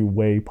every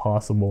way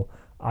possible.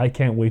 I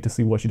can't wait to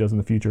see what she does in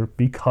the future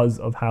because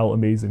of how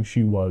amazing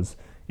she was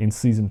in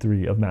season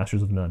 3 of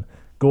Masters of None.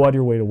 Go out of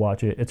your way to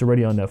watch it. It's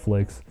already on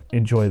Netflix.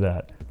 Enjoy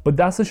that. But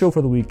that's the show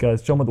for the week,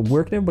 guys. Gentlemen,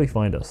 where can everybody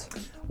find us?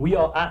 We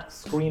are at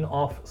Screen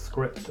Off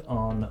Script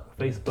on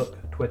Facebook,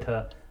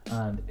 Twitter,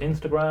 and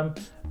Instagram.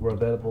 We're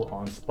available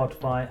on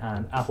Spotify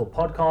and Apple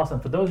Podcasts.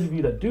 And for those of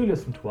you that do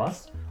listen to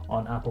us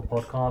on Apple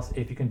Podcasts,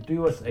 if you can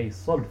do us a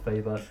solid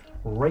favor,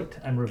 rate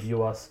and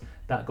review us.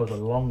 That goes a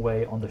long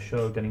way on the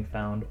show getting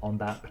found on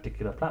that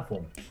particular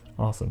platform.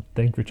 Awesome.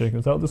 Thank you for checking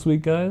us out this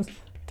week, guys.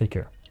 Take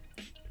care.